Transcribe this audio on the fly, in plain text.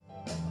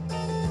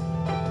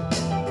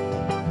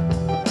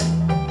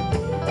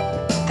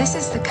This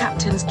is the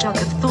Captain's Jug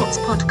of Thoughts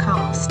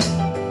podcast.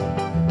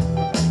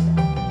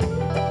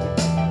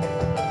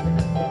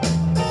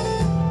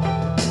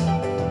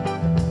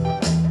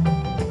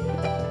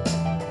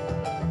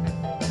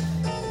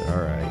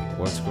 All right,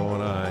 what's going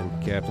on?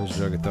 Captain's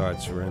Jug of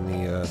Thoughts. We're in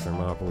the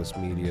Thermopolis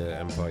Media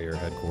Empire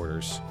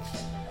headquarters.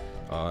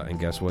 And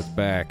guess what's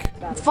back?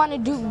 It's fun to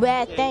do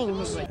bad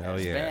things.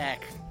 Hell yeah.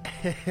 Back.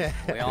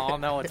 We all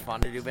know it's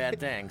fun to do bad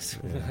things.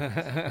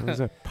 Yeah. What is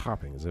that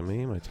popping? Is it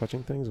me? Am I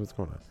touching things? What's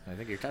going on? I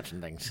think you're touching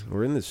things.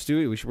 We're in the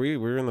studio.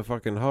 We're in the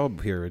fucking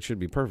hub here. It should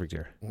be perfect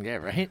here. Yeah,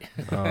 right?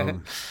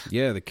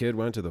 Yeah, the kid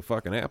went to the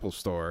fucking Apple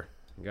store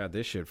and got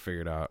this shit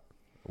figured out.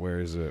 Where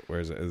is it?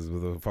 Is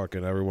the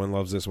fucking everyone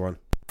loves this one?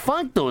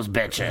 Fuck those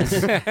bitches.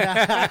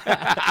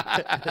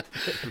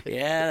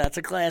 Yeah, that's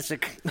a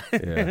classic.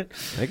 Yeah. I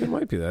think it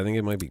might be that. I think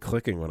it might be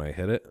clicking when I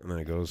hit it, and then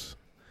it goes,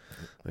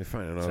 let me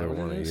find another what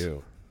one it of is?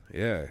 you.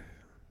 Yeah.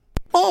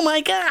 Oh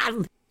my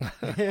god! Yeah,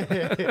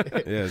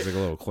 it's like a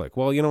little click.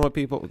 Well, you know what,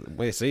 people?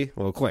 Wait, see? A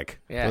little click.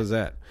 Yeah. What was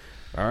that?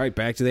 All right,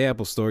 back to the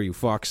Apple store, you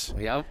fucks.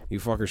 Yep. You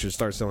fuckers should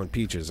start selling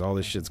peaches. All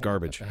this shit's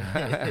garbage.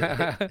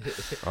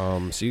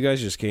 So you guys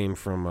just came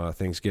from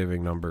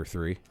Thanksgiving number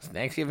 3.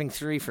 Thanksgiving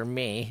 3 for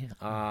me.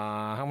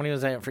 How many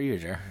was that for you,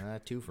 Jer?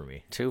 2 for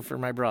me. 2 for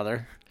my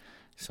brother.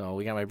 So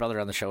we got my brother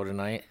on the show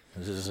tonight.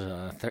 This is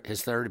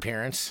his third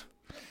appearance.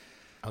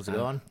 How's it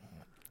going?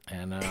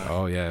 And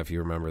Oh, yeah, if you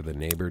remember the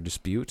neighbor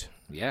dispute.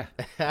 yeah,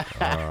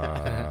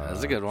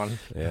 that's a good one.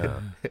 Yeah.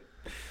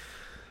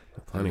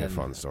 Plenty of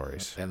fun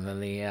stories. And then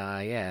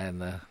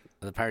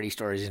the party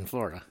stories in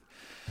Florida.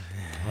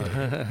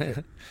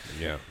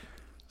 Yeah.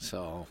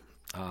 So,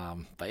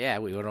 but yeah,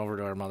 we went over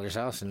to our mother's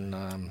house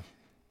and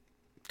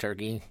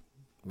turkey,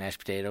 mashed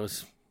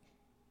potatoes,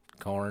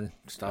 corn,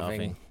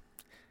 stuffing,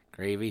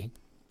 gravy.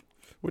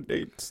 What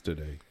date's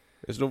today?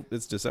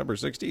 It's December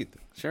 16th.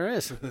 Sure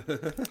is.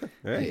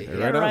 Hey, You right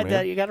gotta on, ride man.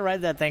 that. You gotta ride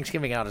that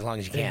Thanksgiving out as long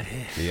as you can.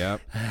 Yep.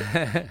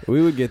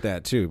 We would get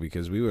that too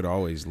because we would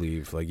always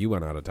leave. Like you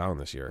went out of town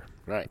this year.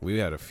 Right. We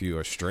had a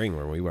string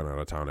where we went out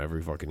of town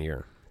every fucking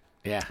year.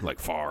 Yeah. Like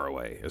far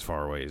away as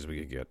we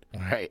could get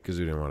Right. because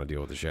we didn't want to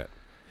deal with the shit.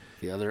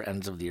 The other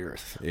ends of the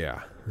earth.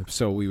 Yeah.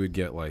 So we would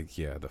get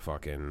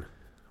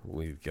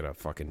we'd get a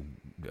fucking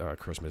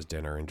Christmas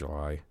dinner in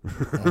July.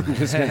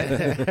 It's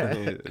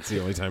the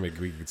only time we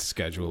could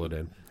schedule it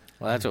in.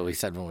 Well, that's what we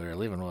said when we were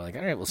leaving. We're like,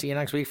 all right, we'll see you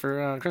next week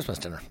for Christmas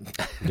dinner.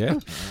 Yeah.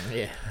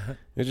 Yeah.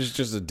 It's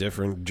just a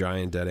different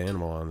giant dead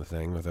animal on the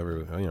thing with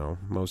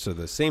most of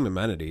the same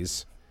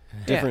amenities.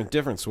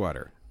 Different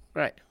sweater.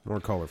 Right. More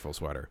colorful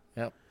sweater.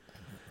 Yep.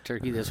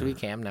 Turkey this week,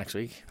 ham next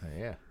week.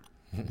 Yeah.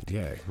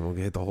 Yeah, we'll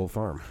hit the whole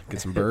farm. Get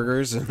some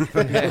burgers. And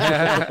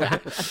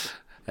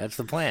That's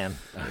the plan.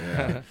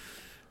 yeah.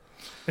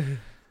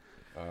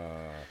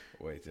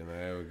 Wait, didn't I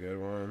have a good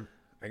one?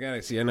 I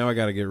gotta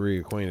get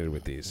reacquainted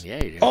with these.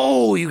 Yeah, you do.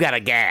 Oh, you got a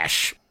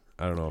gash.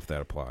 I don't know if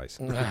that applies.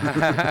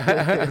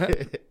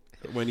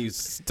 When you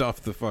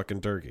stuff the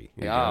fucking turkey.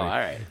 Oh, all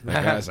right.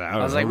 I was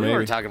like, we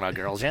weren't talking about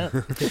girls yet.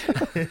 You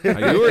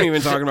weren't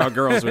even talking about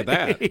girls with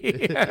that.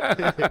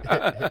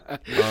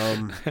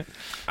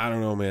 I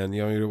don't know, man.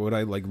 You know what?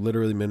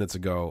 Literally minutes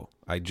ago,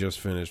 I just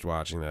finished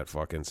watching that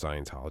fucking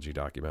Scientology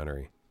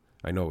documentary.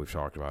 I know we've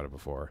talked about it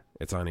before.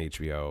 It's on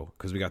HBO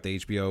because we got the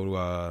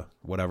HBO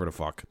whatever the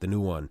fuck, the new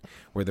one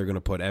where they're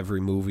gonna put every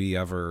movie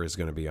ever is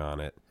gonna be on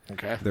it.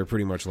 Okay. They're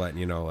pretty much letting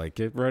you know, like,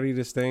 get ready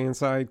to stay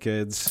inside,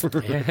 kids. Oh,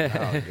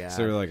 God.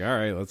 So we're like, all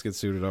right, let's get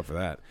suited up for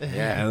that.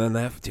 Yeah. And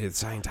then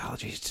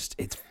Scientology is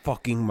it's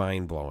fucking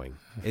mind blowing.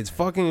 It's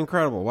fucking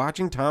incredible.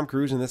 Watching Tom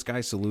Cruise and this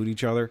guy salute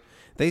each other,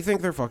 they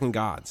think they're fucking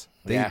gods.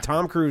 Yeah.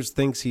 Tom Cruise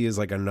thinks he is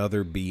like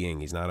another being.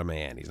 He's not a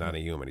man. He's not a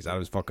human. He's out of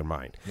his fucking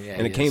mind. Yeah,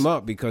 and it he came is.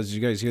 up because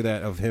you guys hear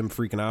that of him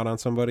freaking out on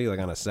somebody, like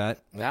on a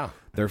set? Yeah.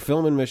 They're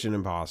filming Mission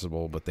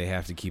Impossible, but they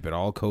have to keep it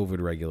all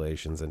COVID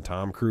regulations. And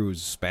Tom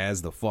Cruise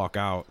spazzed the fuck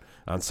out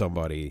on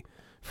somebody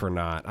for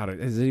not.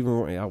 Is it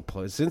even? I'll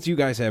play, since you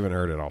guys haven't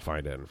heard it, I'll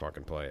find it and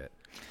fucking play it.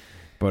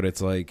 But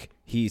it's like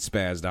he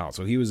spazzed out,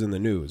 so he was in the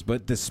news.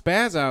 But the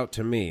spaz out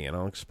to me, and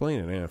I'll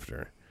explain it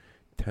after.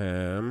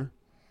 Tom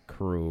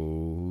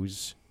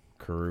Cruise,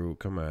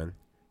 come on.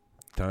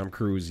 Tom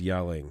Cruise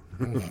yelling.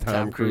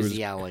 Tom Cruise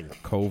yelling.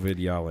 COVID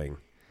yelling.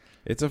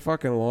 It's a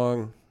fucking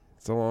long.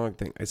 It's a long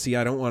thing. See,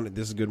 I don't want it.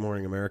 This is Good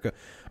Morning America.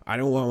 I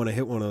don't want to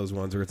hit one of those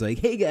ones where it's like,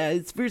 hey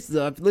guys, first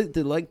off, hit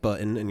the like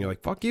button, and you're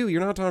like, fuck you,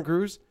 you're not Tom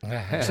Cruise.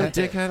 You're some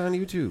dickhead on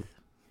YouTube.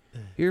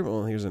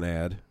 Here's an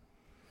ad.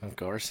 Of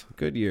course.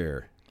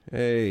 Goodyear.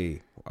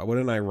 Hey, what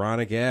an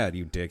ironic ad,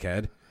 you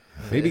dickhead.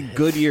 Maybe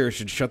Goodyear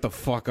should shut the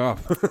fuck up.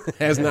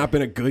 Has not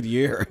been a good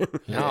year.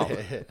 No.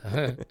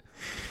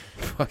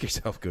 Fuck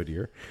yourself,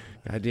 Goodyear.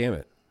 God damn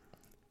it.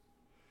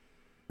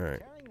 All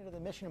right. Into the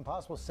Mission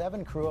Impossible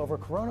 7 crew over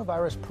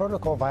coronavirus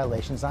protocol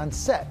violations on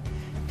set.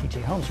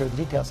 TJ Holmes here with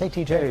the details. Hey,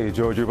 TJ. Hey,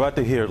 George, you're about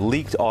to hear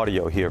leaked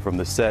audio here from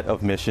the set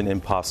of Mission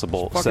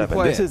Impossible Just fucking 7.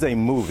 play This it. is a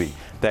movie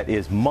that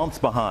is months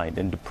behind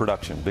in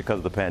production because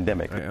of the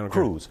pandemic. I don't care.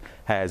 Cruise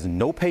has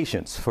no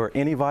patience for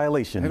any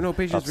violation I have no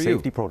patience of for you.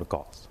 safety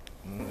protocols.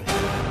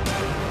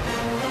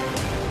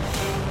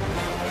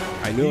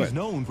 I knew He's it.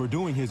 known for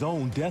doing his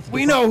own death.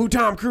 We know who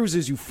Tom Cruise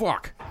is, you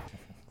fuck.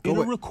 In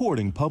a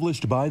recording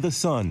published by The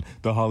Sun,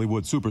 the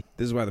Hollywood super...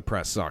 This is why the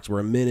press sucks. We're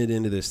a minute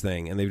into this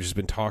thing, and they've just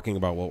been talking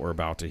about what we're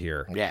about to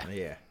hear. Yeah.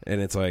 And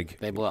it's like...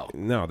 They blow.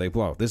 No, they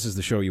blow. This is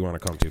the show you want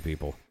to come to,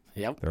 people.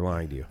 Yep. They're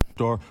lying to you.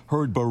 Star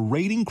heard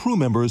berating crew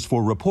members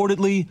for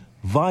reportedly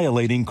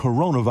violating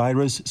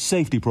coronavirus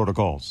safety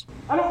protocols.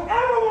 I don't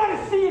ever want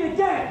to see it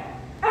again.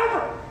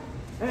 Ever.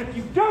 And if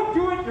you don't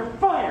do it, you're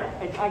fired.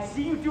 And I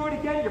see you do it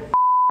again, you're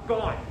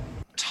gone.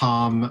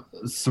 Tom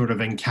sort of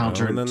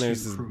encountered. And then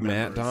there's this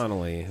Matt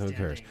Donnelly. Who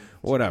cares?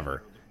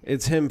 Whatever.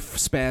 It's him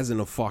spazzing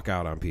the fuck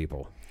out on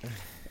people.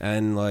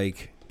 And,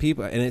 like,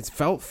 people... And it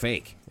felt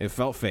fake. It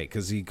felt fake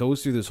because he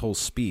goes through this whole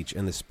speech,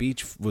 and the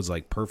speech was,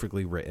 like,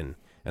 perfectly written.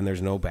 And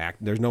there's no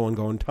one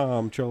going,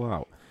 Tom, chill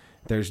out.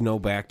 There's no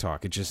back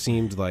talk. It just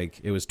seemed like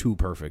it was too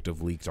perfect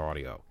of leaked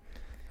audio.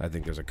 I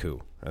think there's a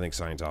coup. I think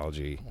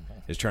Scientology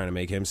is trying to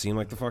make him seem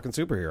like the fucking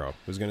superhero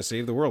who's going to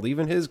save the world.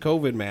 Even his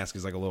COVID mask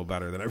is like a little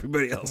better than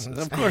everybody else's.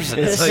 Of course it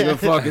It's is. like a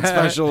fucking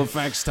special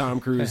effects Tom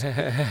Cruise.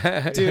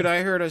 Dude,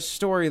 I heard a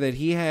story that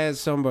he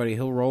has somebody,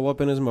 he'll roll up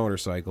in his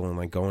motorcycle and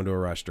like go into a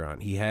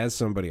restaurant. He has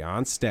somebody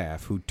on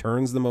staff who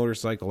turns the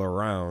motorcycle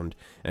around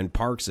and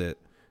parks it.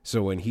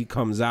 So when he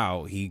comes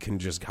out, he can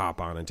just hop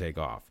on and take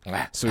off.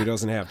 So he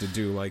doesn't have to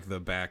do like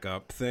the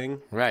backup thing,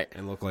 Right.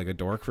 and look like a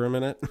dork for a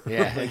minute.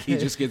 Yeah. Like he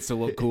just gets to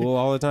look cool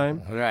all the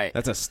time. Right.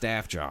 That's a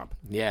staff job.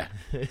 Yeah.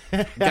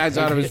 Guy's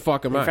out of his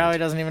fucking He mind. probably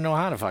doesn't even know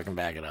how to fucking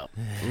back it up.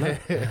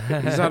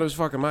 He's out of his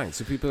fucking mind.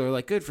 So people are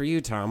like, "Good for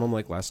you, Tom." I'm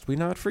like, "Lest we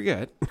not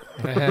forget,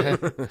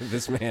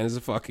 this man is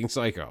a fucking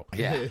psycho."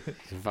 Yeah. He's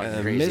a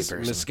fucking crazy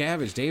person.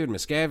 Miscavige, David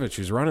Miscavige,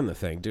 who's running the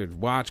thing,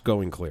 dude. Watch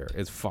Going Clear.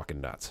 It's fucking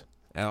nuts.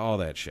 All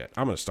that shit.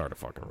 I'm gonna start a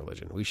fucking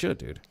religion. We should,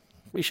 dude.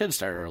 We should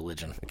start a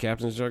religion. The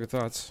Captain's Jug of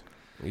Thoughts.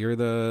 You're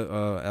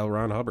the L.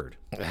 Ron Hubbard.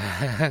 He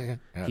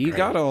great.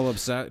 got all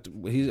upset.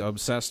 He's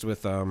obsessed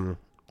with the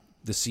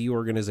Sea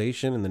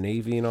Organization and the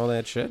Navy and all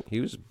that shit.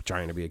 He was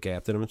trying to be a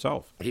captain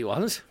himself. He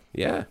was?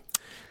 Yeah.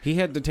 He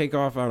had to take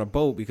off on a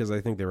boat because I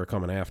think they were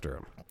coming after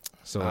him.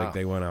 So like Oh.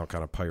 they went out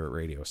kind of pirate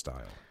radio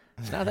style.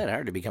 It's not that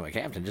hard to become a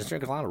captain. Just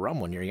drink a lot of rum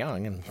when you're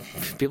young, and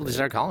people just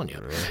start calling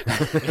you.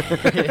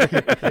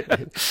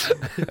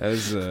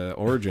 As an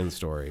origin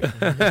story.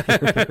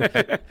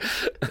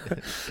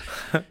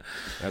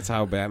 That's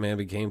how Batman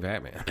became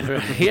Batman.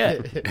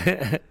 Yeah.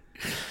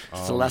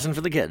 It's a lesson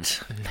for the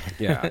kids.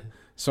 Yeah.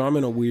 So I'm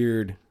in a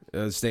weird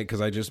state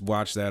because I just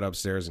watched that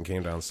upstairs and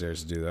came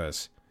downstairs to do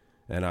this.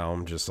 And now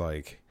I'm just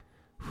like,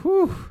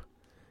 whew,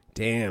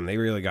 damn, they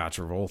really got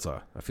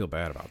Travolta. I feel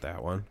bad about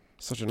that one.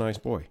 Such a nice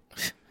boy.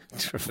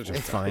 Such a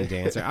fine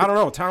dancer. I don't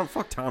know.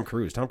 Fuck Tom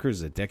Cruise. Tom Cruise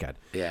is a dickhead.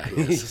 Yeah,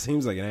 he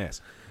seems like an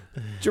ass.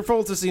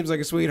 Travolta seems like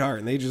a sweetheart,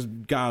 and they just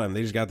got him.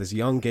 They just got this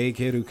young gay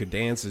kid who could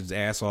dance his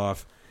ass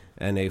off,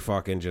 and they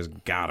fucking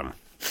just got him.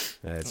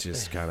 It's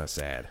just kind of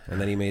sad. And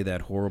then he made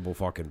that horrible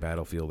fucking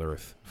Battlefield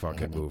Earth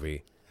fucking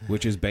movie,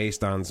 which is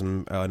based on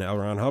an L.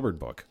 Ron Hubbard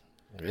book.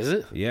 Is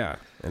it? Yeah,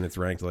 and it's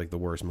ranked like the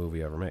worst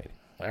movie ever made.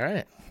 All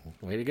right.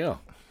 Way to go.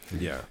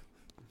 Yeah.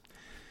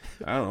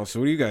 I don't know. So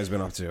what have you guys been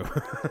up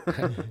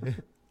to?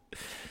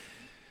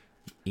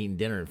 Eating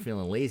dinner and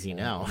feeling lazy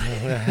now.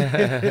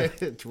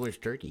 Too much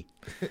turkey.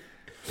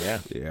 Yeah.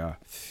 Yeah.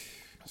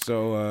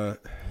 So,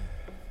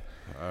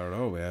 I don't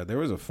know, man. There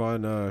was a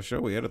fun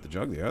show we had at the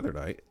Jug the other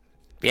night.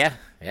 Yeah.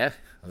 Yeah.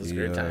 It was a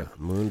great time.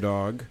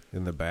 Moondog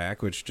in the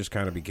back, which just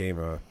kind of became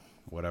a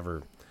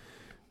whatever,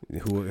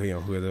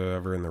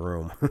 whoever in the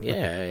room.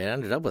 Yeah, it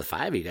ended up with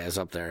 5 of you guys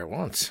up there at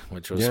once,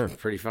 which was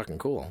pretty fucking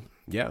cool.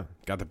 Yeah.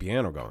 Got the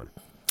piano going.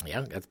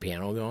 Yeah, got the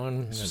piano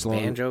going, the Slung-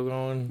 banjo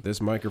going.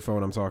 This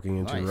microphone I'm talking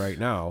into Nice. right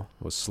now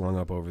was slung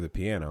up over the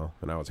piano,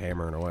 and I was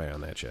hammering away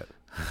on that shit.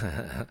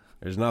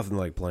 There's nothing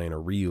like playing a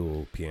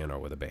real piano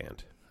with a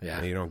band. Yeah.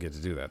 And you don't get to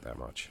do that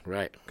much.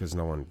 Right. Because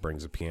no one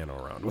brings a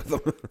piano around with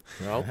them.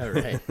 Nope. All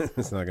right.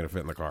 It's not going to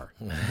fit in the car.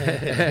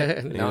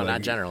 No,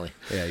 not generally.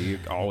 Yeah, you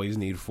always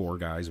need 4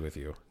 guys with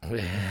you.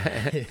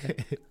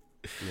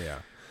 Yeah.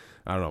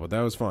 I don't know, but that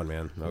was fun,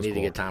 man. That was We need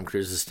cool. to get Tom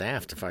Cruise's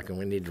staff to fucking,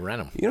 we need to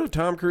rent him. You know,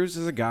 Tom Cruise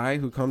is a guy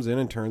who comes in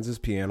and turns his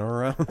piano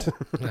around.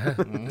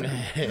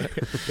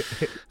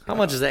 How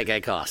much does that guy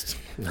cost?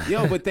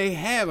 Yo, but they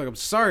have, like, I'm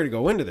sorry to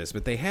go into this,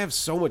 but they have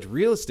so much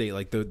real estate.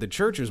 Like, the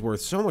church is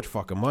worth so much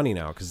fucking money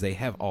now because they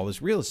have all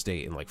this real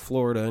estate in, like,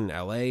 Florida and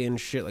L.A.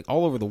 and shit. Like,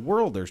 all over the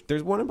world.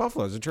 There's one in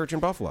Buffalo. There's a church in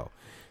Buffalo.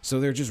 So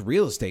they're just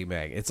real estate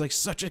mag. It's, like,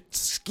 such a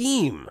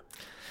scheme.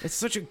 It's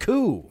such a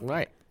coup.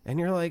 Right. And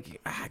you're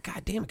like,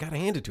 God damn it, gotta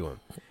hand it to him.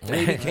 And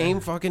he became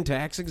fucking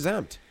tax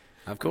exempt.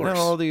 Of course.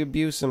 Now, all the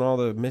abuse and all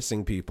the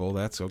missing people,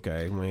 that's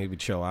okay. Maybe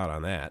chill out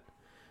on that.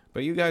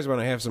 But you guys want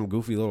to have some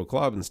goofy little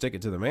club and stick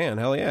it to the man,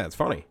 hell yeah, it's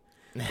funny.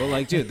 But,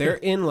 like, dude, they're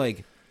in,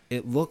 like,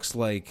 it looks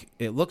like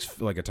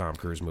a Tom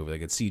Cruise movie.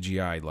 Like, it's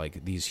CGI'd,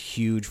 like, these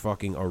huge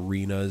fucking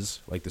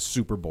arenas, like the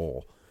Super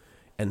Bowl,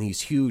 and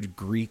these huge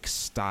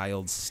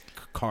Greek-styled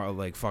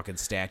like fucking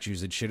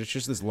statues and shit. It's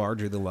just this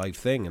larger-than-life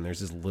thing, and there's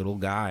this little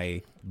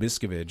guy,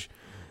 Miscavige,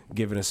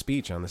 giving a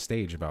speech on the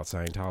stage about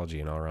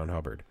Scientology and L. Ron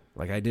Hubbard.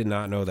 Like, I did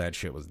not know that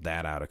shit was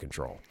that out of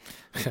control.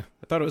 I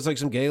thought it was like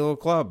some gay little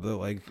club that,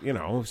 like, you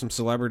know, some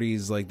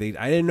celebrities, like,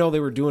 I didn't know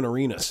they were doing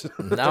arenas.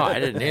 No, I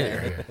didn't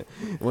either.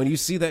 When you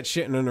see that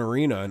shit in an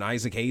arena and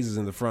Isaac Hayes is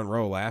in the front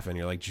row laughing,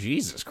 you're like,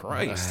 Jesus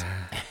Christ.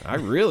 I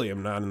really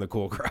am not in the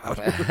cool crowd.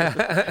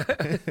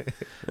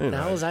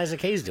 How is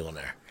Isaac Hayes doing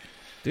there?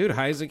 Dude,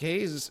 Isaac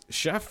Hayes,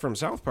 chef from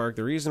South Park,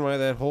 the reason why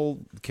that whole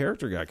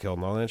character got killed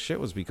and all that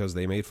shit was because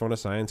they made fun of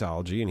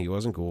Scientology and he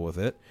wasn't cool with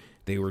it.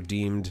 They were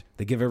deemed,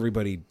 they give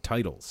everybody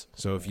titles.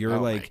 So if you're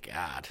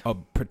a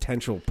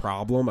potential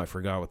problem, I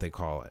forgot what they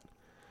call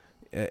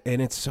it.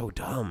 And it's so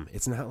dumb.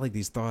 It's not like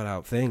these thought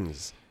out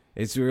things.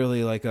 It's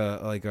really like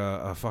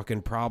a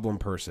fucking problem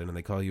person, and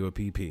they call you a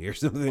PP or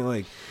something.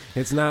 Like,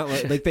 it's not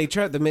like they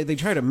try to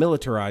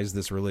militarize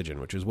this religion,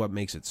 which is what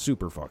makes it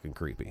super fucking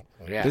creepy.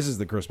 Yeah. This is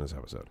the Christmas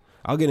episode.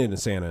 I'll get into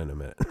Santa in a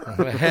minute.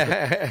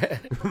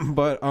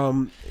 But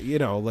you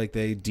know, like,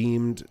 they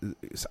deemed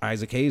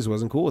Isaac Hayes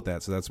wasn't cool with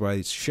that, so that's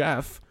why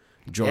Chef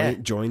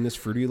joined this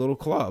fruity little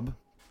club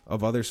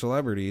of other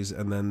celebrities,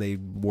 and then they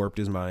warped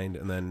his mind.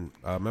 And then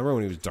remember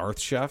when he was Darth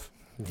Chef?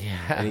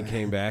 Yeah. And he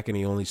came back and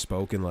he only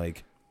spoke in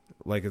like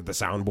the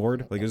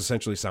soundboard. Like, it was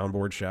essentially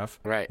soundboard Chef.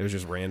 Right. It was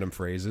just random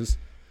phrases.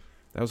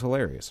 That was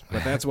hilarious.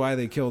 But that's why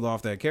they killed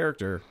off that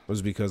character,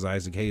 was because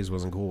Isaac Hayes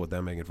wasn't cool with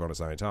them making fun of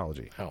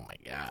Scientology. Oh, my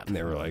God. And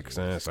they were like,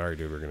 sorry,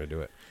 dude, we're going to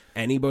do it.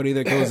 Anybody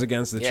that goes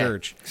against the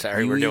church.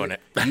 Sorry, we're doing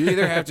it. You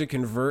either have to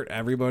convert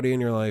everybody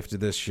in your life to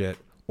this shit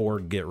or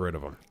get rid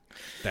of them.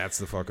 That's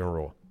the fucking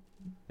rule.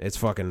 It's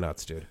fucking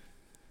nuts, dude.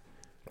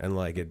 And,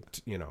 like,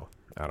 it, you know,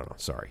 I don't know.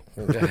 Sorry.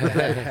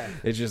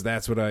 It's just,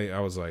 that's what I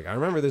was like. I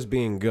remember this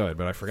being good,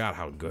 but I forgot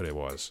how good it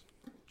was.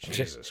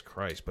 Jesus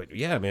Christ. But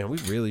yeah, man, we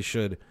really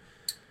should,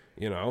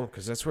 you know,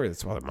 because that's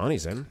all the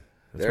money's in.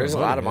 There's a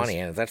lot of money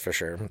in it, that's for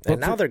sure.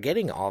 And now they're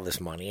getting all this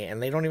money,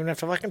 and they don't even have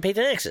to fucking pay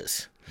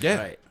taxes. Yeah.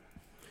 Right.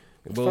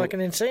 It's fucking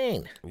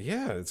insane.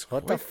 Yeah, it's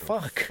what the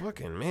fuck?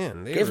 Fucking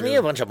man. Give me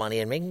a bunch of money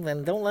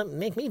and don't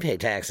make me pay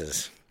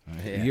taxes.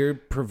 Yeah.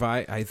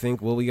 I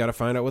think, well, we got to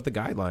find out what the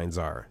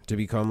guidelines are to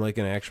become like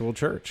an actual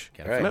church.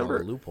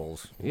 Remember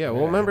loopholes. Yeah,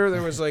 well, remember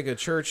there was like a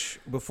church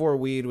before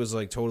weed was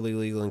like totally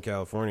legal in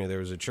California. There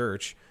was a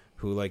church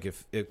who, like,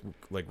 if it,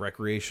 like,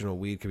 recreational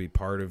weed could be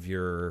part of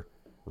your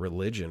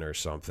religion or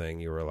something,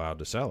 you were allowed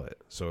to sell it.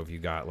 So if you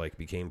got, like,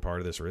 became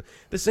part of this,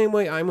 the same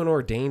way I'm an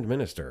ordained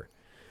minister.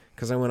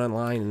 Because I went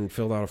online and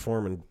filled out a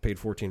form and paid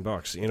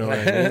 $14. You know what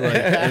I mean?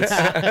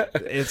 Like,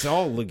 it's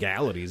all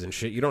legalities and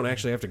shit. You don't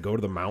actually have to go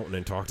to the mountain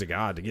and talk to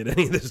God to get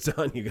any of this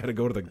done. You got to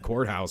go to the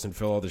courthouse and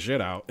fill all the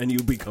shit out, and you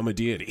become a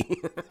deity.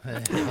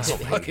 It's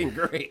fucking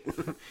great.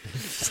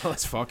 So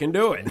let's fucking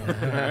do it. All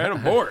right,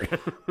 I'm bored.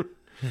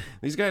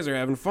 These guys are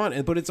having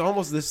fun. But it's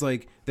almost this,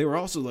 like, they were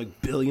also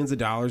like billions of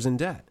dollars in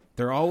debt.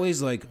 They're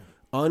always like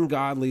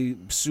ungodly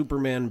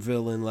Superman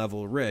villain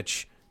level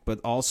rich, but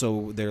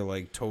also they're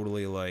like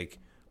totally like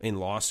in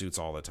lawsuits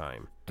all the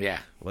time. Yeah.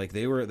 Like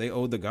they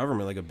owed the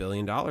government like $1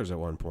 billion at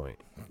one point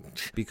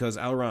because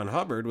L. Ron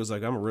Hubbard was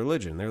like, I'm a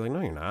religion. They're like, no,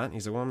 you're not. He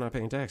said, well, I'm not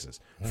paying taxes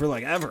for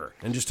like ever,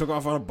 and just took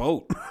off on a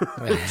boat.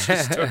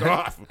 Just took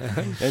off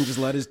and just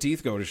let his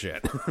teeth go to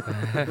shit.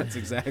 That's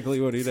exactly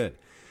what he did.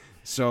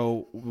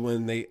 So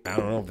when they got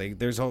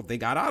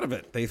out of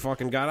it. They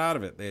fucking got out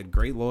of it. They had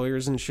great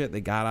lawyers and shit.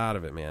 They got out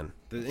of it, man.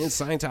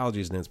 Scientology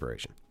is an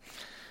inspiration.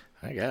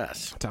 I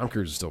guess. Tom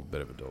Cruise is still a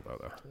bit of a dildo,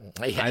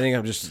 though. Yeah. I think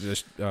I'm just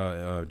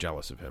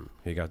jealous of him.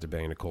 He got to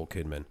bang Nicole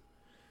Kidman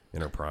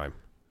in her prime.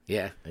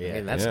 Yeah. I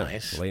mean, that's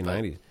nice. Late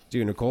 90s.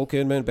 Dude, Nicole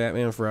Kidman,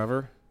 Batman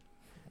Forever.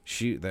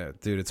 Dude,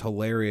 it's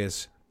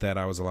hilarious that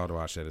I was allowed to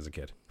watch that as a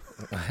kid.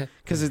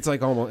 Because it's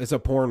like it's a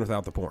porn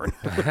without the porn.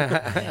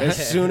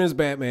 As soon as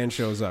Batman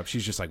shows up,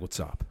 she's just like, what's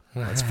up?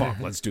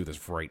 Let's do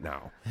this right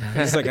now.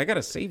 He's like, I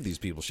gotta save these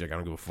people, shit. I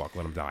don't give a fuck,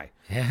 let them die.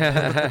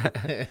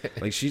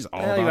 Like, she's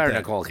all about that.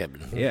 Nicole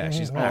Kidman. Yeah,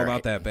 she's all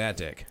about that bat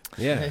dick.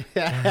 Yeah.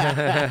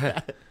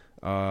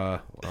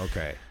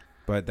 Okay.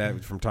 But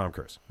that from Tom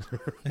Cruise.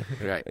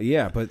 Right.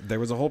 Yeah, but there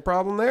was a whole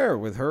problem there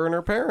with her and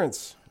her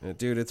parents.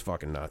 Dude, it's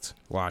fucking nuts.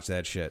 Watch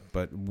that shit.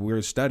 But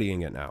we're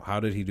studying it now. How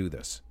did he do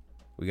this?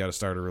 We got to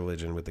start a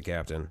religion with the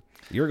captain.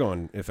 You're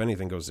going, if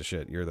anything goes to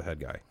shit, you're the head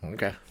guy.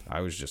 Okay.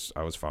 I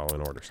was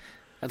following orders.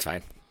 That's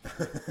fine.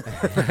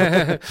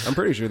 I'm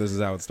pretty sure this is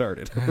how it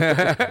started.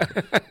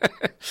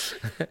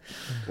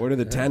 What are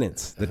the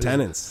tenets? The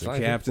tenets. The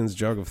captain's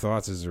jug of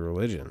thoughts is a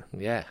religion.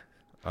 Yeah.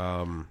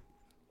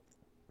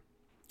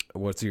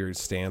 What's your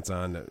stance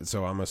on?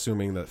 So I'm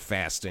assuming that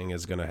fasting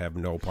is going to have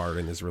no part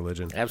in this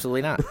religion.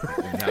 Absolutely not.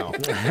 No.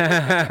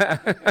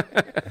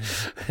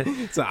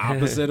 It's the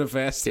opposite of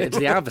fasting. It's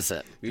the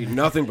opposite. You eat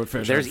nothing but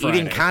fish. There's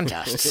eating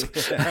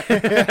contests.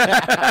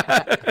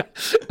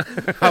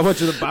 How much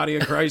of the body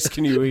of Christ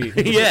can you eat?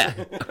 Yeah.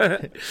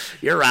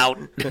 You're out.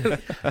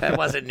 That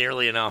wasn't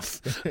nearly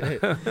enough.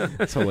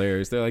 It's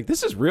hilarious. They're like,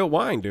 this is real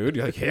wine, dude.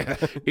 You're like, yeah.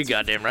 You're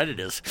goddamn right it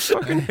is.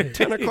 Fucking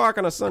 10 o'clock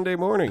on a Sunday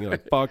morning. You're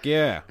like, fuck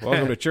yeah.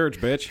 Welcome to church,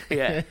 bitch.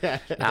 Yeah.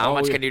 Now, how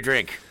much can you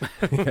drink?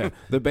 Yeah.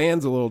 The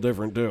band's a little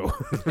different, too.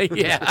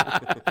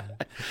 Yeah.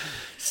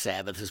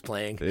 Sabbath is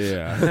playing.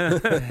 Yeah.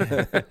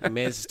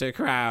 Mr.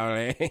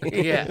 Crowley.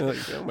 Yeah. Like,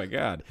 oh, my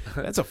God.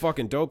 That's a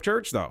fucking dope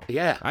church, though.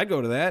 Yeah. I'd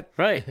go to that.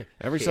 Right.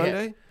 Every Yeah.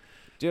 Sunday.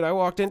 Dude, I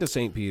walked into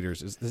St.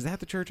 Peter's. Is that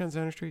the church on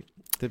Center Street?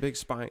 The big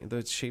spine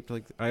that's shaped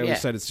like... I always Yeah.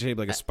 said it's shaped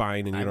like a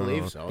spine, and you I don't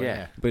believe know. so.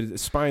 Yeah. But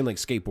it's spine like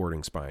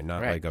skateboarding spine,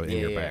 not Right. like a in Yeah,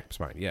 your yeah. back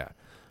spine. Yeah.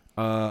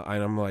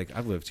 And I'm like,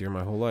 I've lived here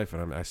my whole life,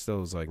 and I still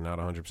was like not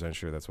 100%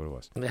 sure that's what it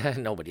was.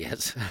 Nobody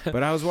is.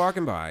 But I was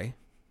walking by,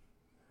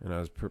 and I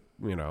was,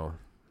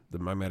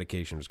 my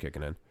medication was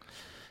kicking in.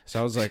 So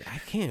I was like, I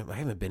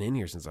haven't been in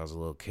here since I was a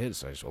little kid.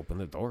 So I just opened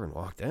the door and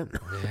walked in.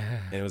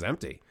 And it was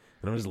empty.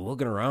 And I was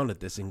looking around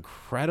at this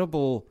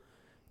incredible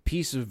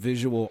piece of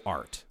visual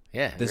art.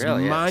 Yeah, This it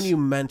really is.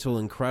 monumental,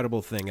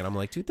 incredible thing. And I'm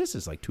like, dude, this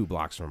is like 2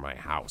 blocks from my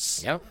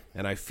house. Yep.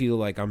 And I feel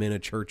like I'm in a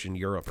church in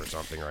Europe or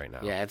something right now.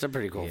 Yeah, it's a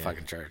pretty cool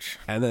fucking church.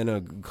 And then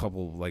a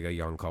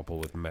young couple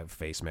with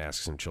face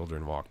masks and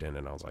children walked in,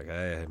 and I was like,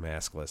 hey,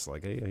 maskless.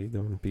 Like, hey, how you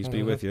doing? Peace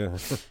be with you.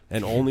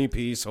 And only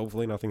peace,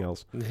 hopefully nothing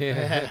else.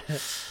 Yeah.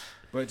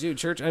 But, dude,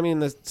 church, I mean,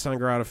 the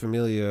Sagrada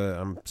Familia,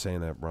 I'm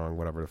saying that wrong,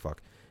 whatever the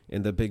fuck.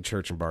 In the big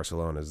church in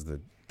Barcelona,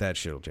 that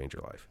shit will change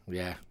your life.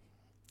 Yeah.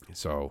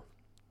 So,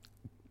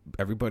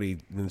 everybody,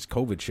 this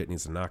COVID shit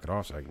needs to knock it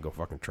off so I can go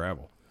fucking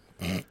travel.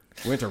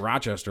 Went to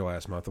Rochester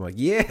last month. I'm like,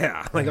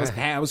 yeah. Like,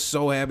 I was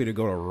so happy to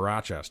go to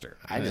Rochester.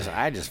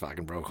 I just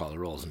fucking broke all the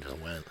rules and just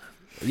went.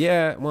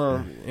 Yeah,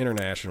 well,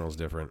 international is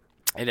different.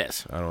 It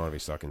is. I don't want to be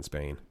stuck in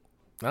Spain.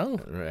 Oh,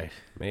 right.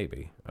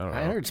 Maybe. I don't know.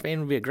 I heard Spain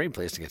would be a great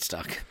place to get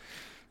stuck.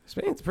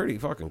 Spain's pretty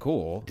fucking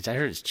cool. I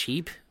heard it's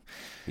cheap.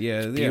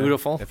 Yeah,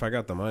 beautiful. If I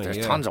got the money, There's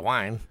yeah. tons of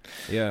wine.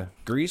 Yeah,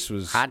 Greece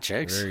was Hot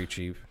chicks. very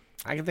cheap.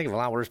 I can think of a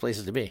lot worse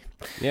places to be.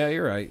 Yeah,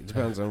 you're right. It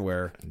depends on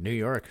where. New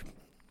York.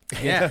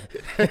 Yeah.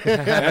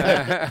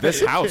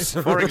 This house,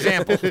 For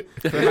example.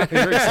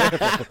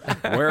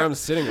 where I'm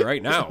sitting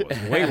right now,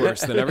 is way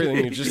worse than everything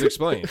you just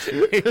explained.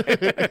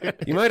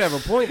 You might have a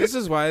point. This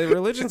is why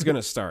religion's going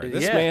to start.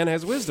 This Yeah. man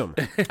has wisdom.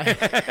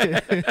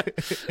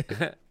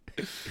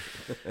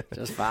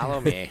 Just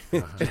follow me.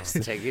 I'll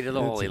take you to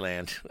the Holy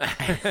Land.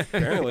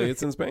 Apparently,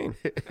 it's in Spain.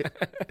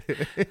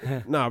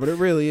 No, but it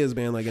really is,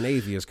 man. Like, an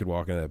atheist could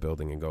walk into that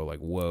building and go, like,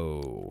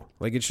 whoa.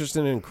 Like, it's just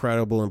an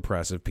incredible,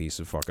 impressive piece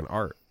of fucking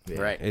art.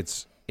 Right.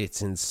 It's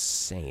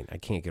insane. I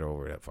can't get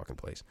over that fucking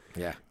place.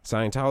 Yeah.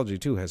 Scientology,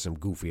 too, has some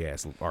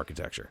goofy-ass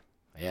architecture.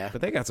 Yeah.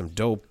 But they got some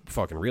dope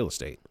fucking real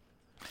estate.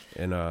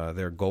 And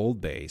their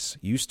gold base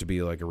used to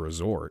be, like, a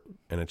resort,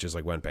 and it just,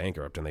 like, went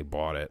bankrupt, and they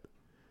bought it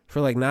for,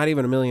 like, not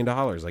even $1 million,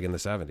 like, in the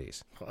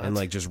 70s. And,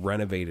 like, just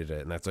renovated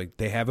it. And that's, like,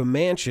 they have a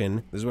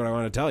mansion. This is what I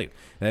want to tell you.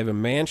 They have a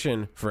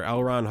mansion for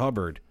L. Ron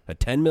Hubbard, a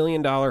 $10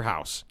 million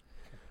house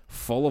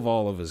full of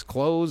all of his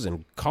clothes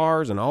and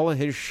cars and all of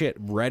his shit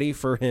ready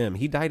for him.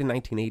 He died in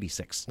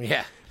 1986.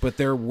 Yeah. But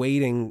they're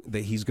waiting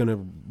that he's going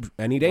to,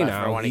 any day What,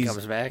 now. for when he he's-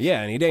 comes back?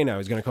 Yeah, any day now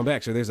he's going to come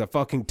back. So there's a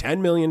fucking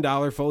 $10 million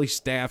fully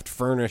staffed,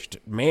 furnished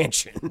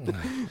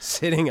mansion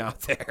sitting out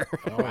there.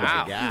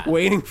 Wow.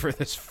 Waiting for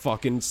this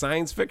fucking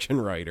science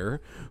fiction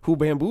writer who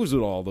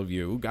bamboozled all of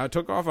you,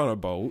 took off on a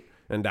boat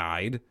and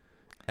died.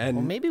 And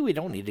Well, maybe we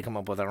don't need to come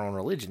up with our own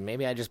religion.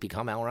 Maybe I just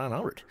become L. Ron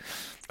Hubbard.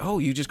 oh,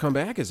 you just come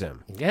back as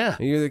him. Yeah.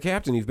 You're the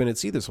captain. You've been at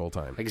sea this whole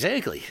time.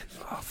 Exactly.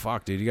 Oh,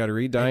 fuck, dude. You got to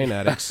read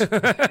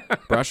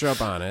Dianetics. Brush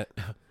up on it.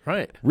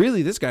 Right.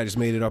 Really, this guy just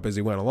made it up as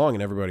he went along,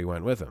 and everybody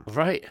went with him.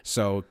 Right.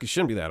 So it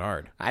shouldn't be that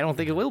hard. I don't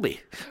think it will be.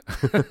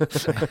 You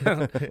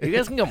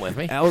guys can come with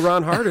me. L.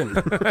 Ron Hardin.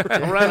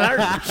 L. Ron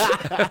Hardin.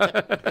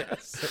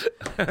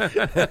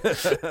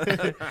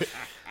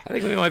 I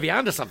think we might be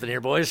onto something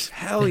here, boys.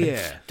 Hell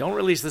yeah. Don't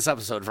release this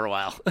episode for a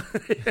while.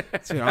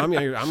 See, I'm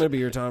going to be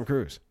your Tom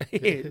Cruise.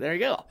 There you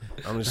go.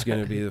 I'm just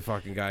going to be the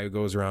fucking guy who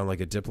goes around like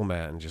a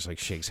diplomat and just like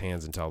shakes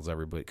hands and tells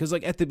everybody. Because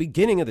like at the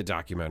beginning of the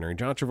documentary,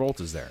 John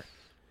Travolta's there.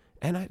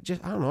 And I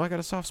don't know, I got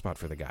a soft spot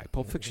for the guy.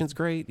 Pulp Fiction's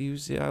great.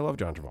 I love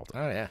John Travolta.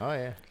 Oh, yeah. Oh,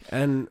 yeah.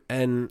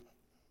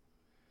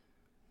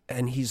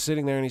 And he's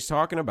sitting there and he's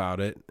talking about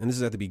it. And this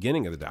is at the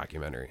beginning of the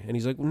documentary. And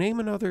he's like, name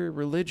another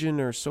religion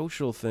or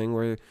social thing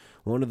where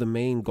one of the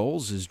main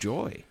goals is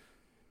joy.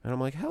 And I'm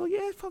like, hell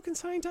yeah, fucking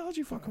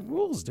Scientology fucking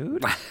rules,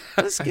 dude.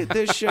 Let's get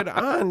this shit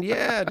on.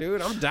 Yeah,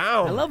 dude, I'm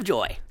down. I love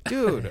joy.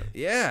 Dude,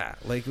 yeah.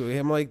 Like,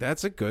 I'm like,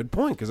 that's a good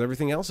point because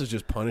everything else is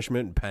just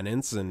punishment and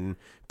penance and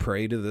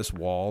pray to this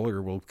wall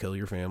or we'll kill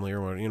your family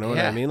or what, you know what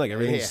I mean? Like,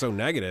 everything's so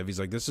negative. He's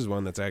like, this is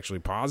one that's actually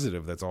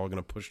positive that's all going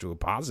to push to a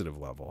positive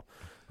level.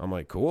 I'm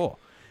like, cool.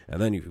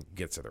 And then you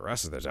get to the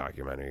rest of the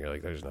documentary, you're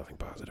like, there's nothing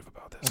positive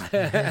about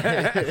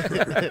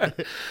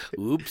this.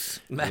 Oops.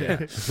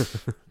 Yeah.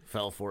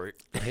 Fell for it.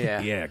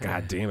 Yeah. Yeah,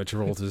 god damn it,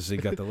 Travolta's he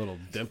got the little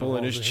dimple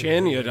in his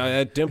chin.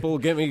 That dimple will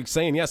get me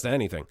saying yes to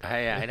anything.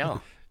 I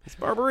know. It's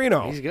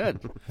Barbarino. He's good.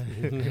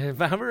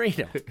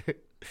 Barbarino.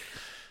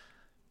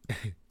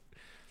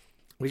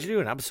 We should do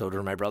an episode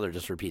where my brother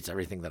just repeats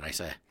everything that I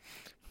say.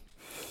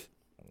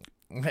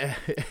 And then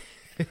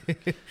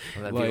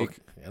Like,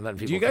 people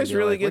do you guys can be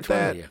really like, get "Which one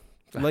that? are you?"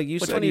 Like you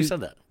Which said, one of you said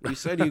that? You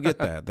said you get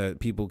that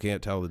people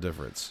can't tell the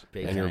difference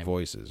Big in your time.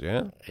 voices.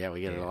 Yeah. Yeah,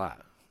 we get it a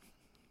lot.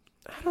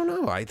 I don't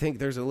know. I think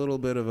there's a little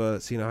bit of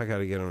a. See, now I got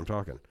to get when I'm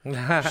talking. Should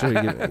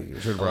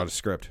have brought a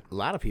script. A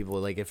lot of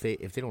people, like, if they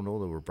don't know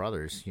that we're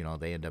brothers, you know,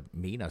 they end up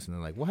meeting us and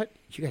they're like, "What?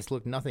 You guys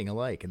look nothing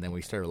alike." And then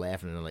we start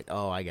laughing and they're like,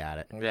 "Oh, I got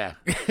it." Yeah.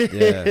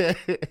 Yeah.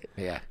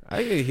 Yeah.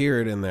 I can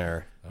hear it in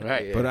there.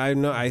 Right. But I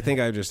know. I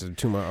think I just did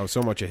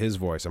so much of his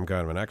voice. I'm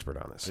kind of an expert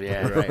on this.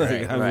 Yeah.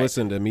 Right. I've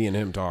listened to me and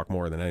him talk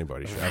more than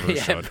anybody should ever.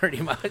 Yeah,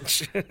 pretty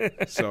much.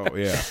 So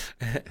yeah,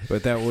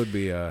 but that would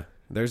be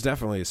there's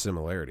definitely a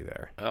similarity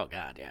there. Oh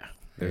God, yeah.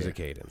 There's a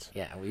cadence.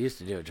 Yeah, we used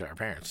to do it to our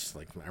parents,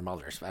 like our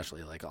mother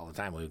especially, like all the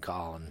time. We would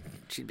call and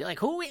she'd be like,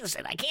 "Who is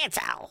it? I can't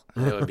tell."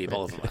 It would be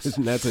both of us.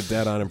 And that's a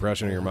dead-on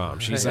impression of your mom.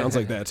 She sounds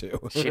like that too.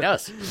 She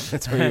does.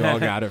 That's where you all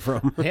got it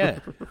from. Yeah.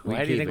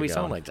 Why do you think we going.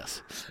 sound like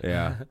this?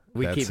 Yeah.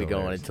 We that's keep it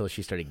going hilarious. until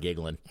she started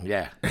giggling.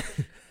 Yeah.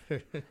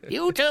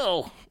 You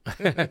too.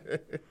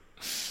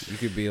 You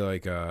could be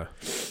like I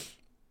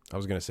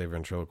was gonna say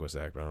ventriloquist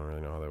act, but I don't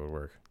really know how that would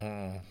work.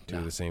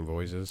 Do the same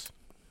voices.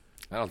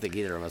 I don't think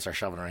either of us are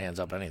shoving our hands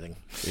up anything.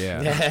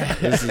 Yeah.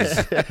 This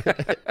is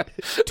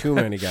too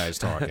many guys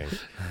talking.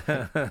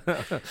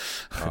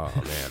 Oh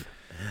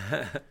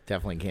man.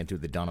 Definitely can't do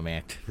the Dunham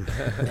act.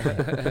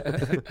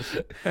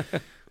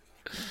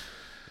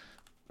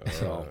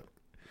 So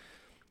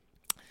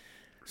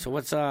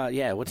what's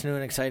what's new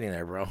and exciting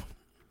there, bro?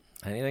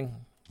 Anything?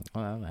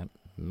 Well,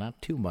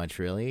 not too much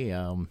really.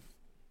 I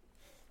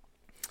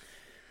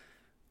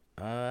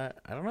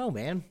don't know,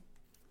 man.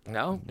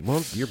 No?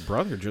 Well, your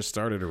brother just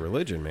started a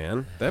religion,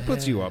 man. That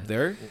puts you up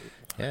there.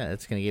 Yeah,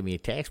 that's gonna give me a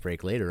tax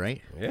break later,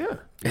 right? Yeah.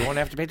 You won't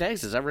have to pay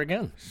taxes ever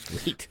again.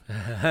 Sweet.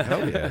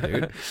 Hell yeah,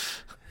 dude.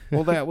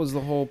 Well, that was the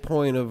whole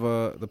point of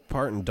the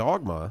part in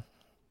Dogma.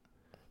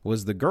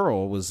 Was the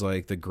girl was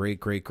like the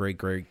great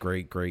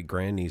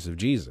grandniece of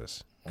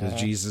Jesus, because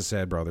Jesus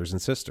had brothers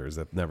and sisters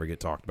that never get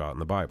talked about in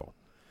the Bible.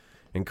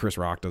 And Chris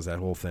Rock does that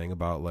whole thing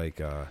about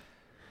like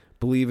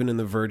believing in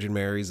the Virgin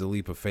Mary's a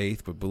leap of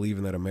faith, but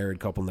believing that a married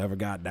couple never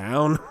got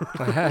down.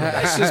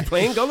 That's just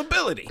plain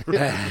gullibility.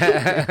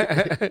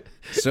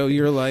 So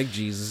you're like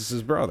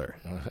Jesus' brother.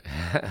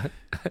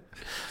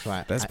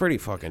 So That's pretty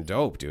fucking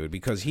dope, dude,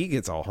 because he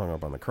gets all hung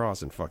up on the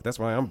cross and fuck. That's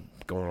why I'm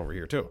going over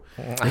here, too.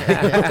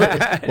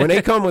 When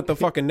they come with the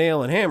fucking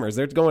nail and hammers,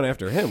 they're going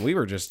after him. We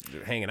were just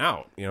hanging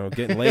out, you know,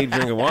 getting laid,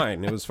 drinking wine,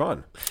 and it was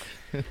fun.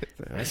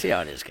 I see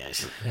how it is,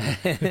 guys.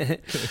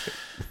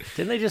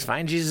 Didn't they just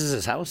find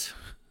Jesus' house?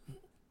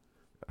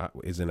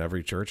 Isn't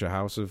every church a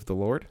house of the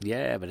Lord?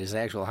 Yeah, but his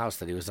actual house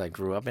that he was like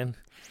grew up in.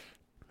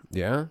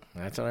 Yeah?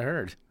 That's what I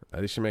heard.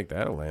 They should make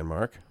that a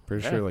landmark.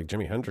 Pretty sure like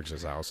Jimi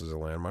Hendrix's house is a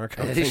landmark.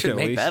 They should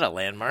make that a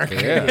landmark.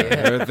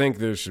 Yeah, I think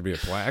there should be a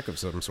plaque of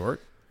some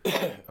sort.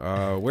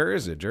 Where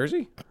is it?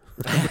 Jersey?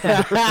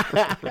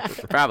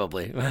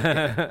 Probably.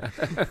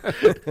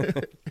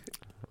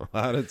 A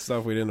lot of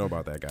stuff we didn't know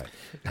about that guy.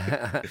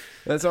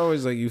 That's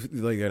always like you,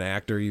 like an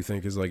actor you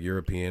think is like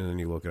European, and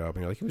you look it up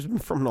and you're like, he was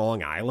from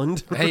Long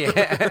Island.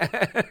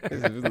 Yeah.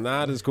 He's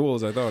not as cool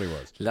as I thought he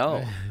was.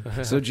 No.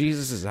 So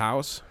Jesus'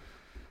 house.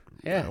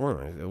 Yeah.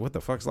 What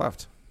the fuck's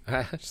left?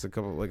 Just a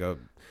couple like a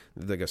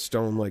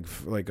stone like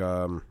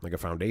a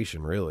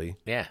foundation, really.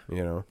 Yeah.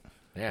 You know.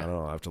 Yeah. I don't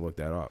know. I'll have to look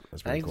that up.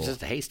 That's I pretty think cool. it's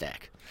just a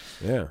haystack.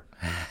 Yeah.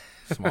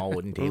 small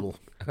wooden table.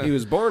 He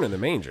was born in the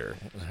manger.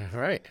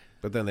 Right.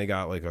 But then they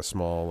got like a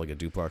small, like a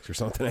duplex or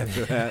something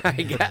after that. I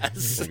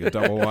guess. Like a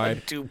double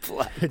wide.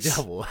 Duplex.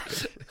 Double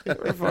wide.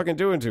 We're fucking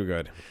doing too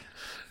good.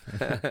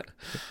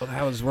 Well,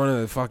 that was one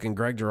of the fucking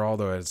Greg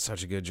Giraldo had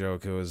such a good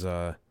joke. It was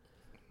the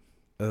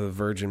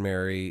Virgin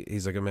Mary.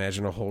 He's like,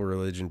 imagine a whole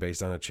religion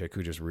based on a chick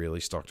who just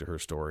really stuck to her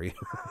story.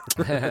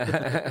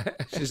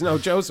 She's no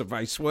Joseph,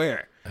 I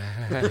swear.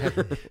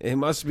 It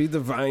must be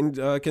divine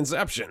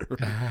conception.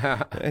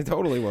 I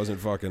totally wasn't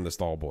fucking the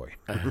stall boy.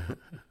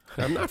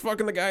 I'm not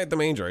fucking the guy at the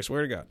manger, I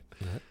swear to God.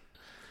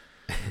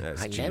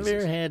 That's I Jesus.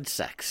 never had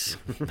sex.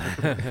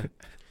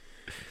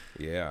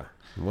 Yeah.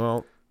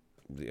 Well,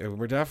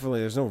 we're definitely,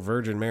 there's no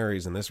Virgin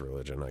Marys in this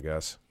religion, I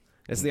guess.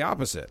 It's the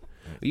opposite.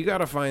 You got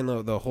to find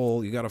the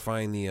hole, you got to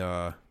find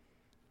the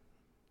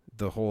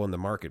hole in the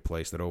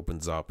marketplace that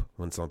opens up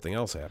when something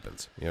else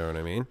happens. You know what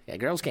I mean? Yeah,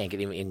 girls can't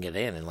even get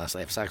in unless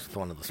they have sex with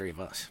one of the three of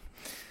us.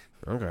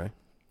 Okay.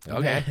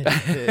 Okay.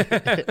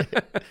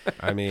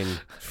 I mean,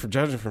 for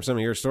judging from some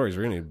of your stories,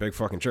 we're going to need a big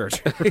fucking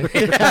church.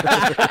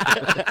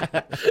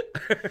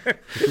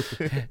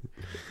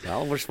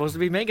 Well, we're supposed to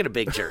be making a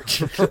big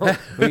church.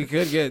 We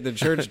could get, the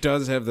church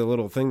does have the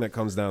little thing that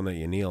comes down that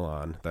you kneel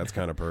on. That's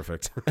kind of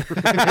perfect.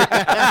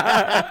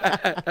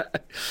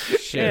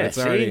 Shit, Yeah, it's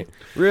see? already,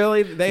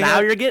 really? Now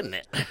you're getting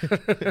it.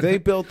 They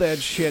built that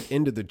shit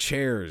into the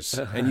chairs,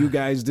 and you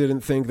guys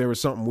didn't think there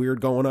was something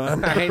weird going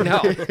on? I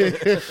know.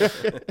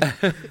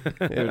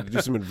 Yeah,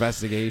 do some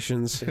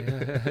investigations.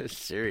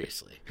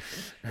 Seriously.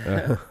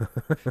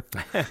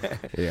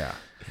 Yeah.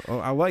 Oh,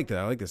 I like that.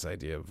 I like this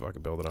idea of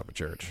fucking building up a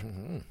church.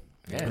 Mm-hmm.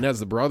 Yeah. And as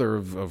the brother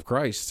of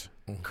Christ,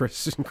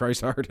 Christ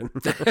Harden,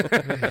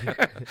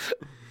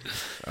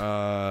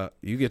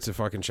 you get to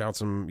fucking shout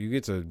some. You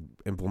get to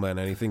implement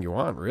anything you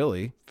want.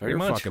 Really, Pretty you're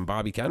much. fucking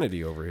Bobby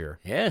Kennedy over here.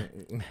 Yeah.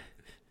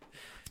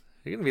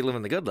 You're gonna be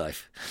living the good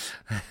life.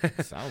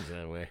 Sounds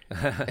that way.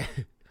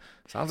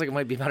 Sounds like it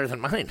might be better than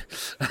mine.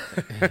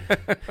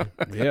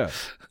 Yeah.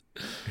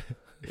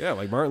 Yeah,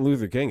 like Martin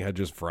Luther King had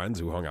just friends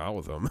who hung out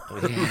with him.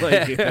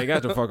 Like they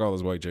got to fuck all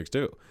those white chicks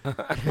too.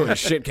 When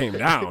shit came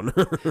down,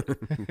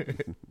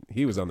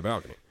 he was on the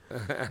balcony.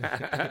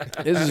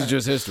 This is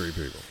just history,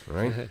 people,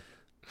 right?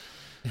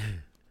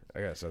 I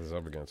gotta set this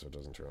up again so it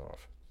doesn't turn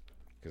off,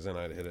 because then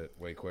I'd hit it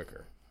way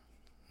quicker.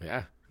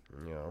 Yeah.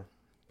 You know,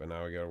 but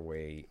now I gotta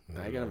wait.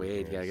 Now you gotta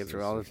wait. You gotta get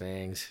through all the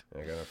things. I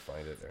gotta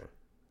find it there,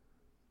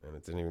 and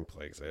it didn't even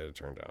play because I had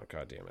to turn down.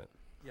 God damn it!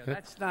 Yeah,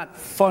 that's not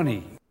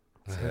funny.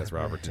 See, that's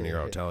Robert De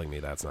Niro telling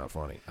me that's not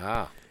funny.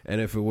 Ah. And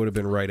if it would have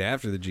been right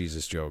after the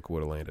Jesus joke,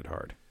 would have landed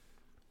hard.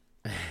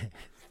 I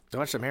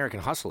watched American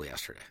Hustle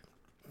yesterday.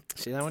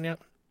 See that one yet?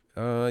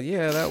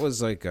 Yeah, that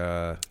was like,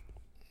 I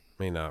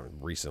mean, not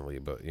recently,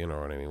 but you know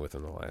what I mean,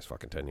 within the last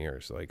fucking 10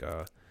 years. Like,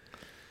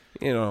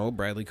 you know,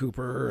 Bradley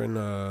Cooper and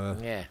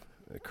Yeah.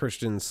 not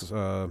Christian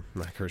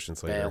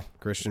Slater,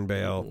 Christian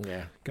Bale.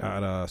 Yeah.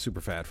 Got super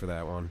fat for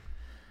that one.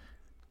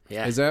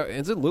 Yeah. Is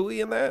it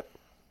Louis in that?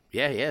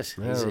 Yeah, he is.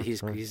 Yeah,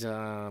 He's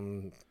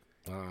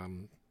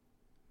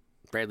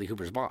Bradley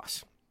Cooper's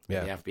boss.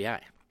 Yeah. In the FBI.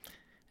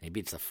 He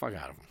beats the fuck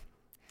out of him.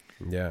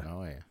 Yeah.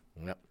 Oh yeah.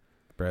 Yep.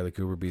 Bradley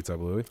Cooper beats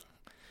up Louis.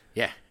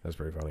 Yeah. That's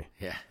pretty funny.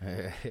 Yeah.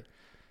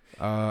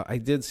 I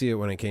did see it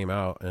when it came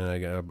out,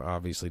 and I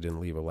obviously didn't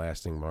leave a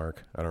lasting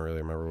mark. I don't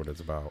really remember what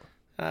it's about.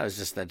 It was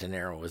just that De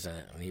Niro was in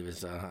it, and he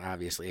was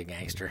obviously a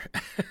gangster.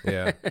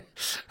 Yeah.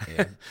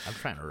 Yeah. I'm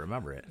trying to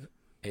remember it.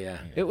 Yeah.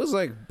 It was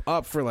like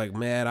up for like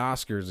mad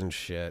Oscars and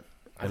shit,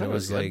 and thought it it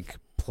was was good. like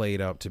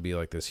played up to be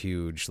like this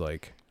huge,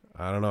 like,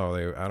 I don't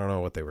know, I don't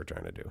know what they were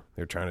trying to do.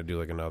 They were trying to do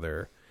like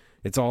another.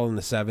 It's all in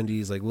the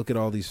 70s. Like, look at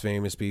all these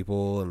famous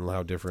people and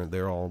how different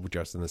they're all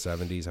just in the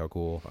 70s. How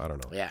cool. I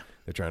don't know. Yeah.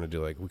 They're trying to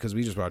do like, because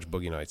we just watched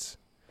Boogie Nights,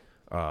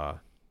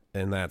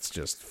 and that's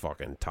just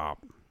fucking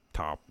top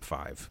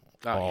 5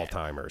 all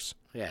timers.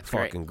 Yeah, it's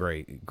fucking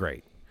great.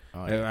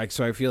 Oh, yeah.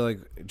 So I feel like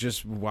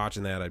just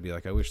watching that, I'd be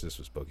like, I wish this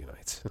was Boogie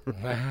Nights.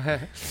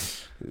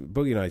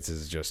 Boogie Nights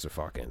is just a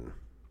fucking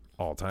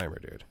all timer,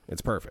 dude.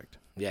 It's perfect.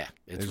 Yeah,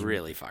 it's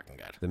really fucking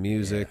good. The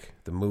music,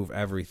 the move,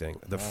 everything.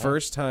 The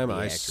first time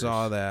I actors.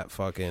 saw that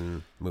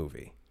fucking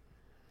movie,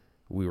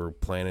 we were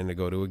planning to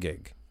go to a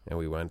gig, and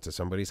we went to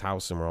somebody's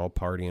house, and we're all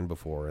partying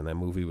before, and that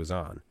movie was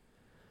on.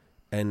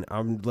 And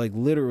I'm like,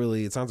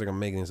 literally, it sounds like I'm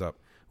making this up.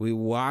 We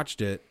watched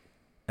it,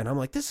 and I'm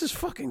like, this is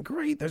fucking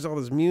great. There's all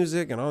this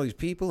music and all these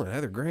people, and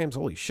Heather Graham's,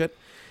 holy shit.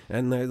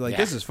 And they're like,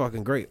 this is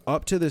fucking great.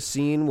 Up to the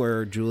scene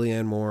where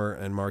Julianne Moore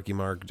and Marky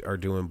Mark are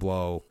doing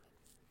Blow.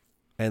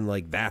 And,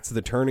 like, that's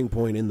the turning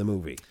point in the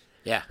movie.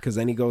 Yeah. Because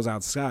then he goes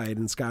outside,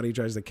 and Scotty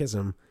tries to kiss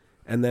him,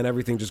 and then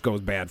everything just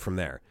goes bad from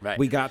there. Right.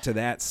 We got to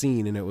that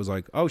scene, and it was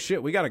like, oh,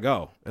 shit, we got to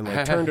go. And,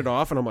 like, turned it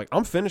off, and I'm like,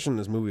 I'm finishing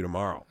this movie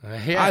tomorrow.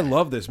 Yeah. I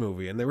love this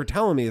movie. And they were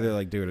telling me, they're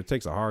like, dude, it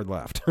takes a hard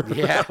left.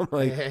 Yeah. I'm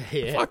like,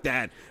 fuck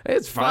that.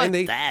 It's fine.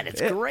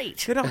 It's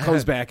great. It all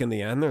comes back in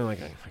the end. They're like,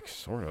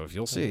 sort of,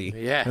 you'll see.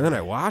 Yeah. And then I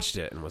watched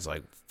it and was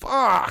like,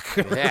 fuck.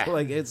 Yeah.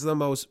 Like, it's the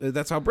most,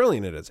 that's how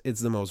brilliant it is.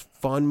 It's the most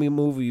fun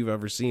movie you've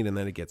ever seen, and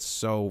then it gets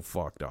so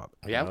fucked up.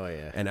 Yep. Oh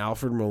yeah. And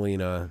Alfred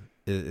Molina,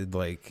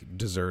 like,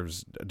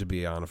 deserves to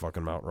be on a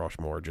fucking Mount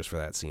Rushmore just for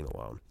that scene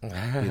alone.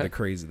 The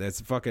crazy,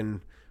 that's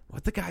fucking,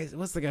 what's the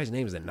guy's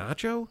name? Is it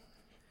Nacho?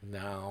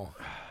 No.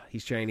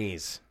 He's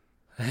Chinese.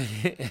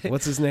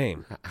 What's his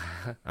name?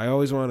 I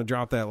always want to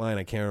drop that line.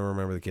 I can't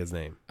remember the kid's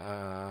name.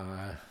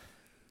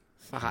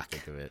 Fuck.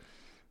 Think of it.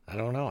 I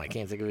don't know. I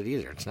can't think of it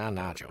either. It's not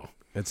Nacho.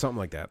 It's something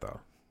like that, though.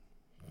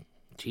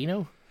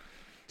 Tino?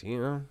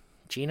 Tino?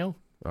 Chino?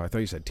 Oh, I thought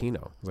you said Tino.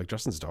 I was like,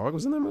 Justin's dog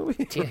was in that movie?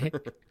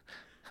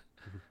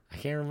 I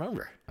can't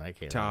remember. I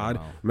can't. Todd.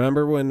 know.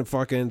 Remember when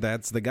fucking,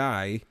 that's the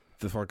guy,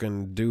 the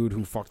fucking dude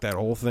who fucked that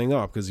whole thing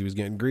up because he was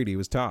getting greedy,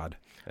 was Todd.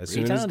 As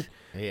soon as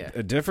Yeah.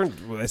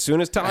 as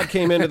soon as Todd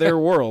came into their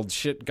world,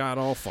 shit got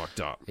all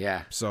fucked up.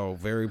 Yeah. So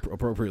very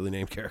appropriately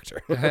named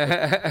character.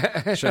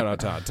 Shout out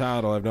Todd.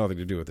 Todd will have nothing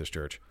to do with this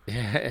church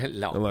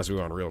No. unless we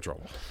want real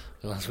trouble.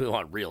 Unless we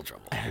want real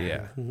trouble.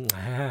 Yeah.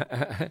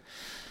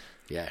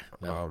 Yeah.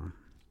 No.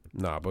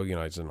 Nah, Boogie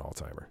Nights is an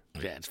all-timer.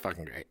 Yeah, it's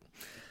fucking great.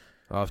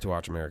 I'll have to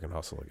watch American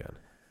Hustle again.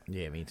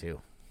 Yeah, me too.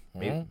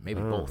 Maybe I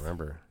don't both.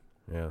 remember.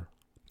 Yeah.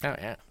 Oh,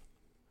 yeah.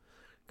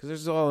 Because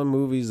there's all the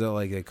movies that,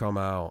 like, they come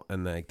out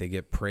and they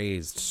get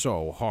praised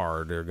so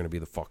hard they're going to be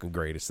the fucking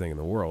greatest thing in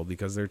the world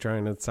because they're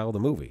trying to sell the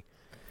movie.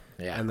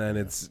 Yeah. And then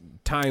it's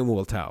time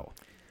will tell.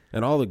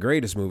 And all the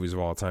greatest movies of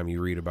all time, you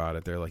read about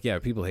it, they're like, yeah,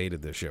 people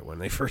hated this shit when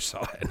they first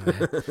saw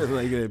it.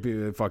 Like,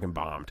 it fucking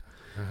bombed.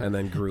 And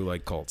then grew,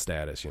 like, cult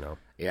status, you know?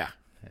 Yeah.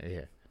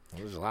 Yeah.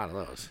 There's a lot of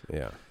those.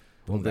 Yeah.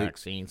 Boondock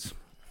Saints.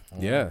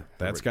 Yeah,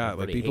 that's got,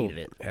 like, Everybody people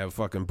hated it. have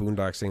fucking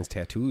Boondock Saints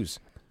tattoos.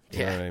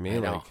 You know what I mean? I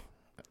know. Like,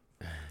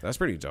 that's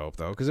pretty dope,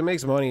 though, because it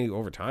makes money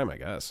over time, I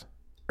guess.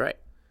 Right.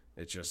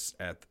 It's just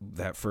at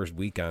that first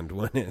weekend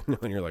when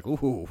you're like,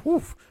 ooh,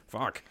 woof,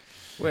 fuck.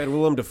 We had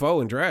Willem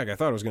Dafoe in drag. I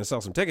thought I was going to sell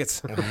some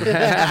tickets.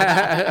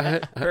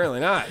 Apparently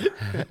not.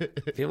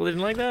 People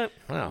didn't like that?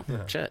 Well,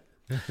 shit.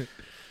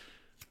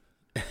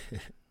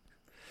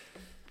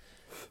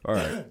 All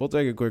right, we'll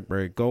take a quick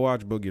break. Go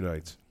watch Boogie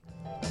Nights.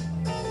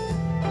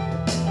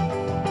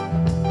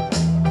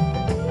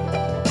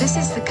 This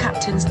is the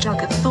Captain's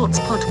Jug of Thoughts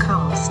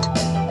podcast.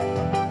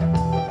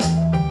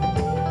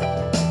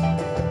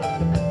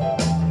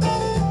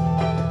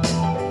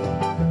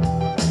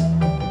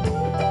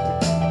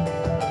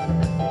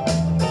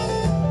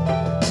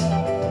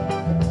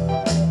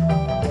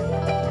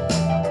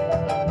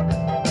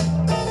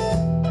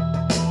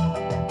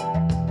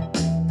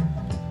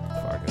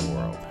 Fucking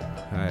world.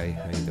 Hi,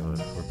 how you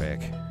doing? We're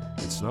back.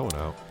 It's snowing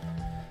out.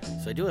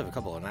 So I do have a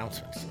couple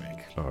announcements to make.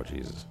 Oh,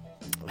 Jesus.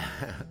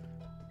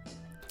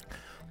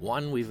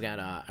 One, we've got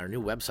our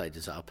new website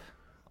is up,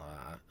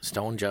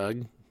 Stone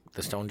Jug,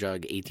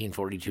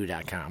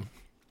 thestonejug1842.com.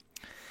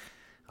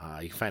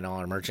 You can find all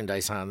our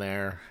merchandise on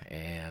there,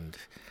 and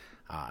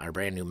our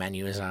brand new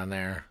menu is on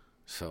there.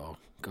 So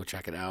go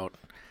check it out.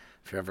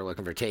 If you're ever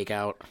looking for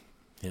takeout,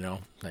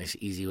 nice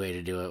easy way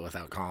to do it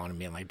without calling and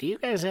being like, "Do you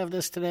guys have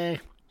this today?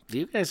 Do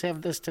you guys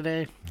have this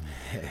today?"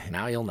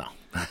 Now you'll know.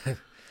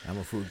 I'm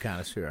a food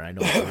connoisseur. I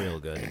know it's real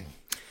good.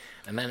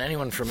 And then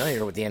anyone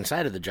familiar with the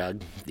inside of the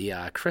jug,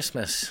 the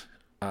Christmas,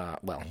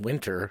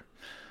 winter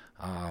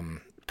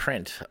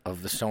print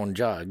of the Stone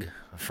Jug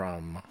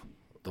from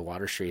the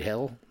Water Street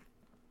Hill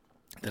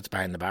that's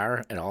behind the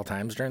bar at all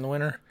times during the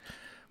winter.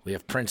 We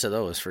have prints of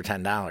those for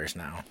 $10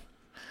 now.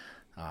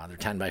 They're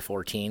 10 by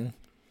 14.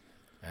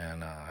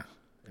 And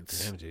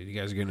it's... Damn, dude, you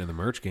guys are getting in the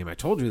merch game. I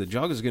told you the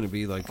jug is going to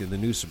be like the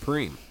new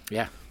Supreme.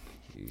 Yeah.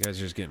 You guys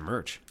are just getting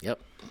merch. Yep.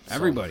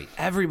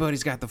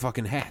 Everybody's got the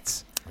fucking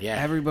hats. Yeah.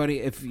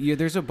 Everybody,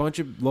 there's a bunch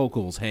of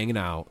locals hanging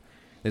out.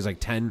 There's like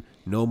 10,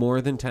 no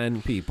more than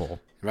 10 people.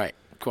 Right,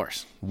 of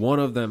course. One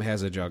of them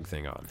has a jug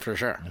thing on. For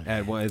sure.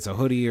 And it's a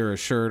hoodie or a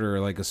shirt or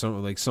like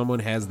someone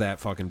has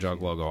that fucking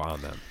jug logo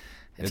on them.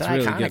 It's an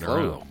really iconic getting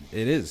logo. around.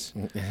 It is.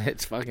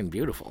 It's fucking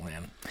beautiful,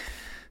 man.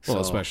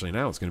 Well, especially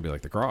now, it's going to be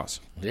like the cross.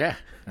 Yeah,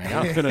 I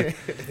know.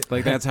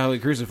 Like that's how we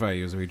crucify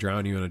you, is we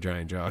drown you in a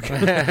giant jug.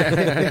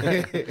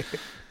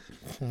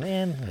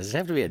 Man, does it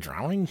have to be a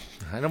drowning?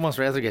 I'd almost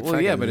rather get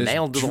but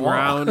nailed to it's the wall.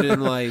 drowned in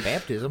like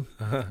Baptism.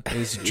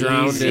 It's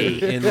drowned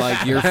in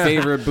like your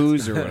favorite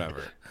booze or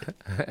whatever.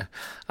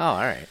 Oh, all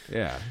right.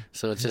 Yeah.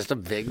 So it's just a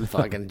big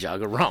fucking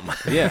jug of rum.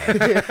 Yeah.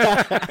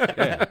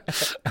 Yeah.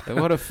 And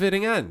what a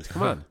fitting end.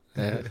 Come on.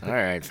 All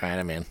right, fine,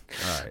 I'm in.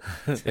 All right.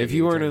 If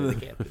you weren't in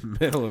the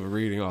middle of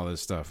reading all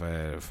this stuff, I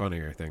had a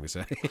funnier thing to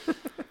say.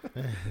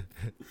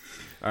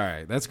 All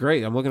right. That's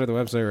great. I'm looking at the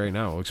website right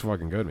now. It looks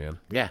fucking good, man.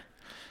 Yeah.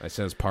 It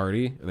says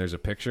party, and there's a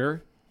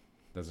picture.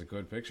 That's a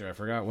good picture. I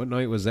forgot. What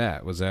night was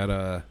that? Was that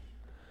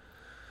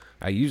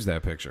I used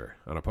that picture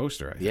on a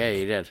poster, I think. Yeah,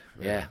 you did.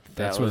 Yeah.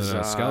 That's when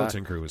the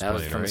Skeleton Crew was that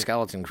playing, was from right? the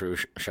Skeleton Crew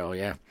show,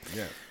 yeah.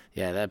 Yeah.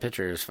 Yeah, that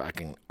picture is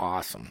fucking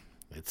awesome.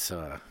 It's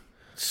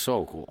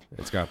so cool.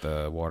 It's got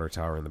the water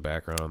tower in the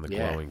background, the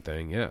Yeah. glowing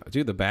thing. Yeah.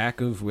 Dude, the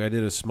back of... I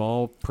did a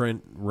small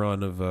print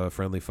run of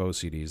Friendly Foe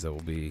CDs that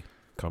will be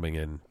coming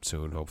in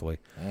soon, hopefully.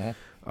 Mm-hmm.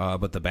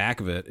 But the back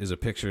of it is a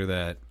picture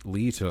that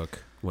Lee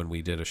took when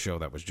we did a show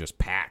that was just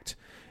packed.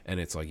 And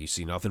it's like you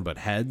see nothing but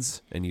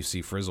heads, and you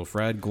see Frizzle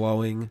Fred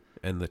glowing,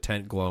 and the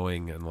tent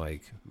glowing, and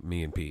like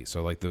me and Pete.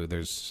 So like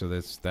there's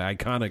the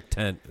iconic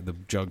tent, the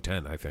jug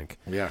tent, I think.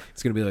 Yeah.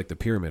 It's gonna be like the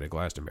pyramid at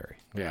Glastonbury.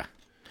 Yeah.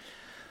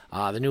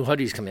 The new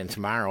hoodies come in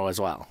tomorrow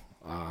as well.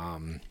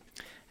 And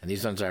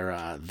these ones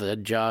are the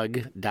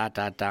jug ...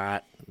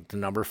 the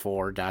number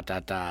 4 ...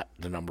 the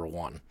number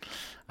 1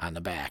 on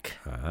the back.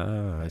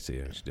 Ah, I see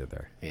what you did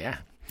there. Yeah.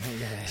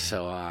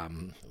 So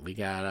we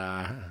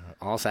got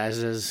all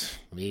sizes,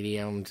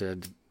 medium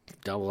to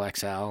double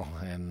XL,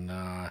 and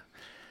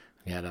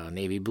we got a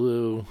navy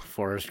blue,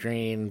 forest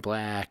green,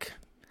 black.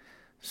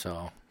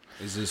 So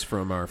is this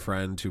from our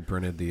friend who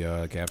printed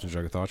the Captain's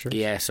Jug of Thoughts shirt?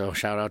 Yeah. So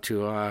shout out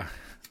to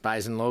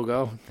Bison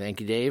Logo.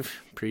 Thank you,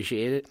 Dave.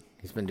 Appreciate it.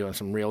 He's been doing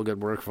some real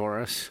good work for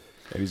us.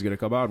 And he's gonna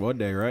come out one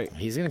day, right?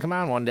 He's gonna come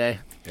on one day.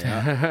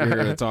 Yeah. You're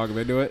gonna talk him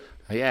into it.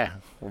 Yeah.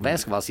 Well,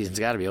 basketball season's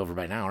got to be over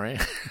by now,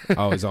 right?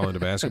 Oh, he's all into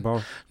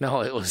basketball?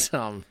 No, it was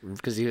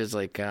because he was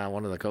like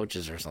one of the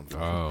coaches or something.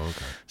 Oh,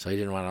 okay. So he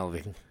didn't want all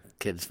the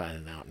kids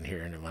finding out and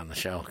hearing him on the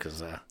show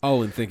because.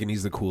 And thinking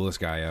he's the coolest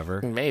guy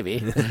ever. Maybe.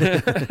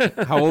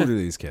 How old are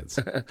these kids?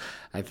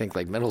 I think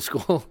like middle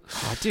school.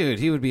 Oh, dude,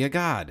 he would be a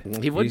god.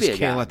 He would be a god.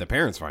 Can't let the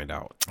parents find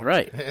out.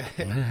 Right.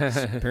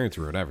 Parents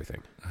ruin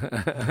everything.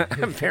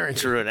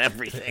 Parents ruin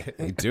everything.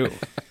 They do.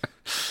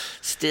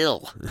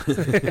 Still.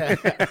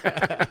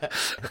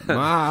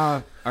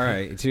 All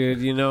right,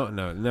 dude. No,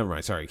 never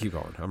mind. Sorry, keep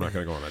going. I'm not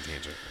gonna go on that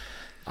tangent.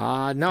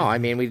 No, I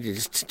mean we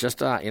just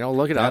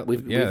look it up.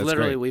 We've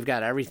literally great. we've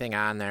got everything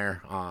on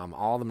there.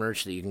 All the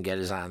merch that you can get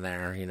is on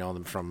there.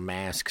 From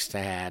masks to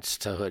hats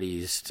to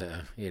hoodies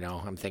to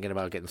I'm thinking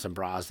about getting some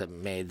bras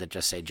that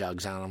just say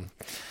jugs on them.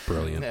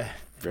 Brilliant.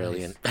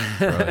 Brilliant.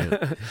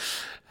 Brilliant.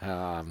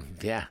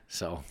 Yeah,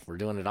 so we're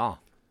doing it all.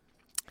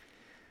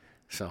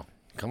 So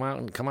come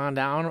on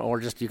down, or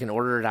just you can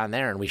order it on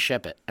there and we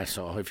ship it.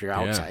 So if you're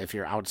outside, if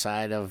you're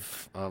outside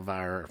of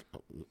our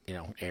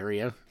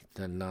area,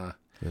 then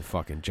The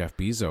fucking Jeff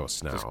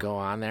Bezos now. just go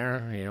on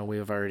there. You know,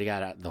 we've already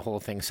got the whole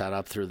thing set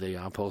up through the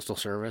Postal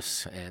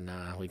Service, and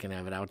we can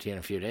have it out to you in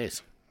a few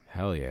days.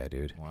 Hell yeah,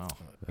 dude. Wow.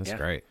 That's Yeah.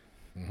 great.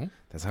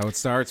 That's how it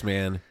starts,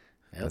 man.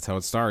 Yep. That's how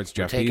it starts.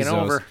 Jeff taking Bezos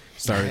over.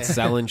 started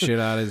selling shit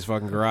out of his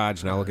fucking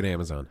garage. Now look at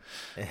Amazon.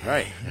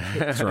 Right.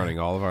 It's running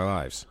all of our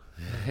lives.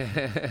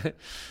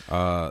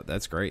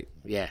 That's great.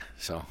 Yeah,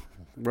 so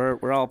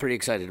we're all pretty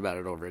excited about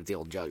it over at the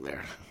old Jug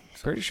there.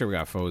 Pretty sure we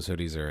got Foes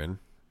hoodies are in.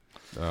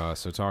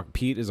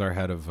 Pete is our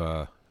head of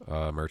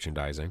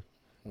merchandising.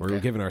 We're Okay.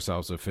 giving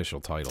ourselves official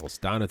titles.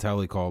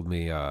 Donatelli called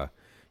me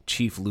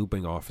Chief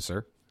Looping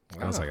Officer.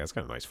 I was like, that's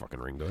got a nice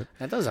fucking ring to it.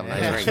 That does have a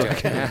nice ring to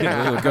it.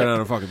 Yeah, it look good on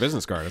a fucking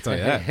business card, I'll tell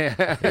you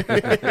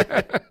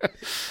that.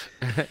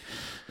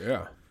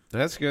 Yeah.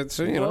 That's good.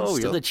 So, you know, Whoa, still-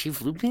 you're the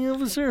chief looping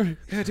officer?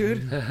 yeah,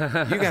 dude. You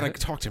got to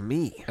talk to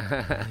me.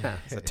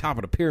 It's the top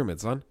of the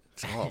pyramid, son.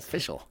 It's all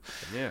official.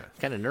 Yeah.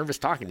 Kind of nervous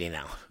talking to you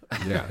now.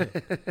 Yeah.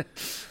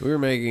 We were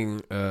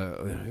making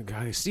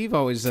God, Steve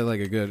always said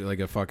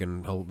a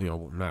fucking, you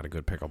know, not a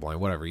good pickup line,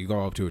 whatever. You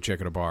go up to a chick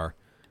at a bar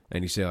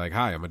and you say like,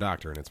 "Hi, I'm a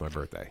doctor and it's my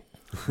birthday."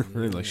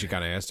 And like she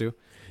kind of has to.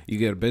 You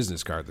get a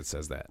business card that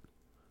says that.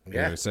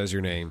 Yeah. And it says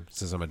your name, it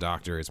says I'm a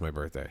doctor, it's my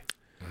birthday.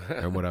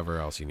 And whatever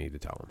else you need to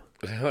tell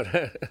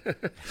them.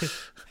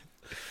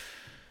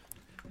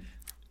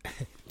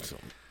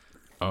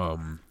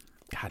 God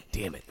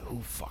damn it.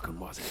 Who fucking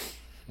was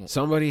it?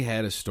 Somebody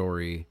had a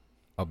story,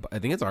 I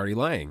think it's Artie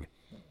Lang,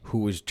 who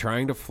was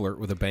trying to flirt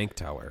with a bank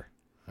teller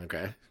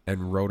Okay.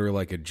 and wrote her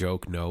like a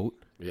joke note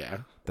Yeah.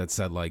 that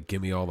said like,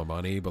 "Give me all the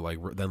money," but like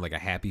then like a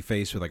happy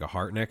face with like a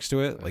heart next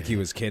to it. Like he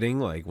was kidding,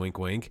 like wink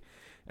wink.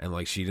 And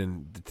like she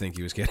didn't think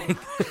he was kidding.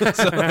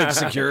 So like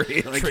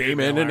security like, came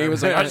in and he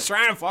was like, "I'm just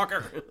trying to fuck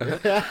her."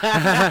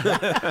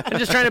 I'm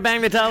just trying to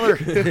bang the teller.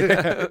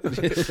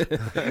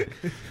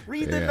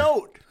 Read the Yeah.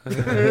 note.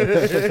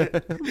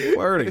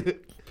 Flirting.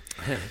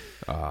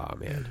 Oh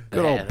man.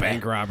 Good old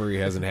bank robbery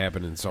hasn't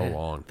happened in so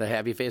long. The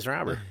happy face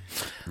robber.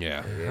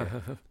 Yeah.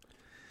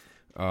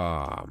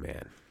 Oh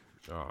man.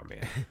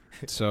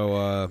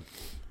 So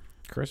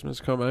Christmas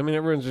coming. I mean,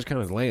 everyone's just kind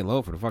of laying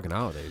low for the fucking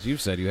holidays. You've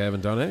said you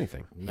haven't done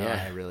anything. No,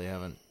 Yeah. I really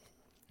haven't.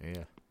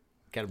 Yeah.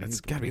 Got a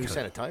That's new, gotta be new kinda-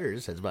 set of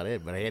tires. That's about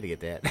it. But I had to get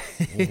that.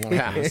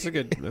 That's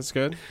good. That's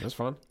good. That's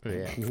fun.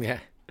 yeah. Yeah.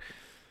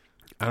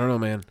 I don't know,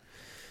 man.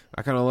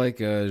 I kind of like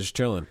just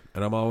chilling,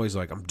 and I'm always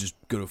like, I'm just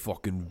gonna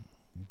fucking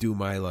do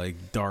my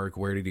like dark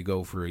 "where did he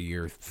go for a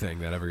year"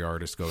 thing that every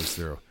artist goes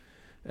through,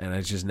 and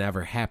it just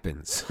never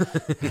happens.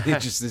 It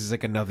just is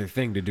like another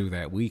thing to do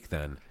that week,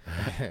 then,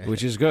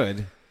 which is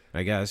good,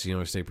 I guess. You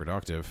know, stay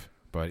productive,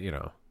 but you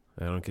know,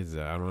 I don't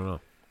know.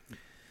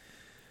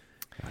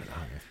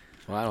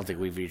 Well, I don't think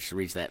we've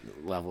reached that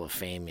level of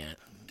fame yet.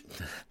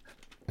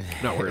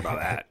 Not worried about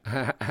that.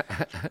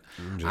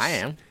 I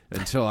am.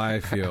 Until I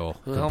feel.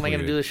 Who the hell am I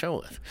going to do completed. the show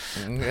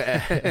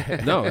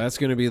with? No, that's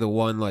going to be the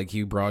one like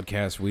you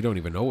broadcast. We don't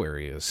even know where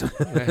he is.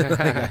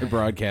 I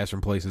broadcast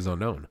from places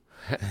unknown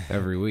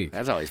every week,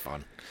 That's always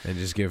fun. and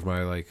just give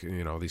my like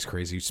these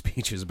crazy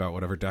speeches about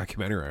whatever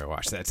documentary I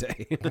watched that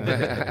day.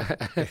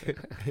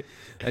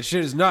 That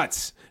shit is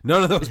nuts.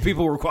 None of those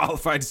people were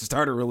qualified to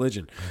start a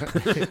religion.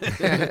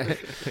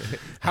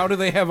 How do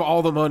they have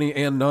all the money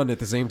and none at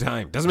the same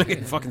time? Doesn't make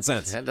any fucking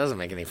sense. That doesn't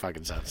make any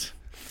fucking sense.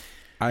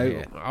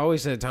 I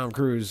always said Tom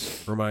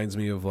Cruise reminds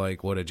me of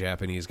like what a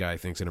Japanese guy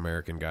thinks an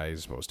American guy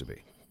is supposed to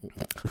be.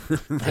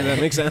 Does that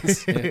make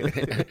sense?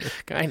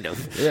 Kind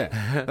of.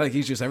 Yeah. Like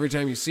he's just every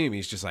time you see him,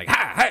 he's just like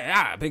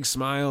big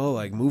smile,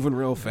 like moving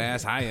real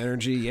fast, high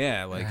energy.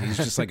 Yeah, like he's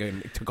just like a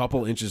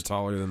couple inches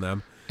taller than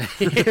them.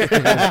 You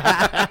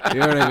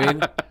know what I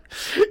mean?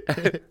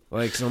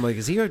 Like, so I'm like,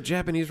 is he a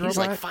Japanese He's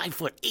robot? like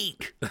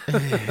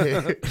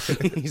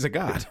 5'8". He's a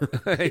god.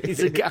 He's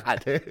a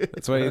god.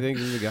 That's why he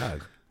thinks he's a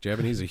god.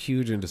 Japanese are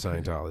huge into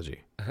Scientology.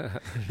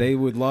 They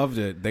would love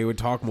to. They would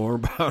talk more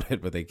about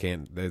it, but they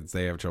can't.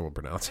 They have trouble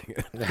pronouncing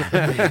it.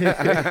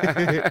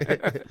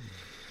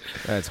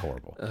 That's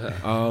horrible.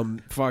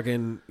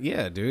 Fucking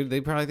yeah, dude.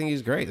 They probably think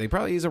he's great.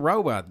 He's a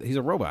robot. He's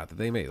a robot that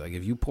they made. Like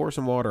if you pour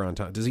some water on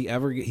top, does he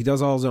ever? He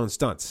does all his own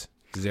stunts.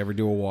 Does he ever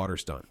do a water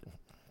stunt?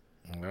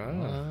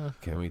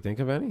 Can we think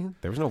of any?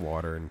 There was no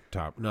water in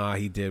Top. Nah,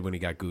 he did when he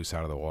got Goose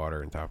out of the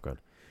water in Top Gun.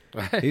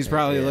 He's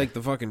probably like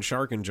the fucking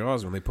shark in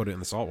Jaws when they put it in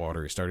the salt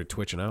water. He started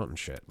twitching out and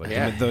shit. Like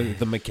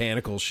the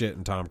mechanical shit,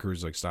 and Tom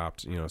Cruise like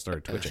stopped.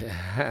 Started twitching.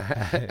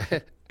 I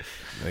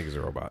think he's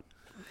a robot.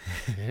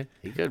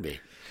 He could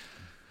be.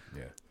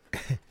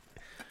 Yeah.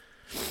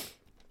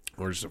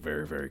 We're just a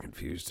very, very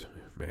confused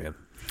man.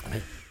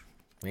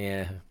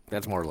 Yeah,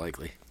 that's more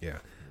likely. Yeah.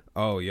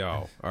 Oh,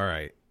 yo. All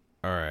right.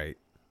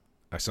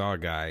 I saw a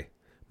guy.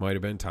 Might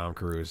have been Tom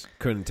Cruise.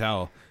 Couldn't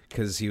tell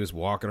because he was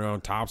walking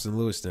around Tops in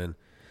Lewiston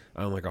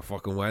on like a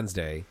fucking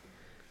Wednesday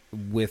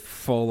with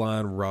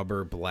full-on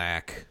rubber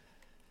black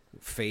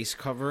face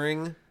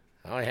covering.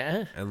 Oh,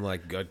 yeah? And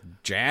like a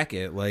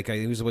jacket. Like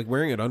he was like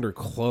wearing it under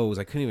clothes.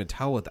 I couldn't even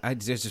tell what. I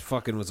just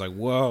fucking was like,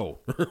 whoa.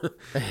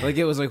 Like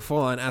it was like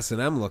full-on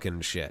S&M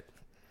looking shit.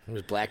 It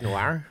was black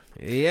noir.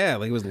 Yeah,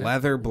 like it was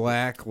leather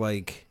black,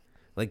 like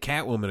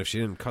Catwoman if she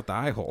didn't cut the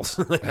eye holes.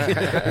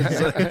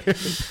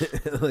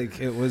 Like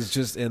it was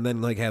just, and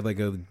then like had like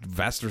a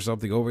vest or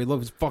something over. It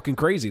looked fucking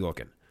crazy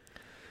looking.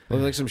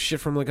 Looked like some shit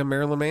from like a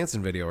Marilyn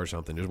Manson video or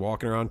something. Just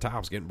walking around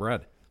tops getting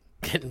bread.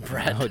 Getting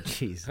bread. Oh,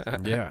 jeez.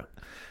 Yeah,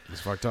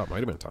 it's fucked up. Might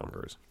have been Tom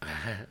Cruise.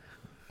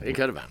 It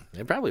could have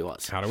been. It probably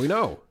was. How do we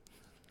know?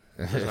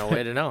 There's no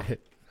way to know.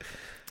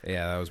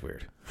 Yeah, that was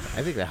weird.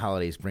 I think the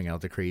holidays bring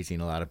out the crazy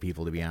in a lot of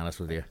people, to be honest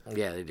with you.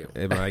 Yeah, they do.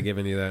 Am I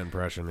giving you that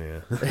impression?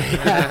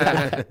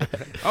 Yeah.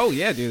 Oh,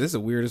 yeah, dude. This is the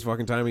weirdest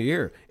fucking time of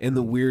year. And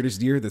the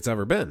weirdest year that's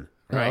ever been.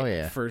 Right. Oh,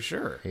 yeah. For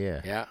sure.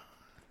 Yeah. Yeah.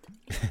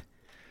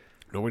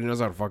 Nobody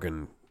knows how to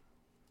fucking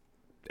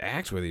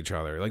act with each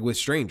other. Like with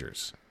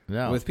strangers.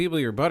 No. With people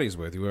you're buddies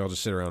with, you all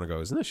just sit around and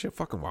go, isn't this shit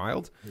fucking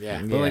wild?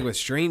 Yeah. But like with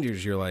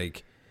strangers, you're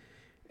like,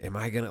 am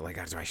I gonna, like,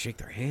 do I shake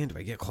their hand? Do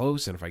I get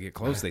close? And if I get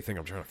close, they think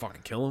I'm trying to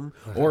fucking kill them.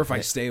 Or if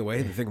I stay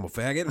away, they think I'm a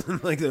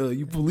faggot. Like,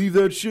 you believe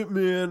that shit,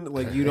 man?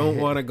 Like, you don't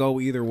want to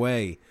go either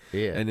way.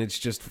 Yeah. And it's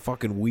just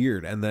fucking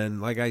weird. And then,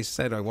 like I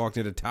said, I walked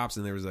into Tops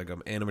and there was like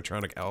an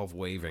animatronic elf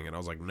waving. And I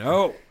was like,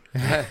 no.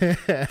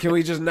 Can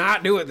we just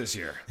not do it this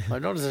year? I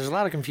noticed there's a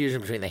lot of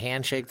confusion between the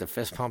handshake, the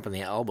fist pump, and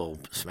the elbow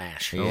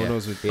smash. No one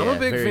knows what, Yeah, I'm a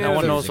big very fan No of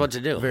one the, knows what to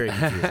do. Very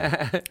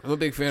confusing. I'm a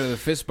big fan of the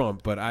fist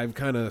bump, but I've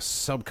kind of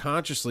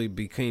subconsciously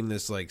became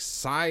this like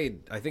side.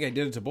 I think I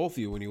did it to both of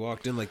you when you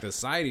walked in, like the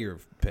side of your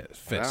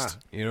fist.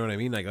 You know what I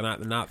mean? Like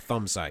not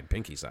thumb side,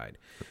 pinky side.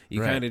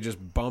 You Right. kind of just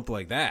bump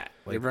like that.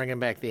 They're Like, bringing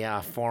back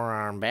the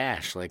forearm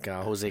bash, like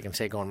Jose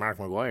Canseco and Mark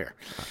McGuire.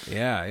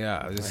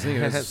 yeah. I was just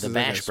thinking, The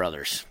Bash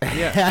Brothers.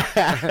 Yeah,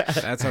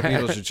 that's how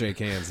people should shake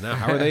hands now.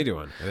 How are they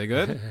doing? Are they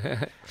good? I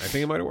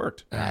think it might have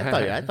worked.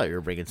 I thought you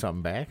were bringing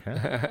something back.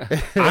 Huh?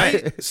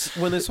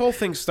 When this whole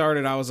thing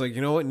started, I was like,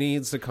 you know what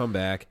needs to come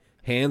back?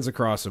 Hands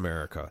Across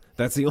America.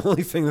 That's the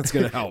only thing that's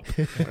going to help.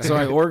 So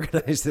I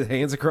organized the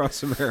Hands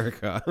Across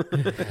America.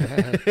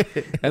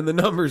 And the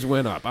numbers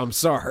went up. I'm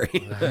sorry.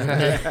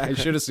 I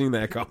should have seen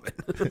that coming.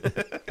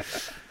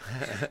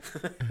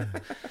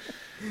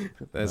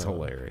 That's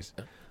hilarious.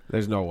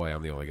 There's no way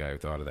I'm the only guy who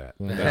thought of that.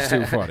 That's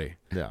too funny.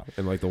 No.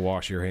 And like the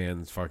wash your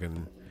hands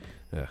fucking...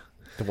 Yeah.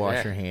 To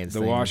wash your hands. The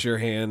thing. wash your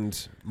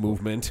hand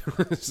movement.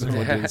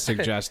 Someone didn't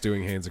suggest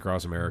doing Hands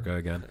Across America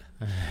again.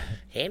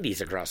 Handies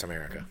across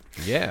America.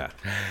 Yeah.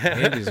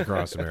 Handies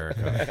across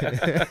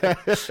America.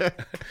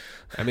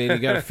 I mean, you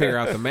got to figure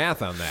out the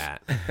math on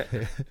that.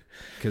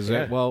 Because,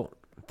 well,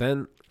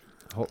 then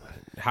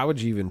how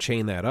would you even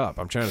chain that up?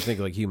 I'm trying to think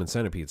like Human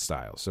Centipede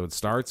style. So it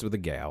starts with a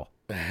gal.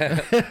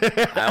 I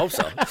hope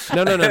so.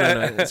 No.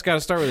 It's got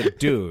to start with a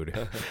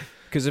dude.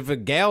 Because if a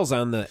gal's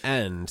on the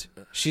end,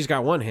 she's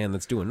got one hand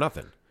that's doing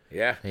nothing.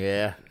 Yeah.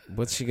 Yeah.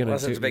 What's she going to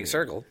Unless do? it's a big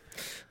circle.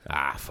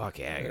 Ah, fuck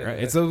yeah, you're right.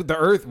 It's the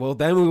Earth. Well,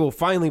 then we will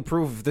finally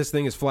prove if this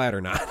thing is flat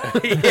or not.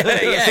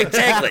 yeah,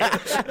 exactly.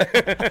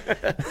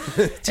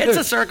 It's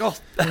a circle.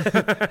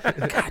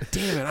 God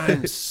damn it,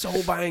 I'm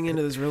so buying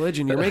into this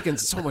religion. You're making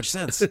so much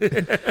sense. It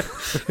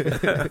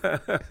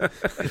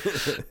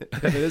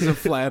is a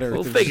flat Earth.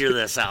 We'll figure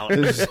this out.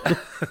 There's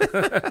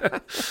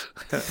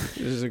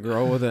a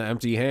girl with an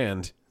empty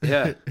hand.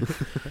 Yeah.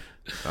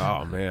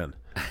 Oh, man.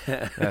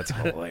 That's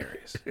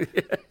hilarious.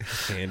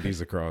 Handies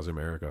across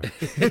America.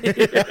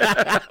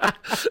 That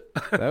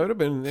would have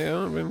been,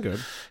 good.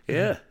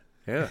 Yeah.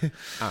 I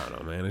don't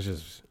know, man. It's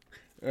just,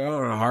 I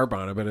don't want to harp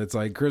on it, but it's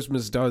like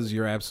Christmas does,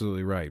 you're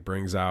absolutely right,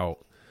 brings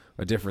out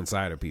a different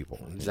side of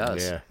people. It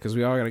does. Yeah. Because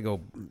we all got to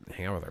go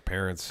hang out with our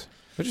parents,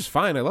 which is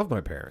fine. I love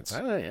my parents.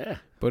 Oh, yeah.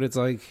 But it's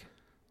like,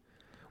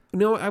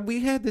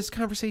 we had this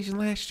conversation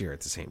last year at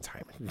the same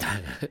time.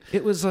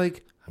 It was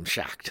like, I'm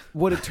shocked.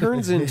 what it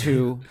turns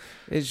into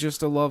is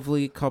just a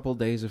lovely couple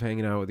days of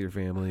hanging out with your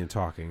family and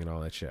talking and all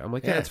that shit. I'm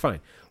like, yeah, it's fine.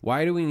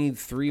 Why do we need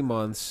 3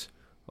 months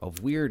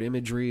of weird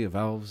imagery of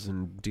elves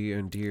and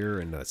deer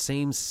and the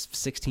same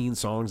 16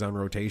 songs on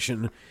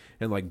rotation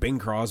and like Bing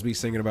Crosby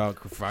singing about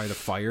Fight the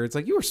Fire? It's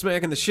like, you were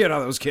smacking the shit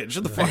out of those kids.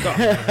 Shut the fuck up.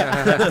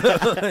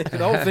 The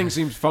whole thing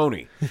seems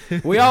phony.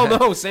 We all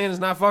know Santa's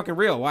not fucking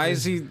real. Why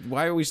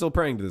are we still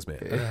praying to this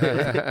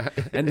man?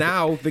 And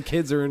now the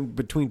kids are in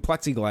between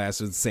plexiglass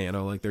with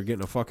Santa, like they're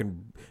getting a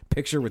fucking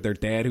picture with their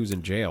dad who's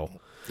in jail.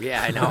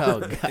 Yeah, I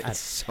know. It's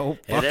so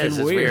fucking It is.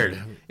 It's weird.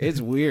 weird.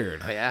 It's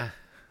weird. Yeah.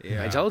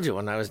 I told you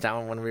when we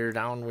were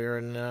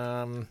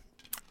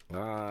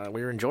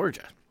in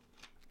Georgia,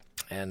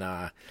 and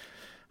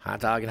Hot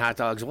Dog and Hot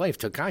Dog's wife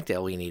took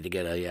Cocktail Weenie to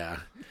get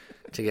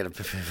a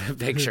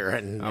picture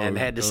and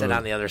had to sit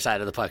on the other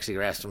side of the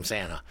plexiglass from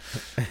Santa.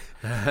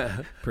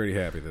 Pretty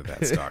happy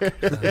that stuck.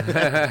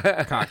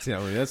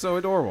 Cocktail. That's so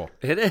adorable.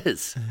 It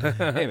is.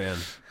 Hey man,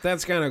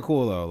 that's kind of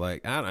cool though.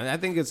 Like I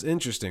think it's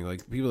interesting.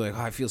 Like people are like,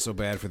 I feel so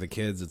bad for the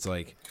kids. It's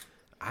like,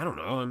 I don't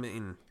know. I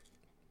mean,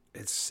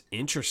 it's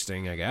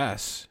interesting, I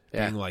guess.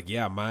 Yeah. Being like,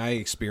 my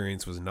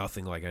experience was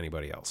nothing like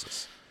anybody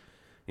else's.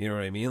 You know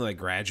what I mean? Like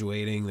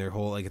graduating, their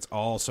whole, like, it's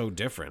all so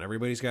different.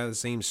 Everybody's got the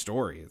same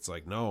story. It's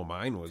like, no,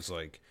 mine was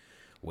like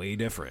way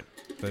different.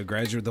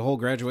 The whole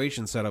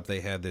graduation setup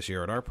they had this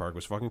year at our park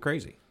was fucking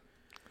crazy.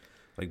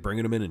 like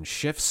bringing them in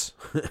shifts,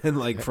 and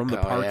like from the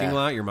parking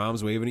lot, your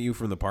mom's waving at you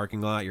from the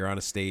parking lot. You're on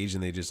a stage,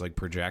 and they just like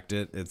project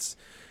it. It's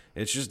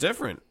just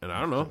different, and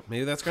I don't know.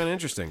 Maybe that's kind of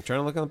interesting. Trying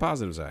to look on the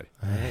positive side.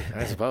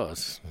 I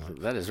suppose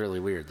that is really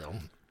weird, though.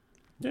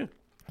 Yeah.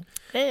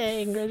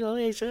 Hey,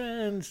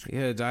 congratulations.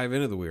 Yeah, dive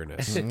into the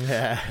weirdness.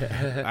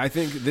 I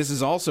think this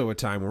is also a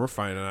time where we're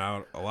finding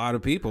out a lot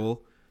of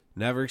people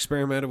never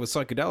experimented with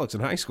psychedelics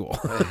in high school.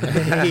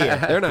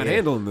 They're not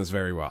handling this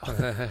very well.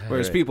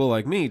 Whereas people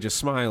like me just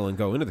smile and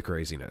go into the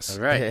craziness.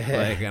 Right.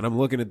 And I'm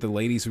looking at the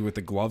ladies who with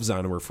the gloves on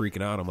and were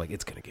freaking out. I'm like,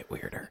 it's going to get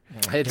weirder.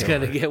 It's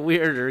going to get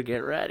weirder.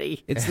 Get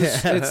ready. It's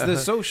the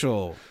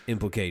social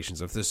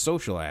implications of the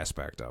social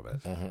aspect of it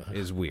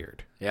is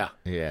weird. Yeah.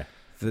 Yeah.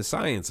 The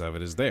science of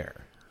it is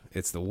there.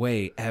 It's the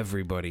way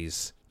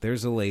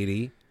there's a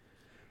lady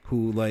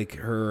who like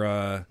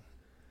her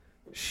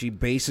she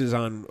bases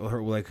on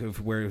her like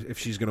if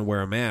she's going to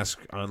wear a mask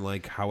on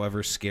like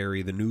however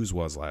scary the news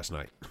was last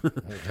night.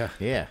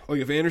 Yeah.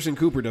 Like if Anderson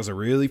Cooper does a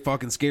really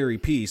fucking scary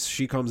piece,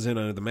 she comes in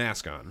under the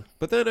mask on.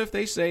 But then if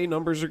they say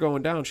numbers are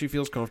going down, she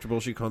feels comfortable,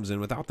 she comes in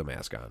without the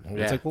mask on.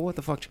 Yeah. It's like, well, what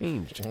the fuck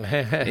changed?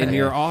 In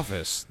your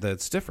office,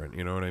 that's different,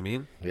 you know what I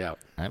mean? Yeah.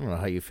 I don't know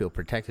how you feel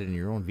protected in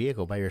your own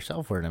vehicle by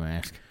yourself wearing a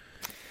mask.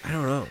 I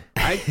don't know.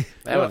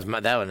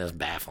 That one is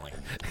baffling.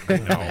 I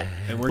know.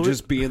 And we're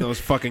just being those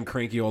fucking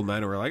cranky old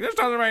men who are like, this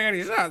doesn't make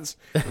any sense.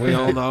 We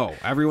all know.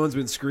 Everyone's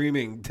been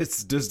screaming,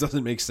 this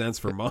doesn't make sense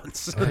for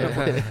months.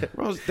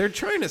 Well, they're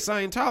trying to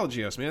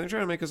Scientology us, man. They're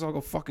trying to make us all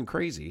go fucking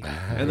crazy.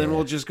 And then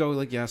we'll just go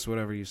like, yes,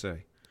 whatever you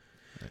say.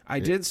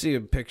 I did see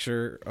a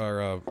picture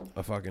or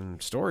a fucking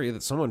story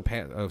that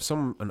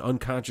an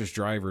unconscious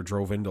driver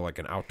drove into like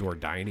an outdoor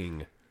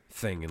dining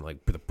thing in like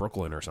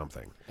Brooklyn or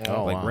something.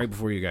 Right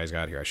before you guys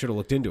got here. I should have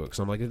looked into it because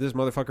I'm like, did this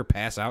motherfucker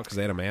pass out because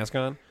they had a mask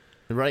on?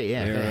 Right,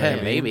 yeah. You know what I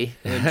mean? Maybe.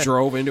 And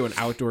drove into an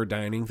outdoor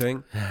dining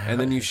thing. And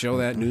then you show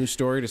that news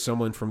story to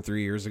someone from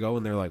 3 years ago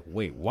and they're like,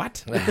 wait,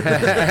 what? A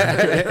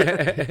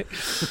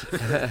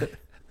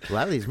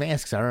lot of these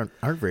masks aren't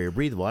very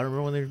breathable. I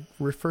remember when they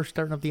were first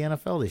starting up the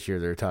NFL this year,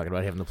 they were talking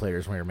about having the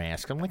players wear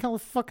masks. I'm like, how the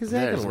fuck is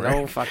that There's going to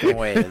work? no fucking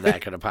way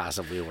that could have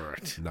possibly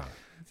worked. No.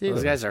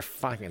 Those guys are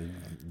fucking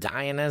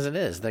dying as it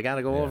is. They got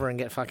to go over and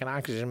get fucking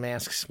oxygen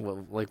masks,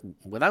 like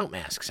without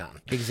masks on.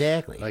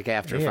 Exactly. Like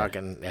after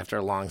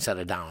a long set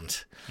of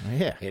downs.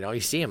 Yeah. You know, you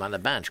see them on the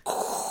bench.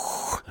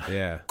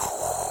 Yeah.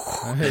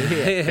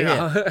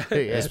 Yeah.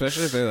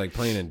 Especially if they're like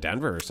playing in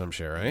Denver or some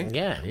shit, right?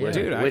 Yeah.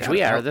 Dude, which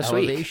we are this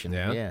week.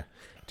 Yeah.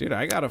 Dude,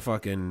 I gotta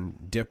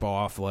fucking dip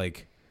off.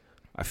 Like,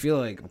 I feel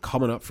like I'm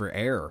coming up for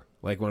air.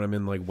 Like when I'm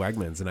in like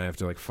Wegmans and I have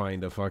to like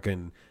find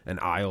an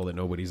aisle that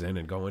nobody's in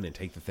and go in and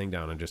take the thing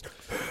down and just.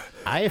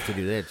 I have to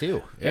do that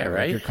too. Yeah,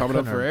 right. You're coming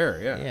up for air.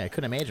 Yeah. Yeah, I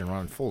couldn't imagine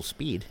running full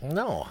speed.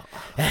 No.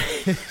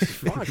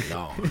 Fuck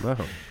no. No.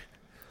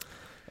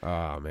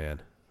 Oh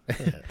man,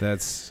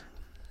 that's.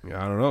 I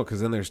don't know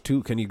because then there's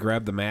two. Can you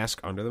grab the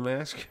mask under the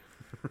mask?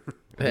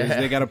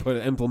 They got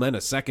to implement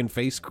a second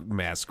face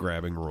mask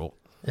grabbing rule.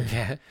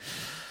 Yeah.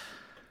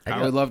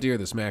 I would love to hear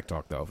the smack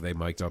talk though. If they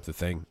mic'd up the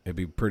thing, it'd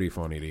be pretty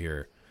funny to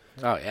hear.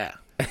 Oh yeah.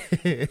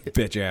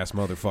 Bitch ass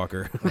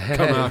motherfucker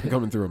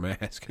coming through a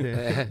mask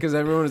because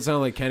everyone would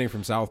sound like Kenny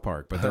from South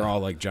Park, but they're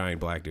all like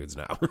giant black dudes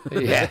now.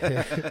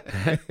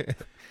 Yeah.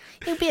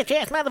 You bitch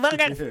ass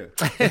motherfucker.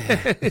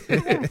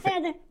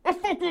 I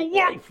fucked your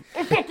wife.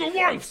 I fucked your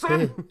wife,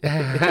 son.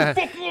 I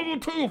fucked you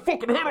until your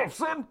fucking head off,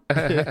 son.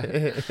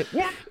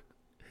 What?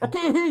 I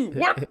can't hear you.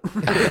 What?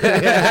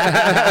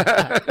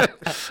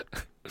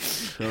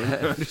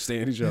 Don't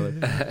understand each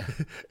other.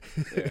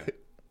 Yeah.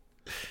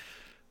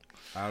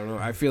 I don't know.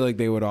 I feel like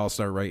they would all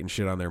start writing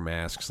shit on their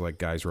masks like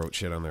guys wrote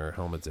shit on their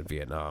helmets in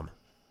Vietnam.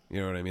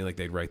 You know what I mean? Like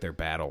they'd write their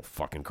battle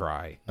fucking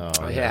cry on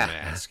their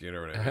mask. You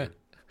know what I mean?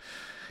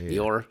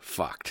 You're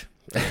fucked.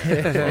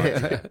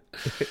 And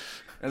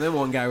then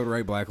one guy would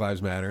write Black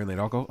Lives Matter, and they'd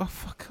all go, "Oh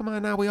fuck, come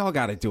on now, we all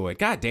got to do it.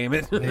 God damn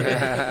it,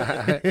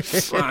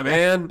 come on,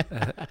 man!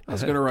 I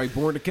was gonna write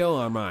Born to Kill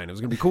on mine. It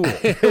was gonna be cool."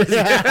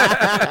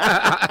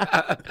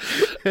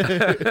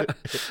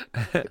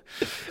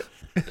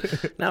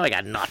 Now I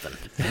got nothing.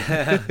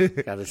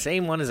 Got the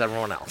same one as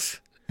everyone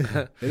else.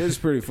 It is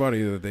pretty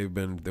funny that they've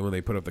been when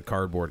they put up the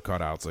cardboard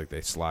cutouts, like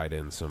they slide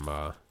in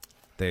some.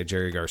 They had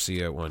Jerry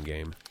Garcia at one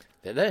game.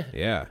 Did they?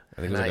 Yeah,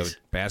 I think it was like a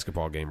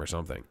basketball game or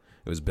something.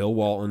 It was Bill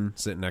Walton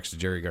sitting next to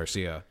Jerry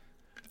Garcia,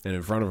 and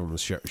in front of him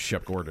was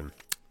Shep Gordon.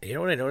 You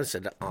know what I noticed?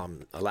 That a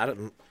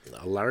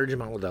large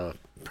amount of the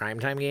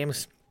primetime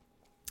games,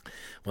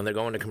 when they're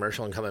going to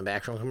commercial and coming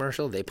back from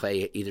commercial, they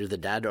play either The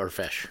Dead or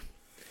Fish.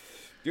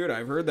 Dude,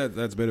 I've heard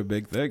that's been a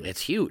big thing. It's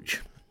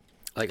huge.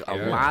 Like a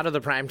lot of the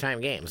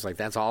primetime games, like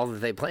that's all that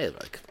they play.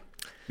 Like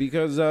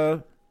because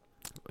a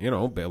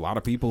lot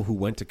of people who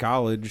went to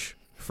college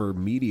for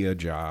media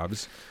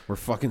jobs were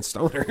fucking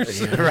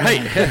stoners.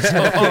 Right.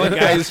 So all the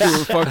guys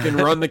who fucking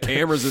run the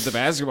cameras at the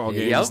basketball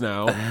games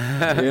now.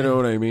 You know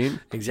what I mean?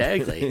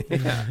 Exactly.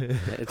 Yeah.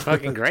 It's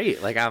fucking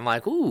great. Like I'm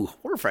like, ooh,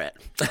 Horfrat.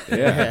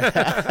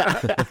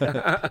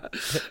 Yeah.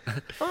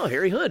 Oh,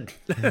 Harry Hood.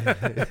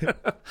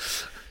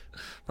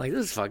 Like,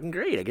 this is fucking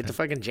great. I get to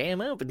fucking jam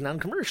up and on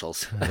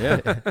commercials. Yeah,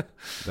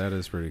 that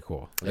is pretty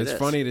cool. It's is.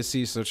 funny to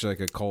see such like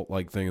a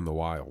cult-like thing in the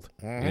wild.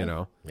 You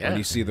know, Yeah. when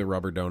you see the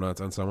rubber donuts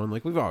on someone,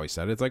 like we've always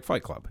said, it's like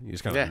Fight Club. You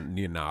just kind of Yeah.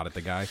 you nod at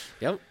the guy.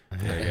 Yep.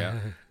 There you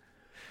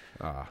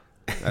go.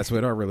 That's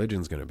what our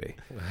religion's going to be.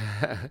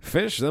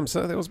 Fish, those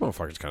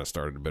motherfuckers kind of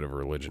started a bit of a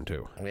religion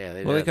too. Yeah,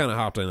 they Well, they did. kind of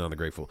hopped in on the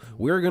grateful.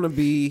 We're going to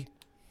be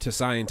to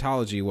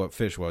Scientology what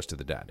Fish was to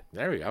the dead.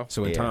 There we go.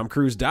 So when Tom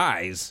Cruise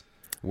dies,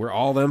 we're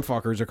all them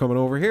fuckers are coming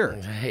over here.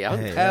 Yep.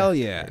 Hell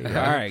yeah. All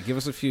right, give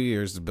us a few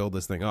years to build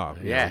this thing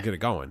up. You Yeah. know, get it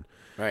going.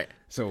 Right.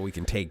 So we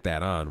can take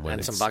that on when And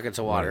it's, some buckets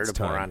of when water it's to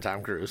pour time. on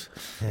Tom Cruise.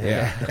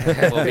 Yeah.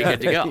 We'll be good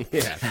to go.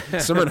 Yeah.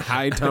 Someone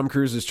hide Tom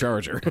Cruise's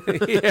charger.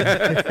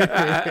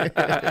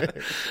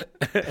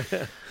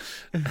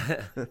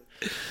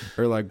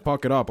 Or like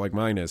puck it up like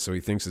mine is, so he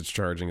thinks it's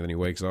charging, and then he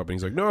wakes up and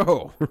he's like,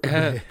 "No!"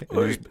 It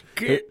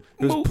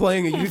was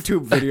playing a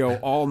YouTube video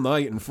all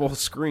night in full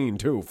screen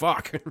too.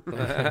 Fuck.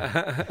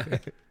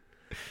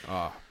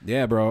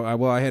 Yeah, bro.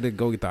 I had to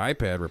go get the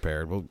iPad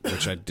repaired,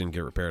 which I didn't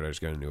get repaired. I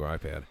just got a new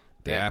iPad.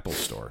 The Apple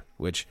Store,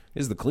 which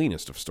is the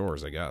cleanest of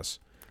stores, I guess.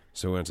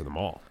 So we went to the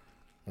mall.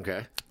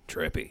 Okay.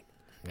 Trippy.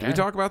 Did Yeah. we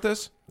talk about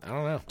this? I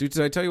don't know. Dude,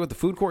 did I tell you what the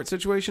food court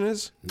situation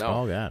is? No.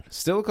 Oh, God.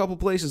 Still a couple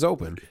places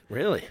open.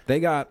 Really? They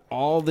got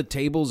all the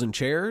tables and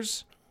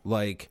chairs,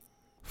 like,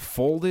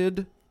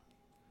 folded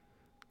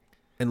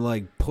and,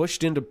 like,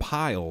 pushed into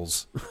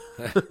piles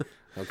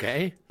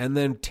Okay. and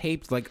then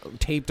taped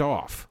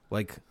off,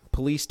 like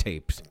police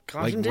taped.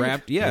 Caution like tape?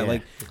 wrapped. Yeah,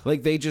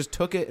 like they just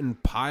took it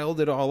and piled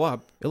it all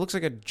up. It looks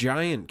like a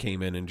giant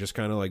came in and just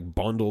kind of, like,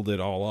 bundled it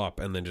all up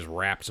and then just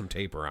wrapped some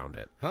tape around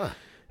it. Huh.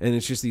 And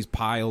it's just these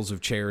piles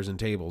of chairs and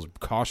tables,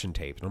 caution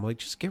tape. And I'm like,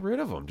 just get rid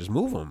of them. Just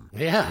move them.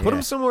 Yeah. Put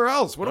them somewhere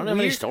else. What Don't a have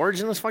any weird...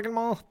 storage in this fucking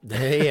mall?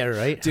 Yeah,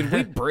 right. Did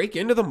we break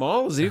into the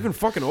mall? Is it even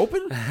fucking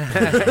open?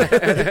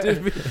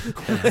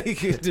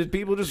 Did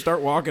people just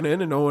start walking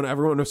in and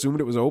everyone assumed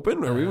it was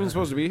open? Are we even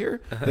supposed to be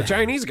here? The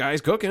Chinese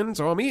guy's cooking,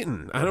 so I'm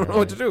eating. I don't know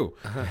what to do.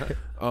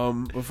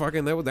 But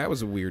fucking that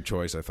was a weird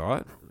choice, I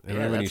thought. They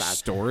don't have any that's odd.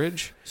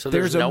 storage. So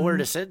there's nowhere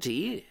to sit to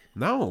eat?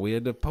 No, we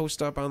had to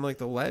post up on like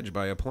the ledge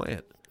by a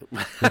plant.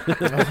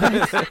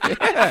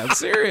 Yeah, I'm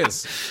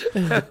serious.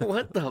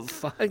 What the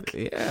fuck?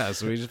 Yeah,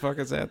 so we just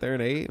fucking sat there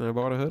and ate, and I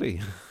bought a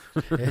hoodie.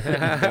 Got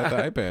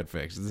the iPad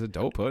fixed. It's a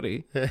dope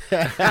hoodie.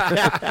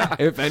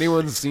 If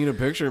anyone's seen a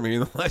picture of me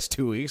in the last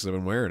 2 weeks, I've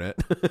been wearing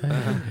it.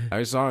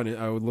 I saw it.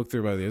 I would look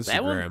through by the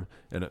That one? Instagram,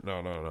 and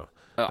no.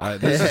 Oh.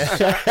 This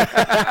is,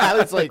 I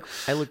was like,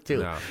 I looked too.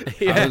 no,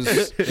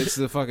 it's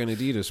the fucking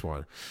Adidas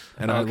one.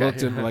 And I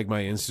looked at like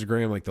my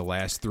Instagram, like the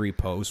last 3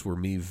 posts were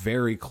me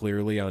very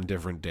clearly on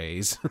different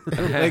days,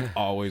 like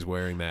always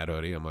wearing that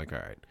hoodie. I'm like, all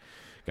right,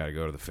 got to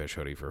go to the Fish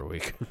hoodie for a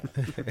week.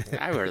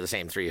 I wear the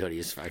same 3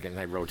 hoodies. Fucking,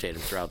 I rotate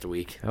them throughout the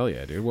week. Hell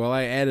yeah, dude. Well,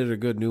 I added a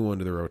good new one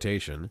to the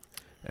rotation,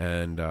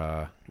 and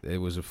it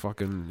was a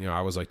fucking,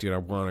 I was like, dude, I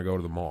want to go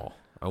to the mall.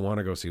 I want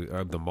to go see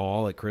the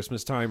mall at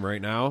Christmas time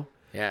right now.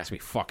 Yeah. It's gonna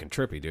be fucking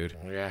trippy, dude.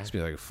 Yeah. It's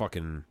gonna be like a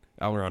fucking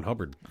L. Ron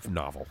Hubbard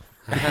novel.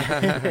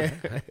 I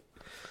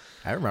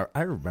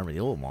remember the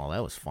old mall.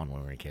 That was fun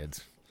when we were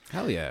kids.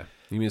 Hell yeah.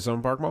 You mean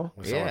Summer Park Mall?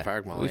 Summer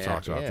Park Mall. We yeah.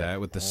 talked about Yeah.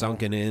 that with the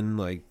sunken in,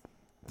 like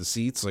the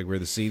seats, like where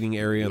the seating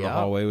area in the Yeah.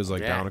 hallway was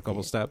like Yeah. down a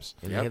couple steps.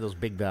 And they had those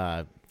big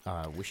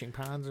wishing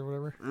ponds or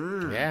whatever.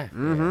 Yeah.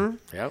 Mm-hmm.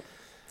 Yep.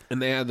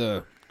 And they had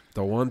the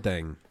one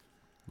thing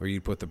where you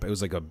put it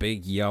was like a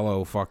big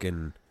yellow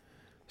fucking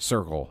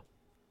circle.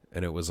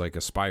 And it was like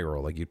a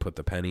spiral, like you'd put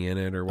the penny in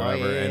it or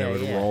whatever, and it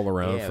would roll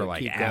around for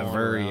like keep going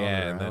ever,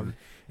 around.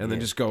 and then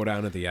just go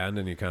down at the end,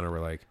 and you kind of were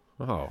like,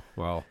 oh,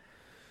 well,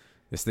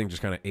 this thing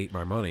just kind of ate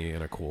my money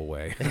in a cool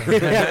way. Didn't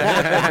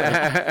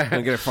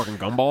get a fucking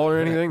gumball or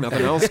anything.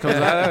 Nothing else comes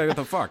out of it. What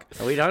the fuck?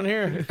 Are we done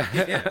here?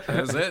 Yeah,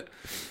 that's it.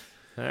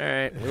 All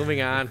right. Moving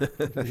on.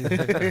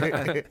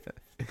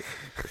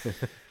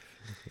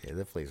 Yeah,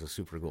 that place was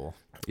super cool.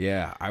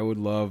 Yeah, I would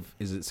love.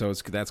 Is it so?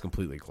 That's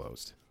completely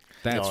closed.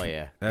 That's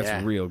that's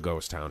Yeah. real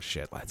ghost town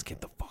shit. Let's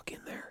get the fuck in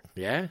there.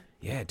 Yeah.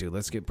 Yeah, dude.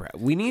 Let's get Brad.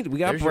 We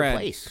got There's your Brad.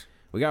 place.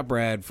 We got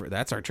Brad for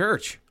that's our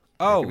church.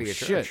 Oh be a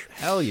shit! church.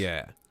 Hell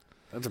yeah!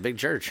 That's a big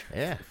church.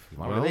 Yeah, you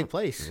want Well, a big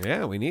place.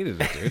 Yeah, we needed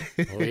it,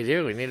 dude. We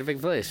do. We need a big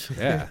place.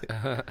 Yeah.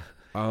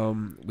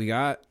 We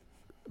got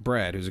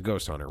Brad, who's a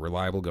ghost hunter,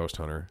 reliable ghost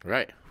hunter.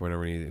 Right.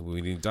 Whenever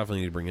we definitely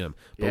need to bring him,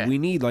 but Yeah. we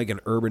need like an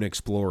urban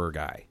explorer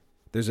guy.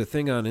 There's a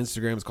thing on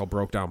Instagram. It's called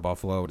Broke Down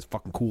Buffalo. It's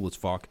fucking cool as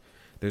fuck.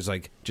 There's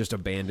like just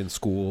abandoned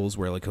schools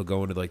where like he'll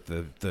go into like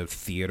the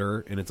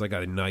theater, and it's like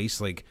a nice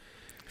like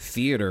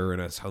theater in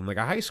like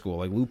a high school,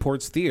 like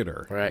Newport's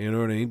Theater. Right. You know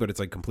what I mean? But it's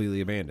like completely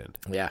abandoned.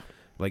 Yeah.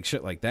 Like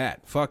shit like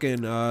that.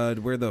 Fucking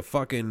where the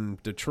fucking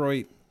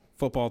Detroit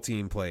football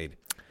team played.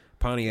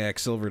 Pontiac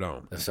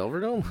Silverdome. The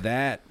Silverdome?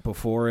 That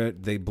before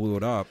they blew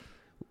it up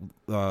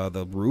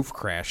the roof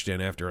crashed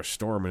in after a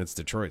storm, and it's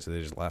Detroit, so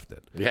they just left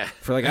it. Yeah.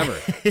 For like ever.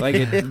 Like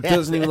it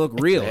doesn't even look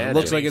real. Yeah, It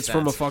looks that like makes it's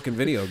from a sense. fucking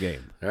video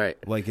game. Right.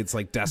 Like it's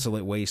like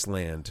desolate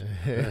wasteland.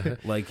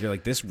 Like you're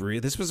like this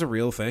was a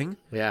real thing.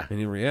 Yeah. And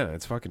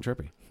it's fucking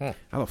trippy.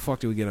 How the fuck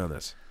do we get on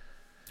this?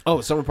 Oh,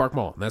 Summer Park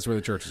Mall. That's where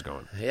the church is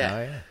going.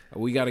 Yeah.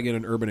 We got to get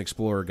an urban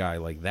explorer guy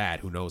like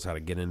that who knows how to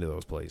get into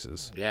those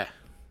places. Yeah.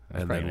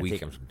 And Probably then gonna we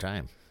take him some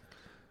time.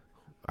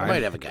 I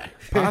might have a guy.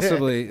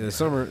 possibly the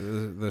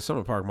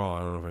Summer Park Mall. I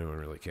don't know if anyone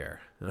really care.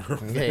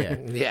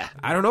 Yeah.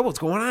 I don't know what's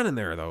going on in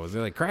there though. Is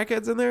there like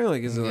crackheads in there?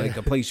 Like is it like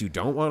a place you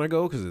don't want to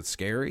go because it's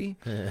scary?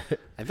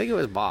 I think it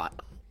was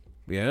bought.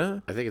 Yeah.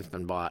 I think it's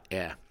been bought.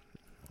 Yeah.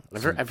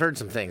 I've heard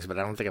some things, but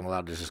I don't think I'm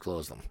allowed to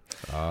disclose them.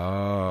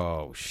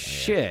 Oh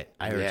shit!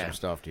 I heard some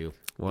stuff too.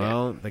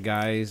 Well, the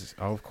guys,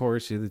 of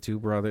course, the two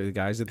brothers, the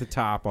guys at the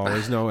top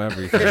always know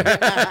everything.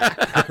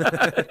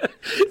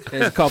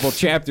 There's a couple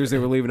chapters they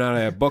were leaving out of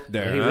that book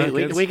there.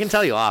 We can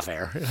tell you off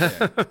air.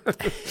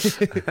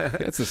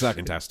 It's the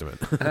Second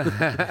Testament.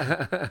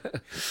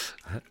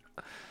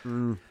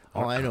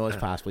 All I know is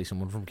possibly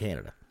someone from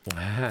Canada.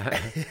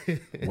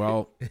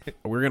 Well,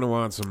 we're going to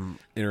want some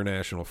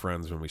international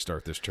friends when we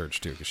start this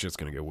church, too, because shit's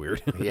going to get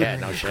weird. Yeah,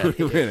 no shit.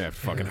 We're going to have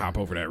to fucking hop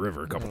over that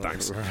river a couple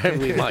times.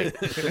 We might.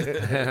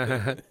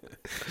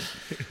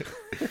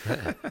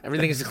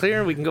 Everything is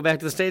clear? We can go back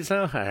to the States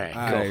now? All right,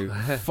 cool.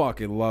 I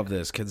fucking love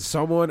this. Can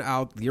someone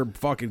out, your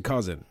fucking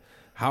cousin,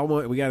 how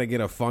much we got to get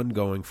a fund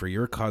going for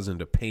your cousin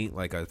to paint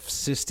like a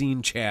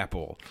Sistine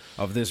Chapel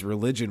of this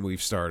religion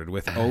we've started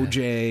with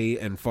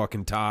OJ and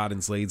fucking Todd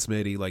and Slade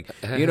Smitty. Like,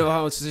 you know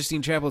how it's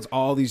Sistine Chapel? It's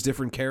all these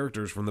different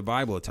characters from the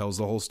Bible. It tells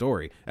the whole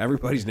story.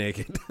 Everybody's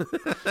naked.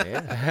 But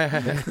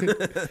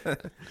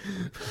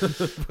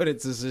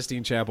it's a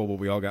Sistine Chapel, but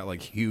we all got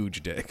like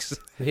huge dicks.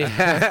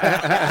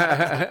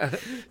 Yeah.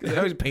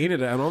 I was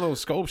painted on all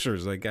those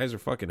sculptures. Like, guys are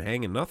fucking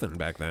hanging nothing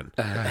back then.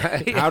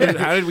 How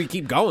did we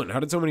keep going? How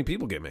did so many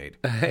people get made?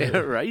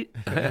 Right?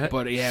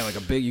 But yeah, like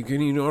a big,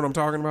 you know what I'm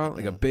talking about?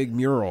 Like a big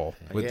mural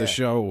with the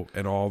show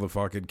and all the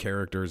fucking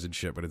characters and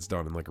shit, but it's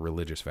done in like a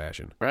religious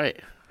fashion. Right.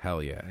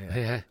 Hell yeah.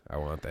 Yeah. I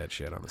want that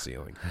shit on the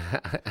ceiling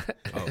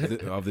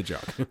of the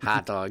jug.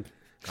 Hot Dog.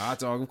 Hot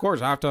Dog, of course.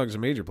 Hot Dog's a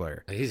major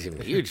player. He's a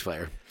huge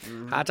player.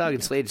 Hot Dog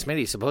and Slade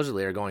Smitty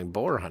supposedly are going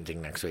boar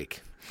hunting next week.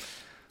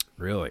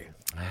 Really?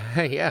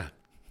 Yeah.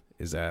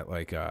 Is that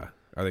like, are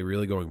they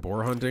really going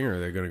boar hunting, or are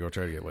they going to go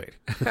try to get laid?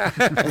 Is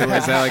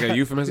that like a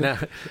euphemism? No,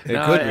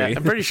 It could be.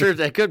 I'm pretty sure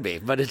that could be,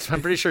 but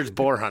I'm pretty sure it's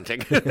boar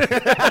hunting. Wait,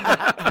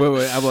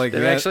 I'm like,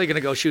 They're actually going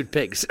to go shoot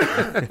pigs.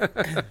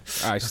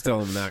 I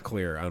still am not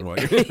clear on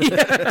what.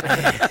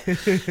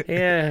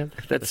 Yeah,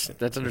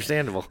 that's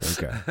understandable.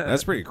 Okay,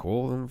 that's pretty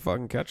cool. Them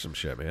fucking catch some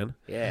shit, man.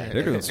 Yeah.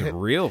 They're doing some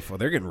real.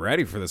 They're getting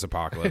ready for this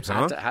apocalypse,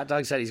 huh? Hot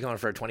Dog said he's going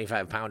for a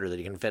 25-pounder that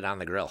he can fit on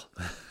the grill.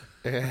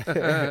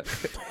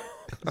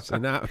 So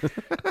now,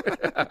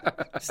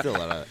 Still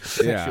on a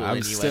yeah,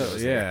 I'm still,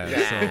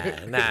 yeah.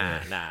 Nah.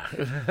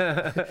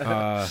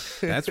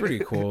 That's pretty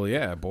cool.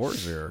 Yeah,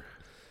 boars are.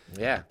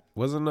 Yeah.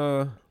 Wasn't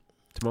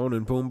Timon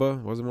and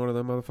Pumbaa? Wasn't one of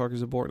them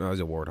motherfuckers a boar? No, he's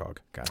a warthog.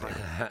 God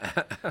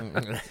damn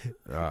it.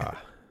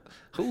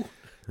 Who?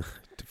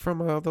 From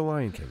The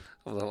Lion King.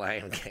 Oh, the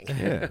Lion King.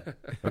 Yeah,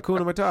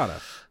 Hakuna Matata.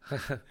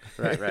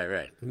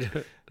 Right.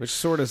 Which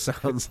sort of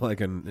sounds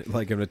like an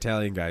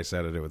Italian guy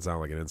said it. It would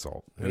sound like an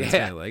insult. And it's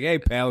Yeah. kinda like, hey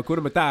pal, Hakuna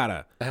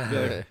Matata. Be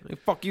like, hey,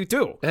 fuck you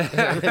too.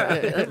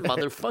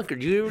 Motherfucker,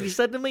 did you hear what he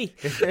said to me?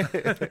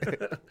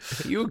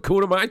 You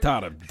Hakuna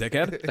Matata,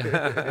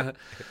 dickhead.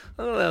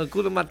 Oh,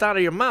 Hakuna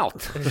Matata your mouth.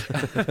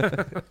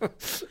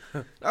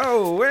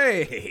 Oh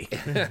way.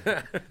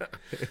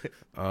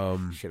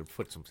 Should have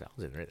put some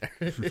sounds in right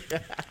there.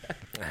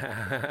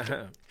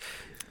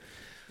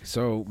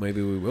 So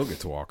maybe we will get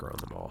to walk around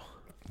the mall.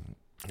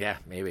 Yeah,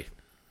 maybe.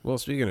 Well,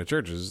 speaking of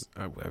churches,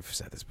 I've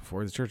said this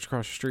before. The church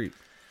across the street.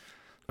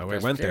 I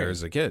went there Presbyterian.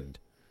 as a kid.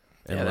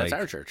 And Yeah, that's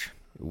our church.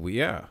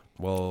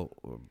 Well,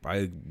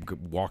 I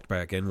walked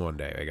back in one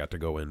day. I got to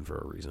go in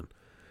for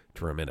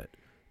a minute,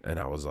 and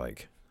I was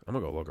like, I'm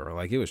gonna go look around.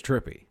 Like, it was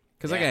trippy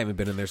because like I haven't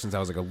been in there since I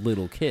was like a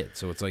little kid.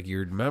 So it's like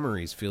your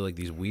memories feel like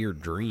these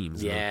weird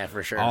dreams. Yeah,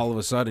 for sure. All of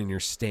a sudden, you're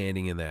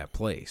standing in that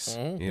place.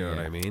 Mm-hmm. You know what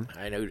I mean?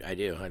 I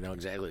do. I know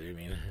exactly what you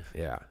mean.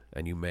 Yeah,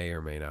 and you may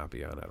or may not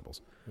be on edibles.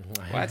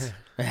 What?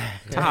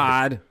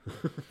 Todd.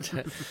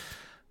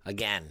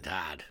 Again,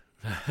 Todd.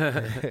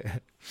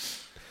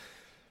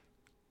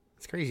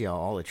 It's crazy how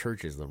all the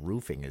churches, the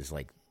roofing is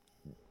like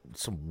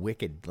some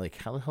wicked. Like,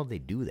 how the hell do they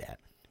do that?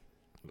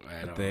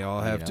 They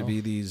all have to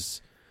be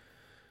these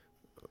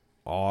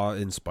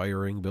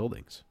awe-inspiring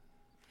buildings.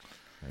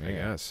 I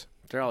guess.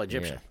 They're all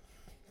Egyptian.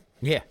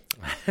 Yeah.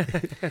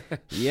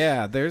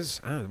 Yeah, there's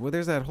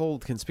that whole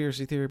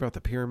conspiracy theory about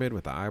the pyramid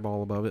with the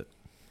eyeball above it,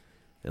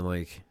 and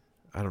like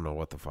I don't know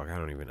what the fuck.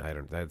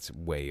 That's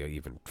way,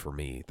 even for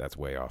me, that's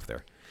way off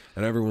there.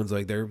 And everyone's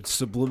like, they're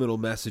subliminal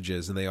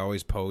messages, and they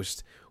always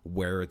post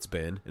where it's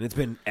been, and it's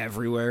been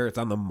everywhere. It's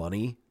on the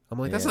money I'm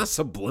like, that's not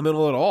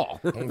subliminal at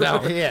all.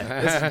 No.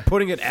 Yeah. It's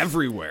putting it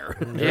everywhere.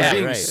 They're Yeah,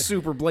 being right.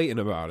 super blatant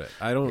about it.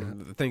 I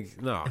don't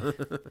think, no.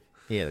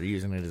 Yeah, they're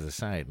using it as a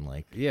sign.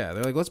 Like, Yeah,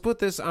 they're like, let's put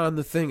this on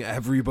the thing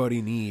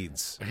everybody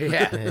needs.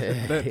 Yeah.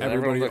 That That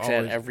everyone looks at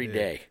always- every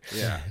day.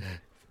 Yeah.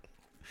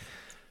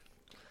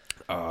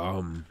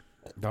 How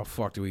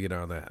fuck do we get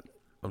on that?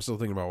 I'm still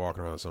thinking about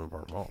walking around the Summer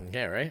Park Mall.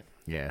 Yeah, right?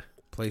 yeah,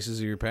 Places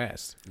of your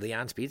past.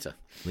 Leon's Pizza.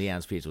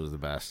 Leon's Pizza was the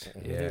best.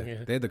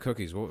 Yeah. They had the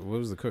cookies. What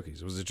was the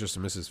cookies? Was it just a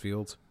Mrs.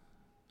 Fields?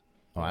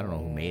 Oh, I don't know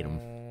who made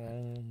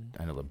them.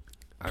 I know the.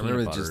 I peanut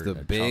remember butter just the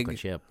and big chocolate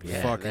chip.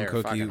 Yeah, fucking they're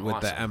cookie fucking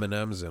with the awesome.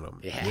 M&Ms in them.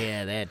 Yeah.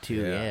 yeah, that too.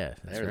 Yeah. Yeah,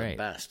 that's They're the right.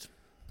 best.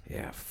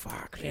 Yeah,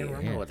 fuck. I can't man.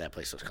 remember what that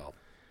place was called.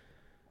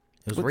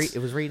 It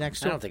was right next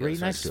to I don't think it right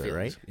was next to Mrs. it,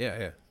 right? Fields. Yeah,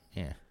 yeah.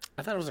 Yeah.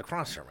 I thought it was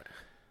across from it.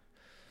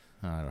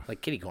 I don't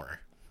Like Kitty Corner.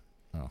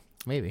 know.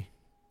 Maybe.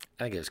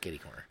 I think it was Kitty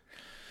Corner.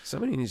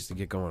 Somebody needs to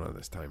get going on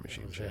this time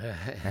machine shit.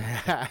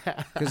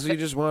 Because you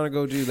just want to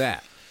go do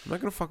that. I'm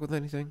not going to fuck with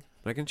anything.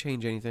 I'm not going to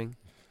change anything.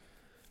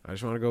 I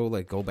just want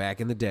to go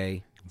back in the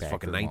day. It's Back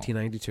fucking to the mall.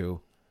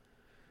 1992.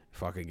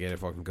 Fucking get a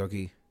fucking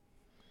cookie.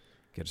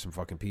 Get some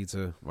fucking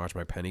pizza. Watch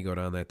my penny go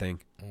down that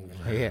thing.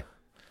 Yeah.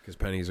 Because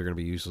pennies are going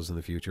to be useless in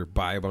the future.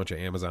 Buy a bunch of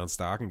Amazon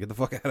stock and get the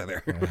fuck out of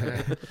there.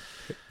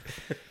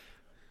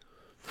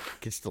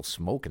 Kids still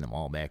smoking them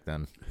all back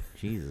then.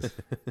 Jesus.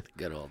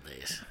 Good old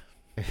days.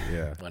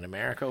 yeah. When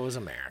America was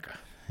America.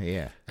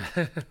 Yeah.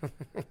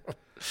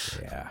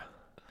 Yeah.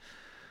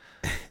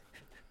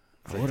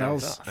 Like What that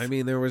else? was off. I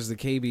mean, there was the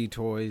KB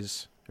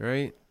toys,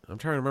 right? I'm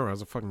trying to remember. I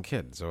was a fucking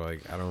kid, so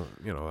like I don't,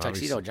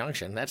 Tuxedo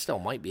Junction, that still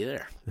might be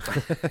there.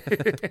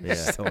 Yeah,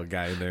 still a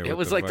guy in there. It with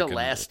was the like the fucking-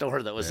 last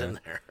store that was in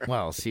there.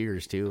 Well,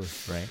 Sears too,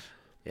 right?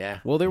 Yeah.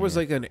 Well, there was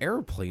like an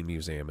airplane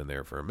museum in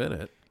there for a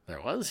minute. There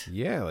was?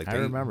 Yeah, like I they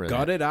remember that.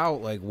 gutted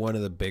out like one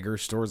of the bigger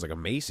stores, like a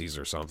Macy's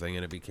or something,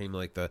 and it became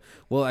like the.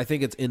 Well, I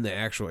think it's in the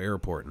actual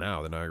airport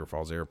now, the Niagara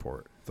Falls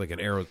Airport. It's like the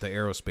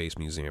Aerospace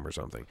Museum or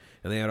something,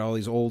 and they had all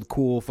these old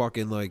cool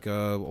fucking like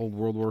old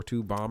World War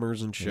II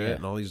bombers and shit, Yeah.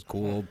 and all these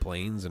cool old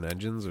planes and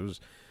engines. It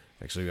was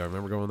actually I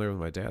remember going there with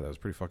my dad. That was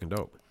pretty fucking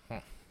dope.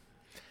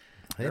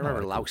 I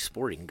remember Louse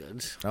Sporting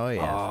Goods. Oh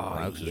yeah. Oh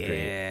Louse was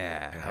great.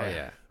 yeah, hell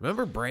yeah!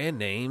 Remember brand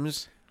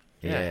names?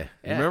 Yeah.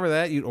 You remember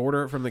that? You'd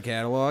order it from the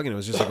catalog, and it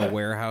was just like a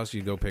warehouse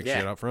you'd go pick Yeah.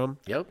 shit up from.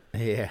 Yep.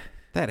 Yeah.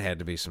 That had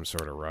to be some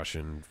sort of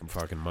Russian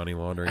fucking money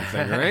laundering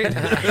thing, right?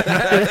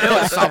 It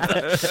was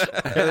something.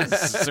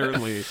 That's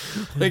certainly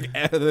like.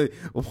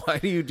 Why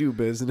do you do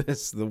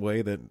business the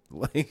way that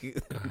like?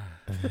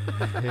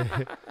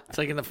 It's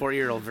like in the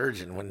 4-year-old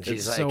virgin when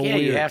she's It's like, so yeah,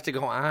 you weird. have to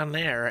go on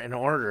there and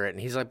order it. And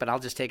he's like, but I'll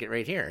just take it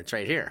right here. It's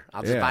right here.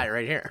 I'll just Yeah. buy it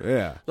right here.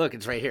 Yeah. Look,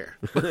 it's right here.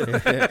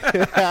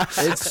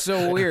 It's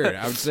so weird.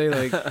 I would say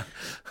like,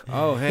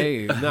 oh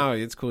hey, no,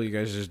 it's cool. You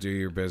guys just do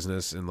your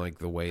business in like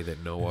the way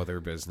that no other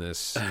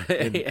business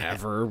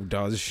ever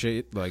does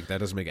shit. Like that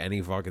doesn't make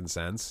any fucking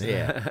sense.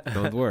 Yeah.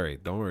 Don't worry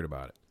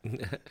about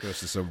it. Goes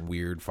to some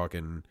weird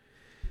fucking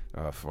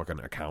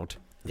account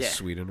in Yeah.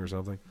 Sweden or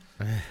something.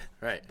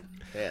 Right.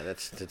 Yeah,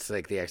 that's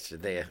like the extra.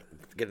 They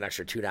get an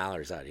extra $2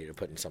 out of you to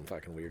put in some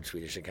fucking weird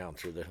Swedish account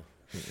through the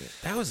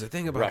That was the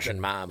thing about Russian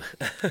mob.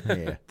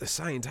 Yeah. the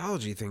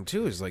Scientology thing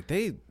too. Is like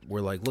they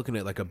were like looking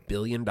at like $1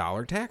 billion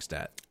tax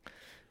debt.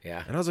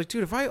 Yeah. And I was like,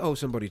 dude, if I owe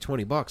somebody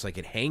 $20, like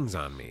it hangs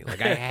on me.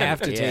 Like I have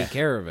to take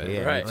care of it.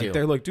 Yeah, Right. Like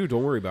they're like, dude,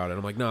 don't worry about it.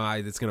 I'm like, no,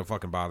 it's gonna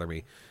fucking bother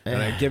me. And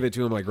I give it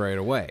to him like right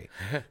away.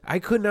 I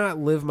could not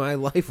live my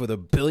life with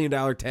 $1 billion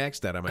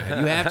tax debt on my head.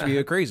 You have to be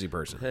a crazy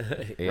person.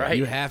 Right.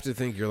 You have to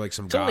think you're like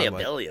some It's only god. $1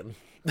 billion.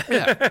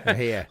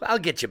 Yeah. I'll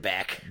get you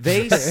back.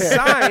 They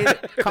signed.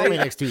 Call me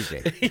next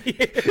Tuesday.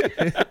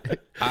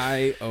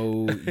 I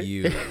owe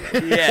you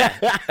Yeah.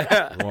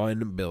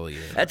 $1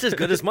 billion. That's as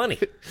good as money.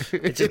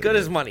 It's as good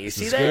as money. You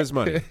see It's that? good as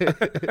money.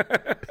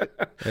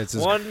 It's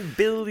as $1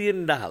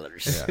 billion.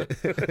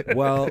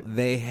 Well,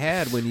 they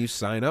had, when you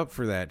sign up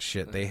for that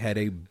shit, they had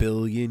a 1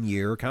 billion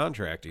year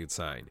contract you'd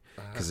sign.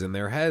 Because in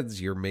their heads,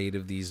 you're made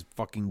of these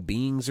fucking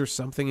beings or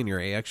something, and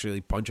you're actually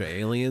a bunch of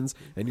aliens,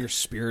 and your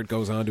spirit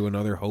goes on to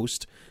another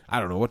host. I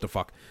don't know what the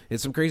fuck.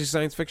 It's some crazy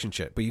science fiction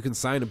shit, but you can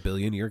sign a 1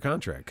 billion year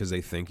contract because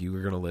they think you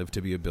are going to live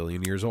to be 1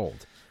 billion years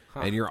old.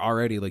 And you're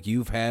already, like,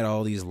 you've had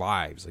all these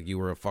lives. Like, you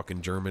were a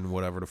fucking German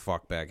whatever the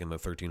fuck back in the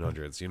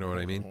 1300s. You know what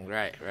I mean?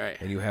 Right, right.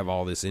 And you have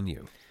all this in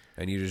you,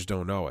 and you just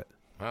don't know it.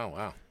 Oh,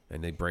 wow.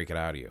 And they break it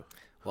out of you.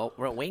 Well,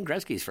 Wayne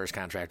Gretzky's first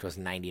contract was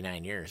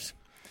 99 years.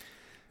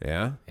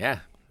 Yeah? Yeah.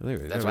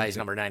 That's That's why he's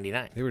number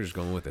 99. They were just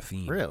going with the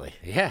theme. Really?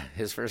 Yeah,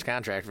 his first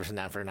contract was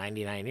not for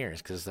 99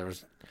 years because there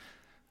was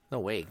no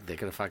way they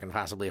could have fucking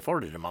possibly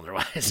afforded him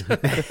otherwise.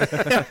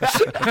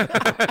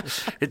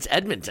 It's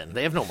Edmonton.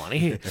 They have no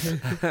money.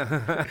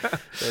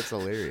 That's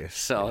hilarious.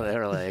 So they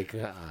were like,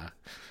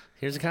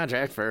 here's a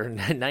contract for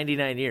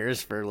 99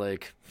 years for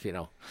like,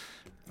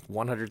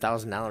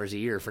 $100,000 a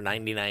year for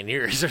 99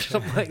 years or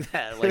something like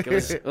that. Like it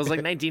was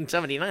like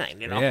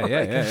 1979, you know?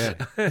 Yeah.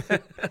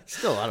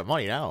 Still a lot of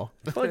money now.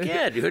 Fuck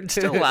yeah, dude.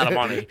 Still a lot of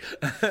money.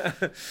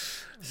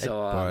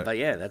 So, but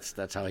yeah,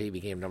 that's how he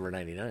became number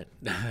 99.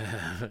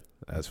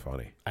 That's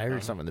funny. I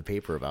heard something in the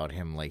paper about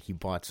him, like he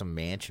bought some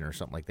mansion or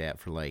something like that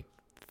for like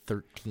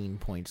 13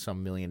 point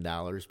some million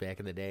dollars back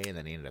in the day, and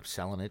then he ended up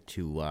selling it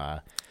to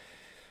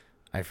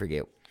I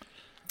forget,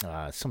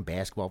 some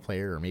basketball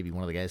player or maybe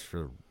one of the guys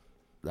for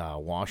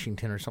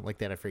Washington or something like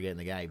that. I forget. And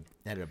the guy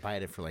ended up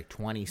buying it for like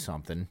 20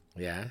 something.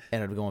 Yeah.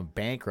 Ended up going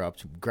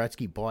bankrupt.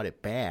 Gretzky bought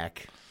it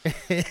back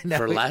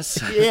For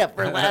less? Yeah,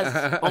 for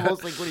less.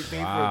 Almost like what he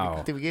paid Wow. for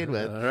it to begin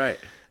with. All right.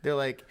 They're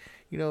like,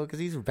 because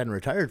he's been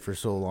retired for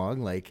so long,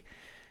 like,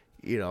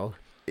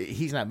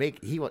 he's not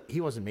he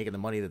wasn't making the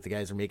money that the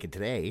guys are making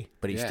today,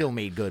 but he still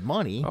made good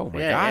money. Oh my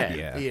Yeah, God,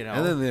 yeah. yeah.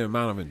 And then the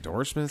amount of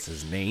endorsements,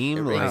 his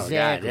name, like,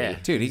 Exactly. yeah.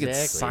 dude, he could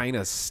Exactly. sign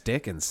a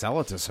stick and sell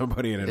it to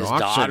somebody in an His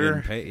auction daughter?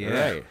 and pay.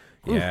 Yeah, Right.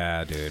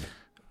 yeah, dude,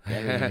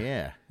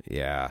 Yeah.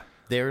 yeah.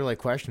 They were like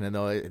questioning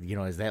though,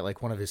 is that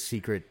like one of his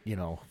secret,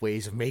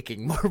 ways of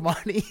making more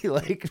money?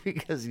 Like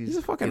because He's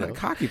a fucking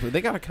cocky player. They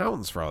got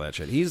accountants for all that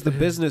shit. He's the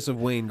business of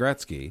Wayne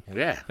Gretzky.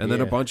 Yeah. And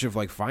then a Yeah. bunch of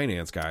like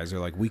finance guys are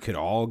like, we could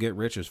all get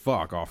rich as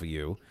fuck off of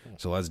you,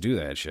 so let's do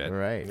that shit.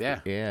 Right.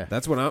 Yeah. Yeah.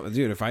 That's what I'm,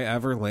 dude. If I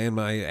ever land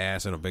my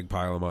ass in a big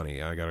pile of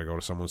money, I gotta go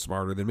to someone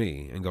smarter than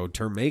me and go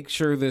make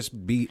sure this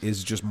beat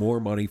is just more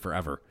money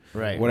forever.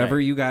 Right, Whatever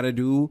right. you got to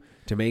do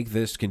to make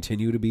this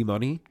continue to be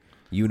money,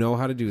 you know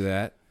how to do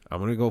that. I'm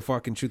gonna go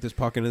fucking shoot this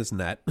puck in this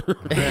net.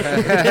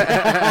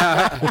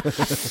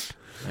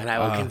 And I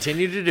will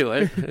continue to do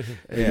it.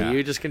 Yeah.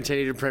 You just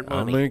continue to print I'm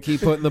money. gonna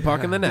keep putting the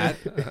puck in the net.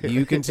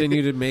 You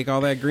continue to make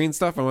all that green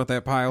stuff. I want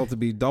that pile to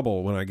be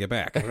double when I get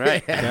back.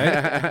 Right.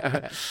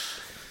 Okay?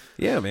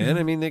 Yeah, man.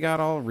 I mean, they got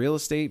all real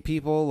estate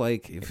people.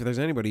 Like, if there's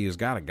anybody who's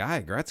got a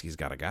guy, Gretzky's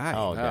got a guy.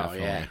 Oh, Oh, definitely.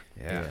 yeah.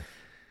 yeah.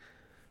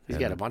 He's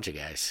got a bunch of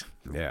guys.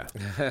 Yeah.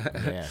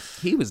 Yeah.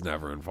 He was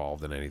never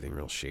involved in anything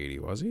real shady,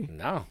 was he?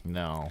 No.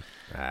 No.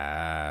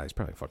 He's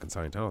probably a fucking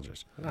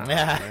Scientologist.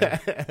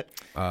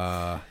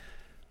 Oh,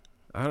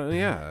 I don't.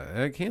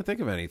 Yeah, I can't think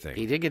of anything.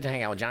 he did get to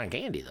hang out with John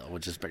Candy, though,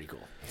 which is pretty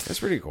cool. That's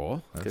pretty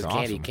cool. Because That's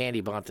awesome.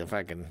 Candy bought the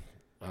fucking...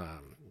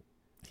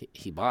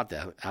 he bought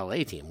the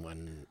L.A. team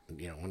when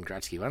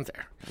Gretzky went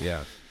there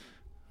Yeah.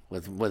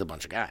 with a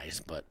bunch of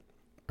guys. But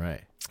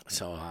Right.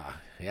 so,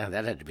 yeah,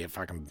 that had to be a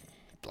fucking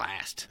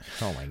blast.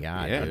 Oh my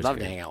God. Yeah, I'd dude. love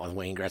to hang out with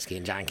Wayne Gretzky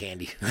and John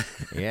Candy.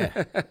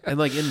 Yeah. And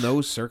like in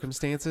those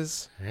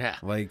circumstances, Yeah.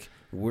 like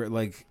we're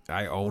like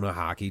I own a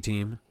hockey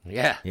team.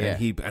 Yeah. Yeah.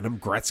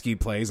 And Gretzky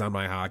plays on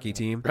my hockey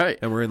team. Right.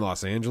 And we're in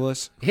Los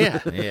Angeles. Yeah.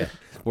 Yeah.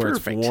 Where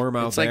Perfect. it's warm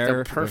out it's there.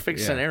 like the perfect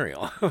Yeah.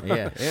 scenario.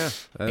 Yeah. Yeah.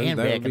 And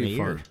that back would in be the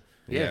fun.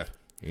 year.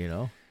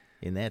 Yeah.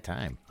 In that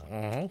time.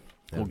 Well,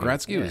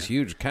 Gretzky was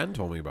huge. Ken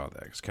told me about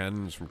that because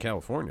Ken's from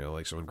California.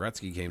 Like, so when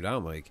Gretzky came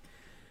down, like,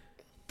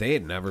 they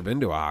had never been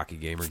to a hockey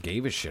game or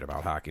gave a shit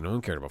about hockey. No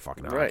one cared about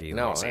fucking hockey Right. in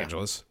No, Los yeah.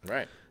 Angeles.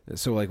 Right.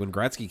 So, like, when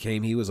Gretzky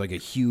came, he was, like, a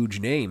huge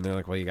name. They're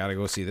like, well, you got to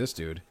go see this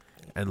dude.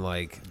 And,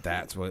 like,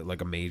 that's what,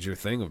 like, a major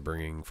thing of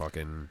bringing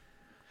fucking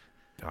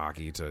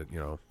hockey to,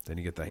 then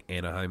you get the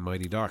Anaheim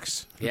Mighty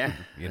Ducks. Yeah.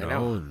 You I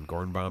know, and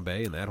Gordon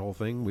Bombay and that whole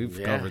thing. We've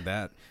Yeah. covered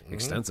that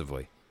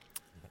extensively.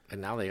 And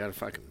now they got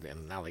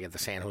the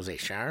San Jose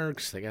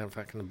Sharks. They got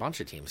fucking a bunch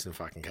of teams in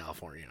fucking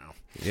California now.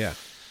 Yeah.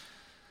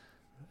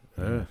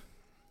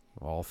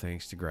 All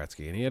thanks to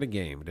Gretzky. And he had a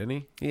game, didn't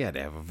he? He had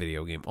to have a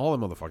video game. All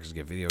the motherfuckers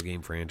get video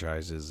game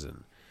franchises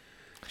and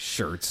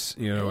shirts.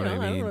 You know what I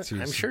mean?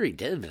 I'm sure he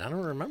did, but I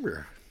don't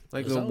remember.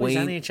 Like It was the always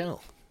Wayne-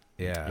 NHL.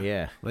 Yeah.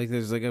 Yeah. Like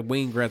there's like a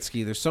Wayne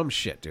Gretzky. There's some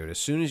shit, dude. As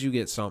soon as you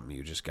get something,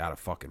 you just gotta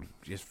fucking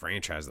just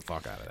franchise the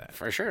fuck out of that.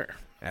 For sure.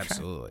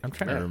 Absolutely. I'm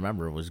trying to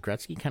remember. Was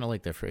Gretzky kind of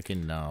like the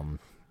freaking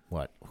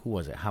who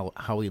was it?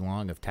 Howie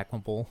Long of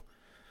Tecmo Bowl,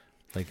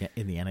 like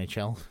in the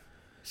NHL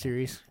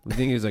series? You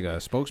think he was like a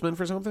spokesman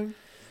for something?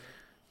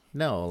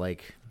 No,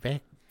 like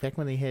back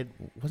when they had,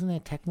 wasn't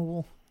that Tecmo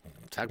Bowl?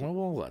 Tecmo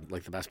Bowl, what,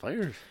 like the best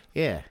players?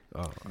 Yeah.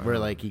 Oh, Where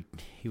like he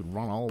would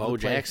run all Bo over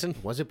the place. Jackson?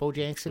 Was it Bo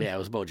Jackson? Yeah, it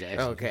was Bo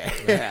Jackson. Okay.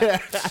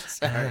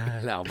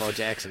 Yeah. No, Bo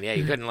Jackson. Yeah,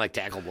 you couldn't like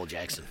tackle Bo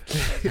Jackson.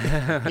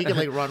 He could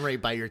like run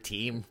right by your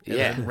team. And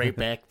Yeah. then right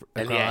back across.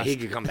 And yeah, he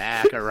could come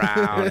back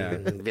around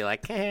and be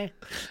like, I'm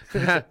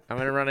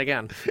gonna run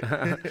again.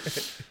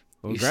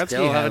 Well, You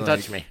still haven't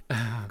touched me.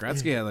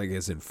 Gretzky had like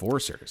his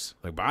enforcers,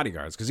 like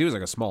bodyguards, because he was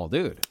like a small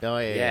dude. Oh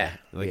yeah. Yeah.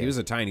 Like he was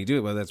a tiny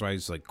dude, but that's why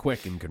he's like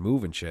quick and could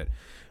move and shit.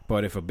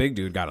 But if a big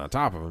dude got on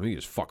top of him, he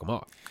just fuck him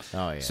up.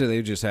 Oh yeah. So they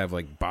would just have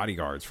like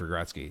bodyguards for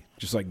Gretzky,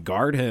 just like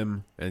guard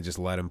him and just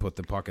let him put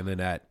the puck in the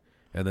net,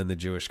 and then the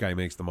Jewish guy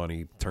makes the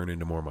money turn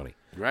into more money.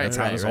 Right. That's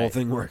how this whole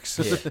thing works.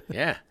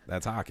 Yeah.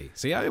 That's hockey.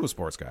 See, I am a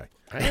sports guy.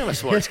 I am a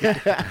sports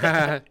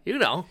guy. You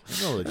know.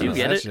 You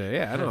get it.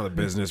 Yeah, I know how the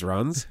business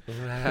runs.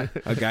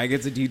 A guy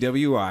gets a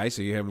DWI,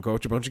 so you have him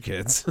coach a bunch of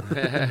kids.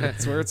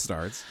 That's where it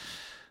starts.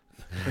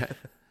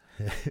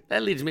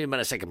 That leads me to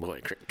my second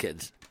point,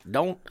 kids.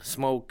 Don't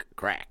smoke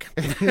crack.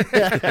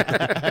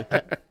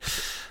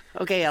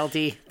 Okay,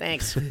 LT.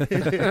 Thanks.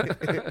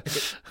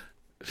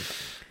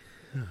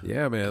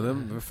 Yeah, man.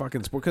 Them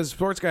fucking because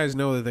sports guys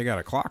know that they got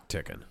a clock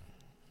ticking.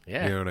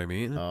 Yeah. You know what I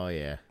mean? Oh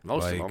yeah.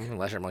 Most Like- of them,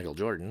 unless you're Michael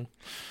Jordan.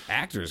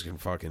 Actors can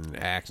fucking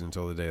act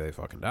until the day they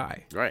fucking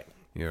die. Right.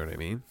 You know what I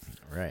mean?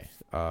 Right.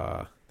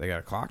 They got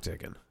a clock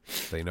ticking.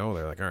 They know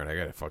they're like, all right, I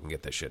gotta fucking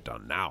get this shit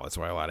done now. That's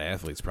why a lot of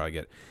athletes probably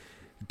get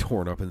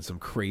torn up in some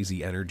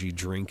crazy energy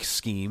drink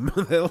scheme.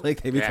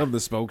 Like they become the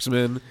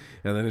spokesman,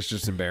 and then it's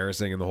just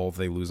embarrassing, and the whole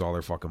they lose all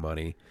their fucking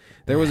money.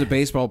 There was a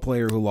baseball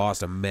player who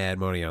lost a mad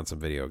money on some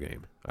video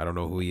game. I don't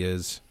know who he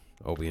is.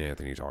 Opie and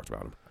Anthony talked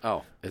about him.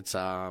 Oh, it's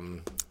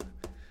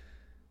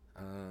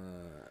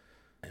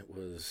it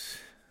was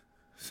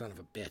son of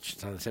a bitch.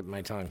 It's on the tip of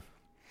my tongue.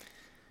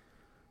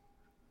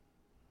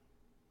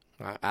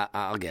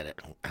 I'll get it.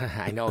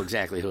 I know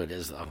exactly who it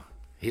is, though.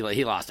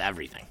 He lost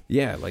everything.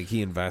 Yeah, like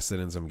he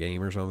invested in some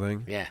game or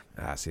something. Yeah.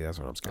 See, that's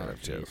what I'm scared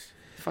of too.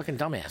 Fucking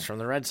dumbass from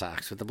the Red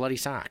Sox with the bloody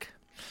sock.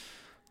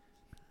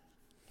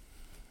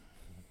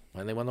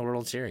 When they won the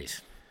World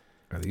Series.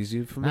 Are these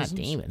you from Not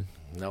Damon.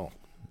 No.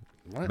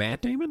 What?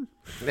 Matt Damon?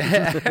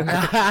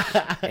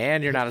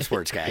 And you're not a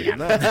sports guy.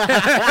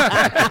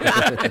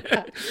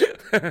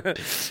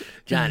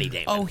 Johnny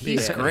Damon. Oh,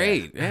 he's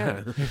great.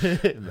 Yeah.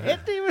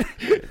 Matt Damon.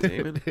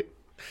 Damon.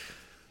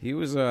 He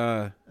was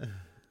they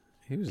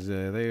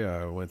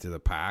went to the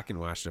park and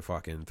watched a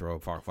fucking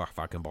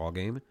fucking ball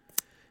game.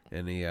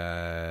 And he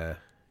God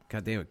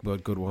damn it,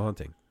 Good Will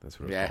Hunting. That's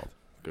what it was called.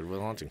 Good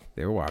Will Hunting.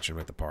 They were watching him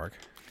at the park.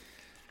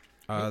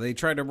 They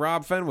tried to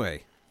rob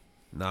Fenway.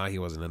 Nah, he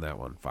wasn't in that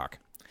one. Fuck.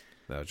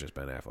 That was just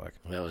Ben Affleck.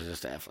 That was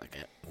just Affleck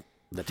at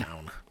the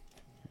town.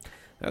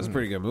 That was a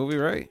pretty good movie,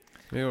 right?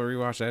 Maybe we'll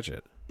rewatch that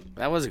shit.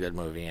 That was a good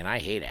movie, and I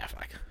hate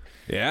Affleck.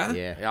 Yeah?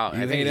 Yeah. Oh,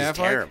 I think he's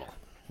terrible.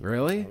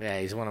 Really?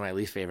 Yeah, he's one of my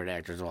least favorite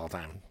actors of all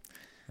time.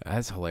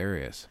 That's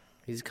hilarious.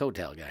 He's a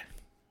coattail guy.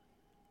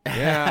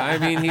 Yeah, I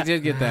mean, he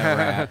did get that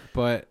rap,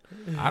 but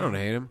I don't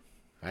hate him.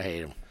 I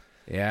hate him.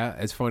 Yeah,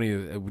 it's funny.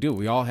 Dude,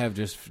 we all have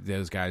just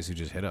those guys who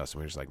just hit us,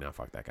 and we're just like, nah,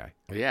 fuck that guy.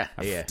 Yeah.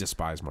 I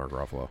despise Mark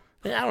Ruffalo.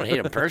 Yeah, I don't hate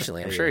him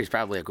personally. I'm sure he's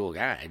probably a cool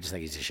guy. I just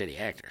think he's a shitty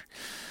actor.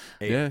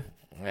 Yeah.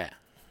 Yeah.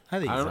 I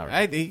think he's all right.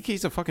 I think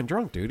he's a fucking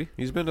drunk, dude.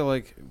 He's been to,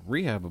 like,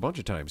 rehab a bunch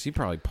of times. He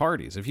probably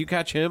parties. If you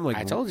catch him, like...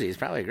 I told you, he's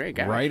probably a great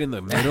guy. Right in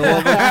the middle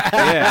of it.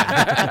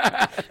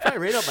 Yeah. Probably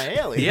right up my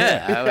alley.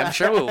 Yeah, I'm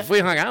sure if we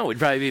hung out, we'd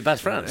probably be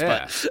best friends.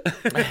 Yeah.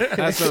 But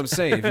That's what I'm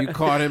saying. If you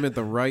caught him at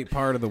the right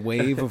part of the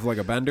wave of, like,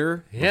 a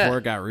bender before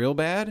it got real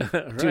bad,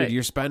 dude, Right.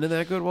 you're spending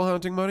that Good Will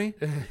Hunting money?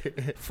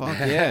 Fuck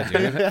yeah,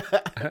 dude.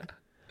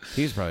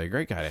 He's probably a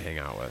great guy to hang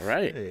out with.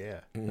 Right.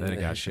 Yeah. And then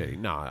it got shitty.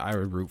 Nah, I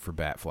would root for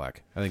Batfleck.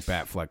 I think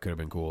Batfleck could have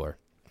been cooler.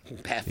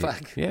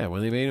 Batfleck. Yeah, when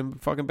they made him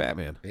fucking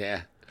Batman.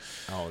 Yeah.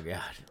 Oh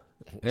god.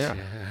 Yeah.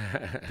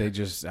 They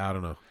just, I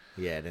don't know.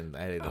 Yeah, I didn't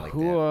like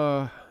Who,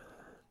 that.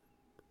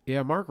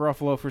 Yeah, Mark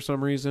Ruffalo for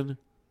some reason.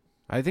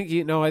 I think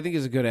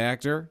he's a good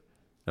actor,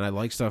 and I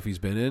like stuff he's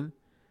been in.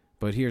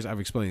 But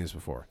I've explained this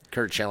before.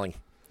 Kurt Schilling.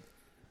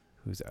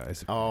 Who's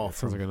that? Oh,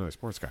 Sounds like another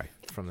sports guy.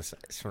 From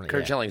the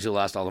Kurt Schilling's who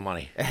lost all the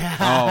money. Oh,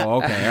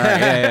 okay. All right.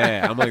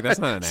 Yeah. I'm like, that's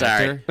not an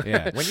Sorry. actor.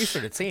 Yeah. When you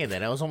started saying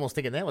that, I was almost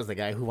thinking that was the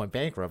guy who went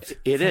bankrupt.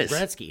 It from is.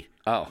 Gretzky.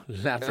 Oh,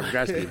 not from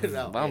Gretzky.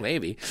 No, well,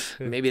 maybe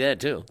that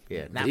too.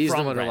 Yeah, But not he's the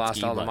from one who Gretzky,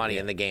 lost all the but money yeah.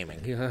 in the gaming.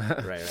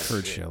 Right.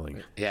 Kurt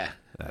Schilling. Yeah.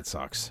 That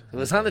sucks. It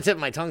was on the tip of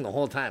my tongue the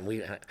whole time.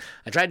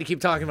 I tried to keep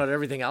talking about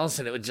everything else,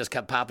 and it would just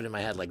kept popping in my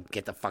head like,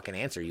 get the fucking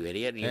answer, you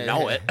idiot. You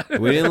know it.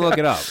 We didn't look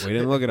it up. We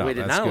did We did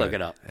That's not good. look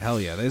it up.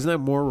 Hell yeah. Isn't that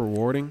more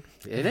rewarding?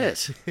 It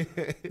is.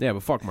 Yeah,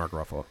 but fuck Mark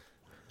Ruffalo.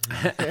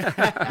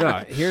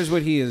 No, here's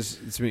what he is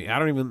to me. I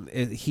don't even.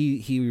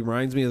 He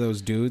reminds me of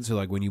those dudes who,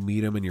 like, when you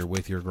meet him and you're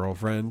with your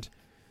girlfriend,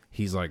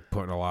 he's like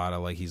putting a lot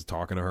of, like, he's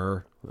talking to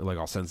her like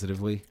all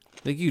sensitively.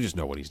 Like, you just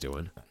know what he's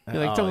doing.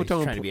 You're like, he's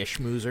trying to be a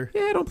schmoozer.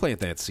 Yeah, don't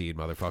plant that seed,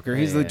 motherfucker.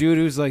 He's the dude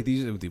who's like,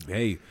 these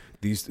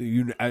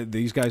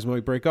guys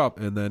might break up,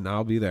 and then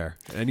I'll be there.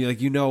 And like,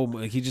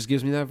 he just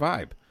gives me that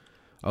vibe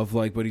of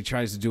like, but he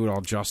tries to do it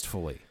all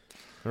justfully.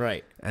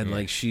 Right. And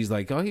like, she's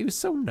like, oh, he was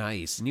so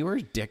nice, and you were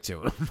a dick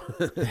to him.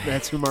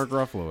 That's who Mark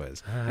Ruffalo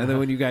is. And then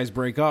when you guys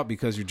break up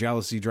because your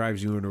jealousy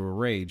drives you into a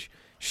rage,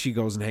 she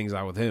goes and hangs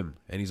out with him,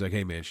 and he's like,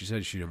 hey man, she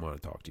said she didn't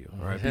want to talk to you.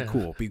 All right,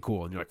 be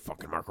cool. And you're like,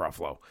 fucking Mark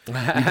Ruffalo.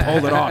 You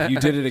pulled it off. You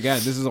did it again.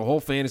 This is a whole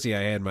fantasy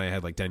I had in my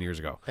head like 10 years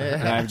ago.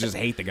 And I just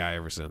hate the guy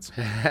ever since.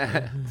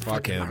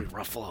 Fuck him. Mark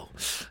Ruffalo.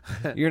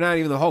 You're not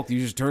even the Hulk. You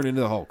just turn into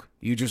the Hulk.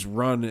 You just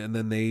run, and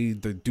then they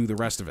do the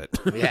rest of it.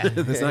 Yeah.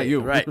 That's not you.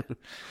 Right.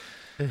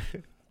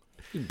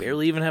 You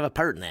barely even have a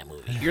part in that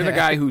movie. You're the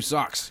guy who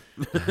sucks.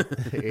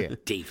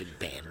 David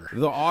Banner.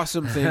 The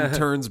awesome thing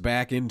turns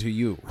back into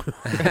you.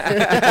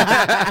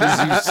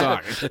 Because you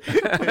suck.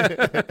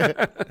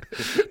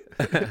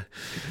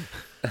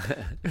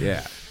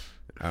 Yeah.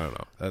 I don't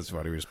know. That's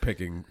funny. We're just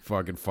picking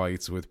fucking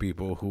fights with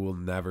people who will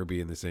never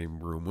be in the same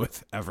room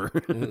with ever.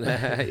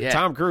 Yeah.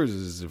 Tom Cruise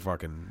is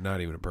fucking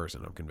not even a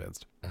person, I'm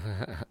convinced.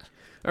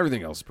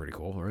 Everything else is pretty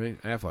cool,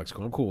 right? Affleck's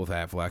cool. I'm cool with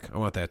Affleck. I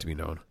want that to be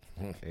known.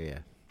 Yeah.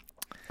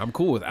 I'm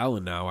cool with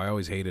Ellen now. I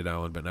always hated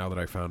Ellen, but now that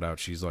I found out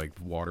she's like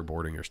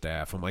waterboarding her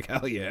staff, I'm like,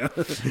 hell yeah.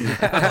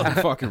 Ellen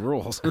fucking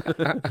rules. What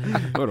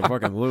a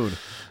fucking loon.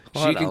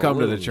 She can come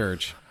to the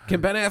church.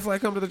 Can Ben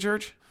Affleck come to the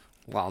church?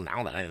 Well,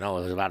 now that I know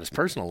about his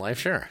personal life,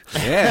 sure.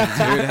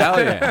 Yeah, dude,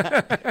 hell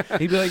yeah.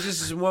 He'd be like,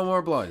 just one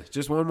more blood.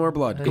 Just one more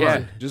blood. Come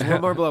on. Just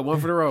one more blood. One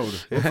for the road.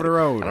 One for the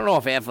road. I don't know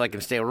if Affleck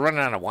can stay. We're running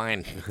out of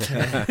wine.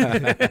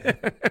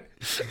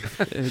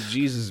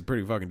 Jesus is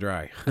pretty fucking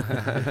dry.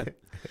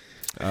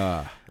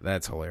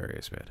 That's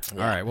hilarious, man.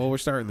 Yeah. All right, well, we're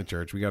starting the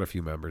church. We got a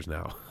few members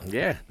now.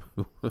 Yeah.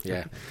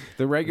 Yeah.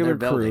 The regular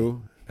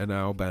crew, and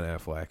now Ben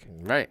Affleck.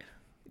 Right.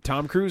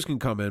 Tom Cruise can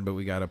come in, but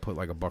we got to put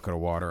like a bucket of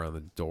water on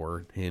the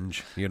door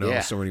hinge, you know,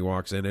 so when he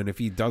walks in. And if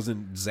he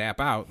doesn't zap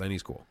out, then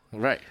he's cool.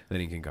 Right. Then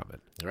he can come in.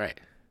 Right.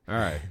 All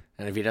right.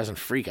 And if he doesn't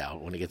freak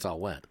out when he gets all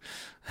wet.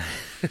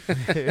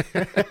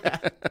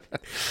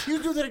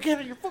 You do that again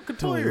and you're fucking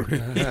tired.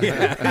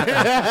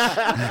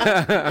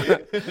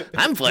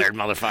 I'm fired,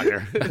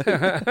 motherfucker.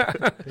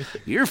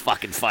 You're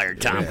fucking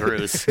fired, Tom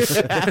Cruise.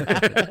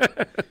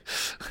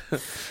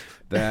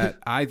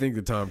 I think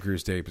the Tom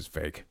Cruise tape is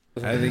fake.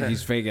 I think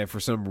he's fake it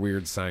for some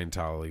weird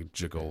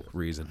Scientological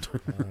reason.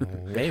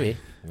 Maybe.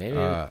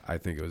 I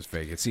think it was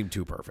fake. It seemed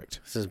too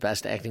perfect. It's his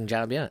best acting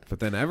job yet. But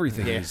then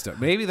everything he's done,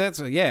 maybe that's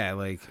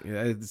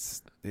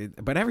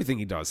but everything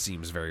he does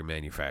seems very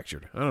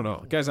manufactured. I don't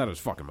know. The guy's out of his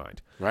fucking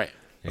mind. Right.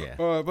 Yeah.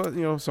 But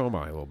so am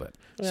I a little bit.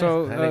 Yeah,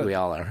 So I think we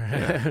all are.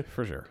 Yeah,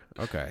 for sure.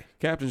 Okay.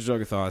 Captain's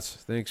Jug of Thoughts.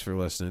 Thanks for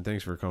listening.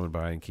 Thanks for coming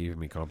by and keeping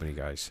me company,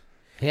 guys.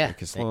 Yeah.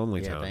 It's lonely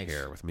town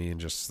here with me and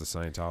just the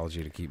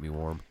Scientology to keep me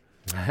warm.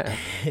 All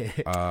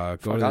you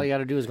got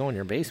to do is go in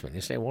your basement.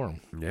 You stay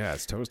warm. Yeah,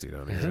 it's toasty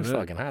down here. It's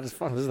fucking hot as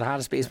fuck. This is the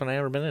hottest basement I've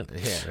ever been in.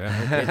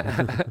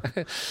 Yeah.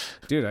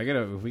 Dude,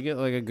 if we get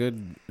like a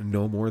good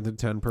no more than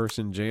 10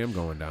 person jam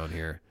going down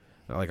here,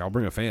 like I'll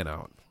bring a fan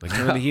out. Like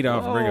turn the heat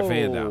off and bring a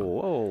fan down.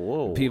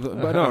 Whoa. People,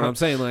 but no, I'm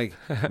saying like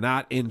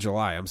not in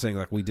July. I'm saying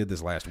like we did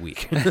this last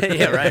week.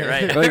 Yeah,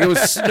 right. Like it was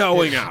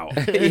snowing out.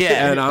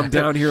 Yeah. And I'm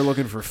down here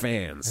looking for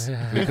fans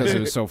because it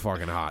was so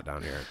fucking hot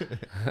down here.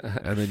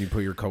 And then you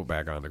put your coat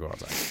back on to go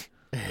outside.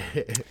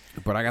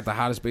 But I got the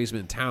hottest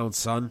basement in town,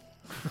 son.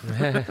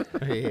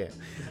 Yeah.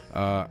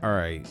 All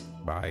right.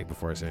 Bye.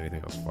 Before I say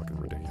anything else fucking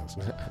ridiculous.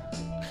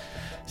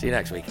 See you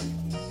next week.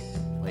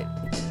 Wait.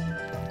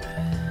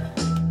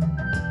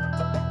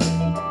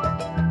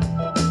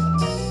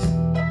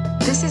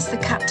 This is the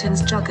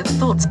Captain's Jug of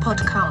Thoughts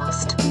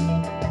podcast.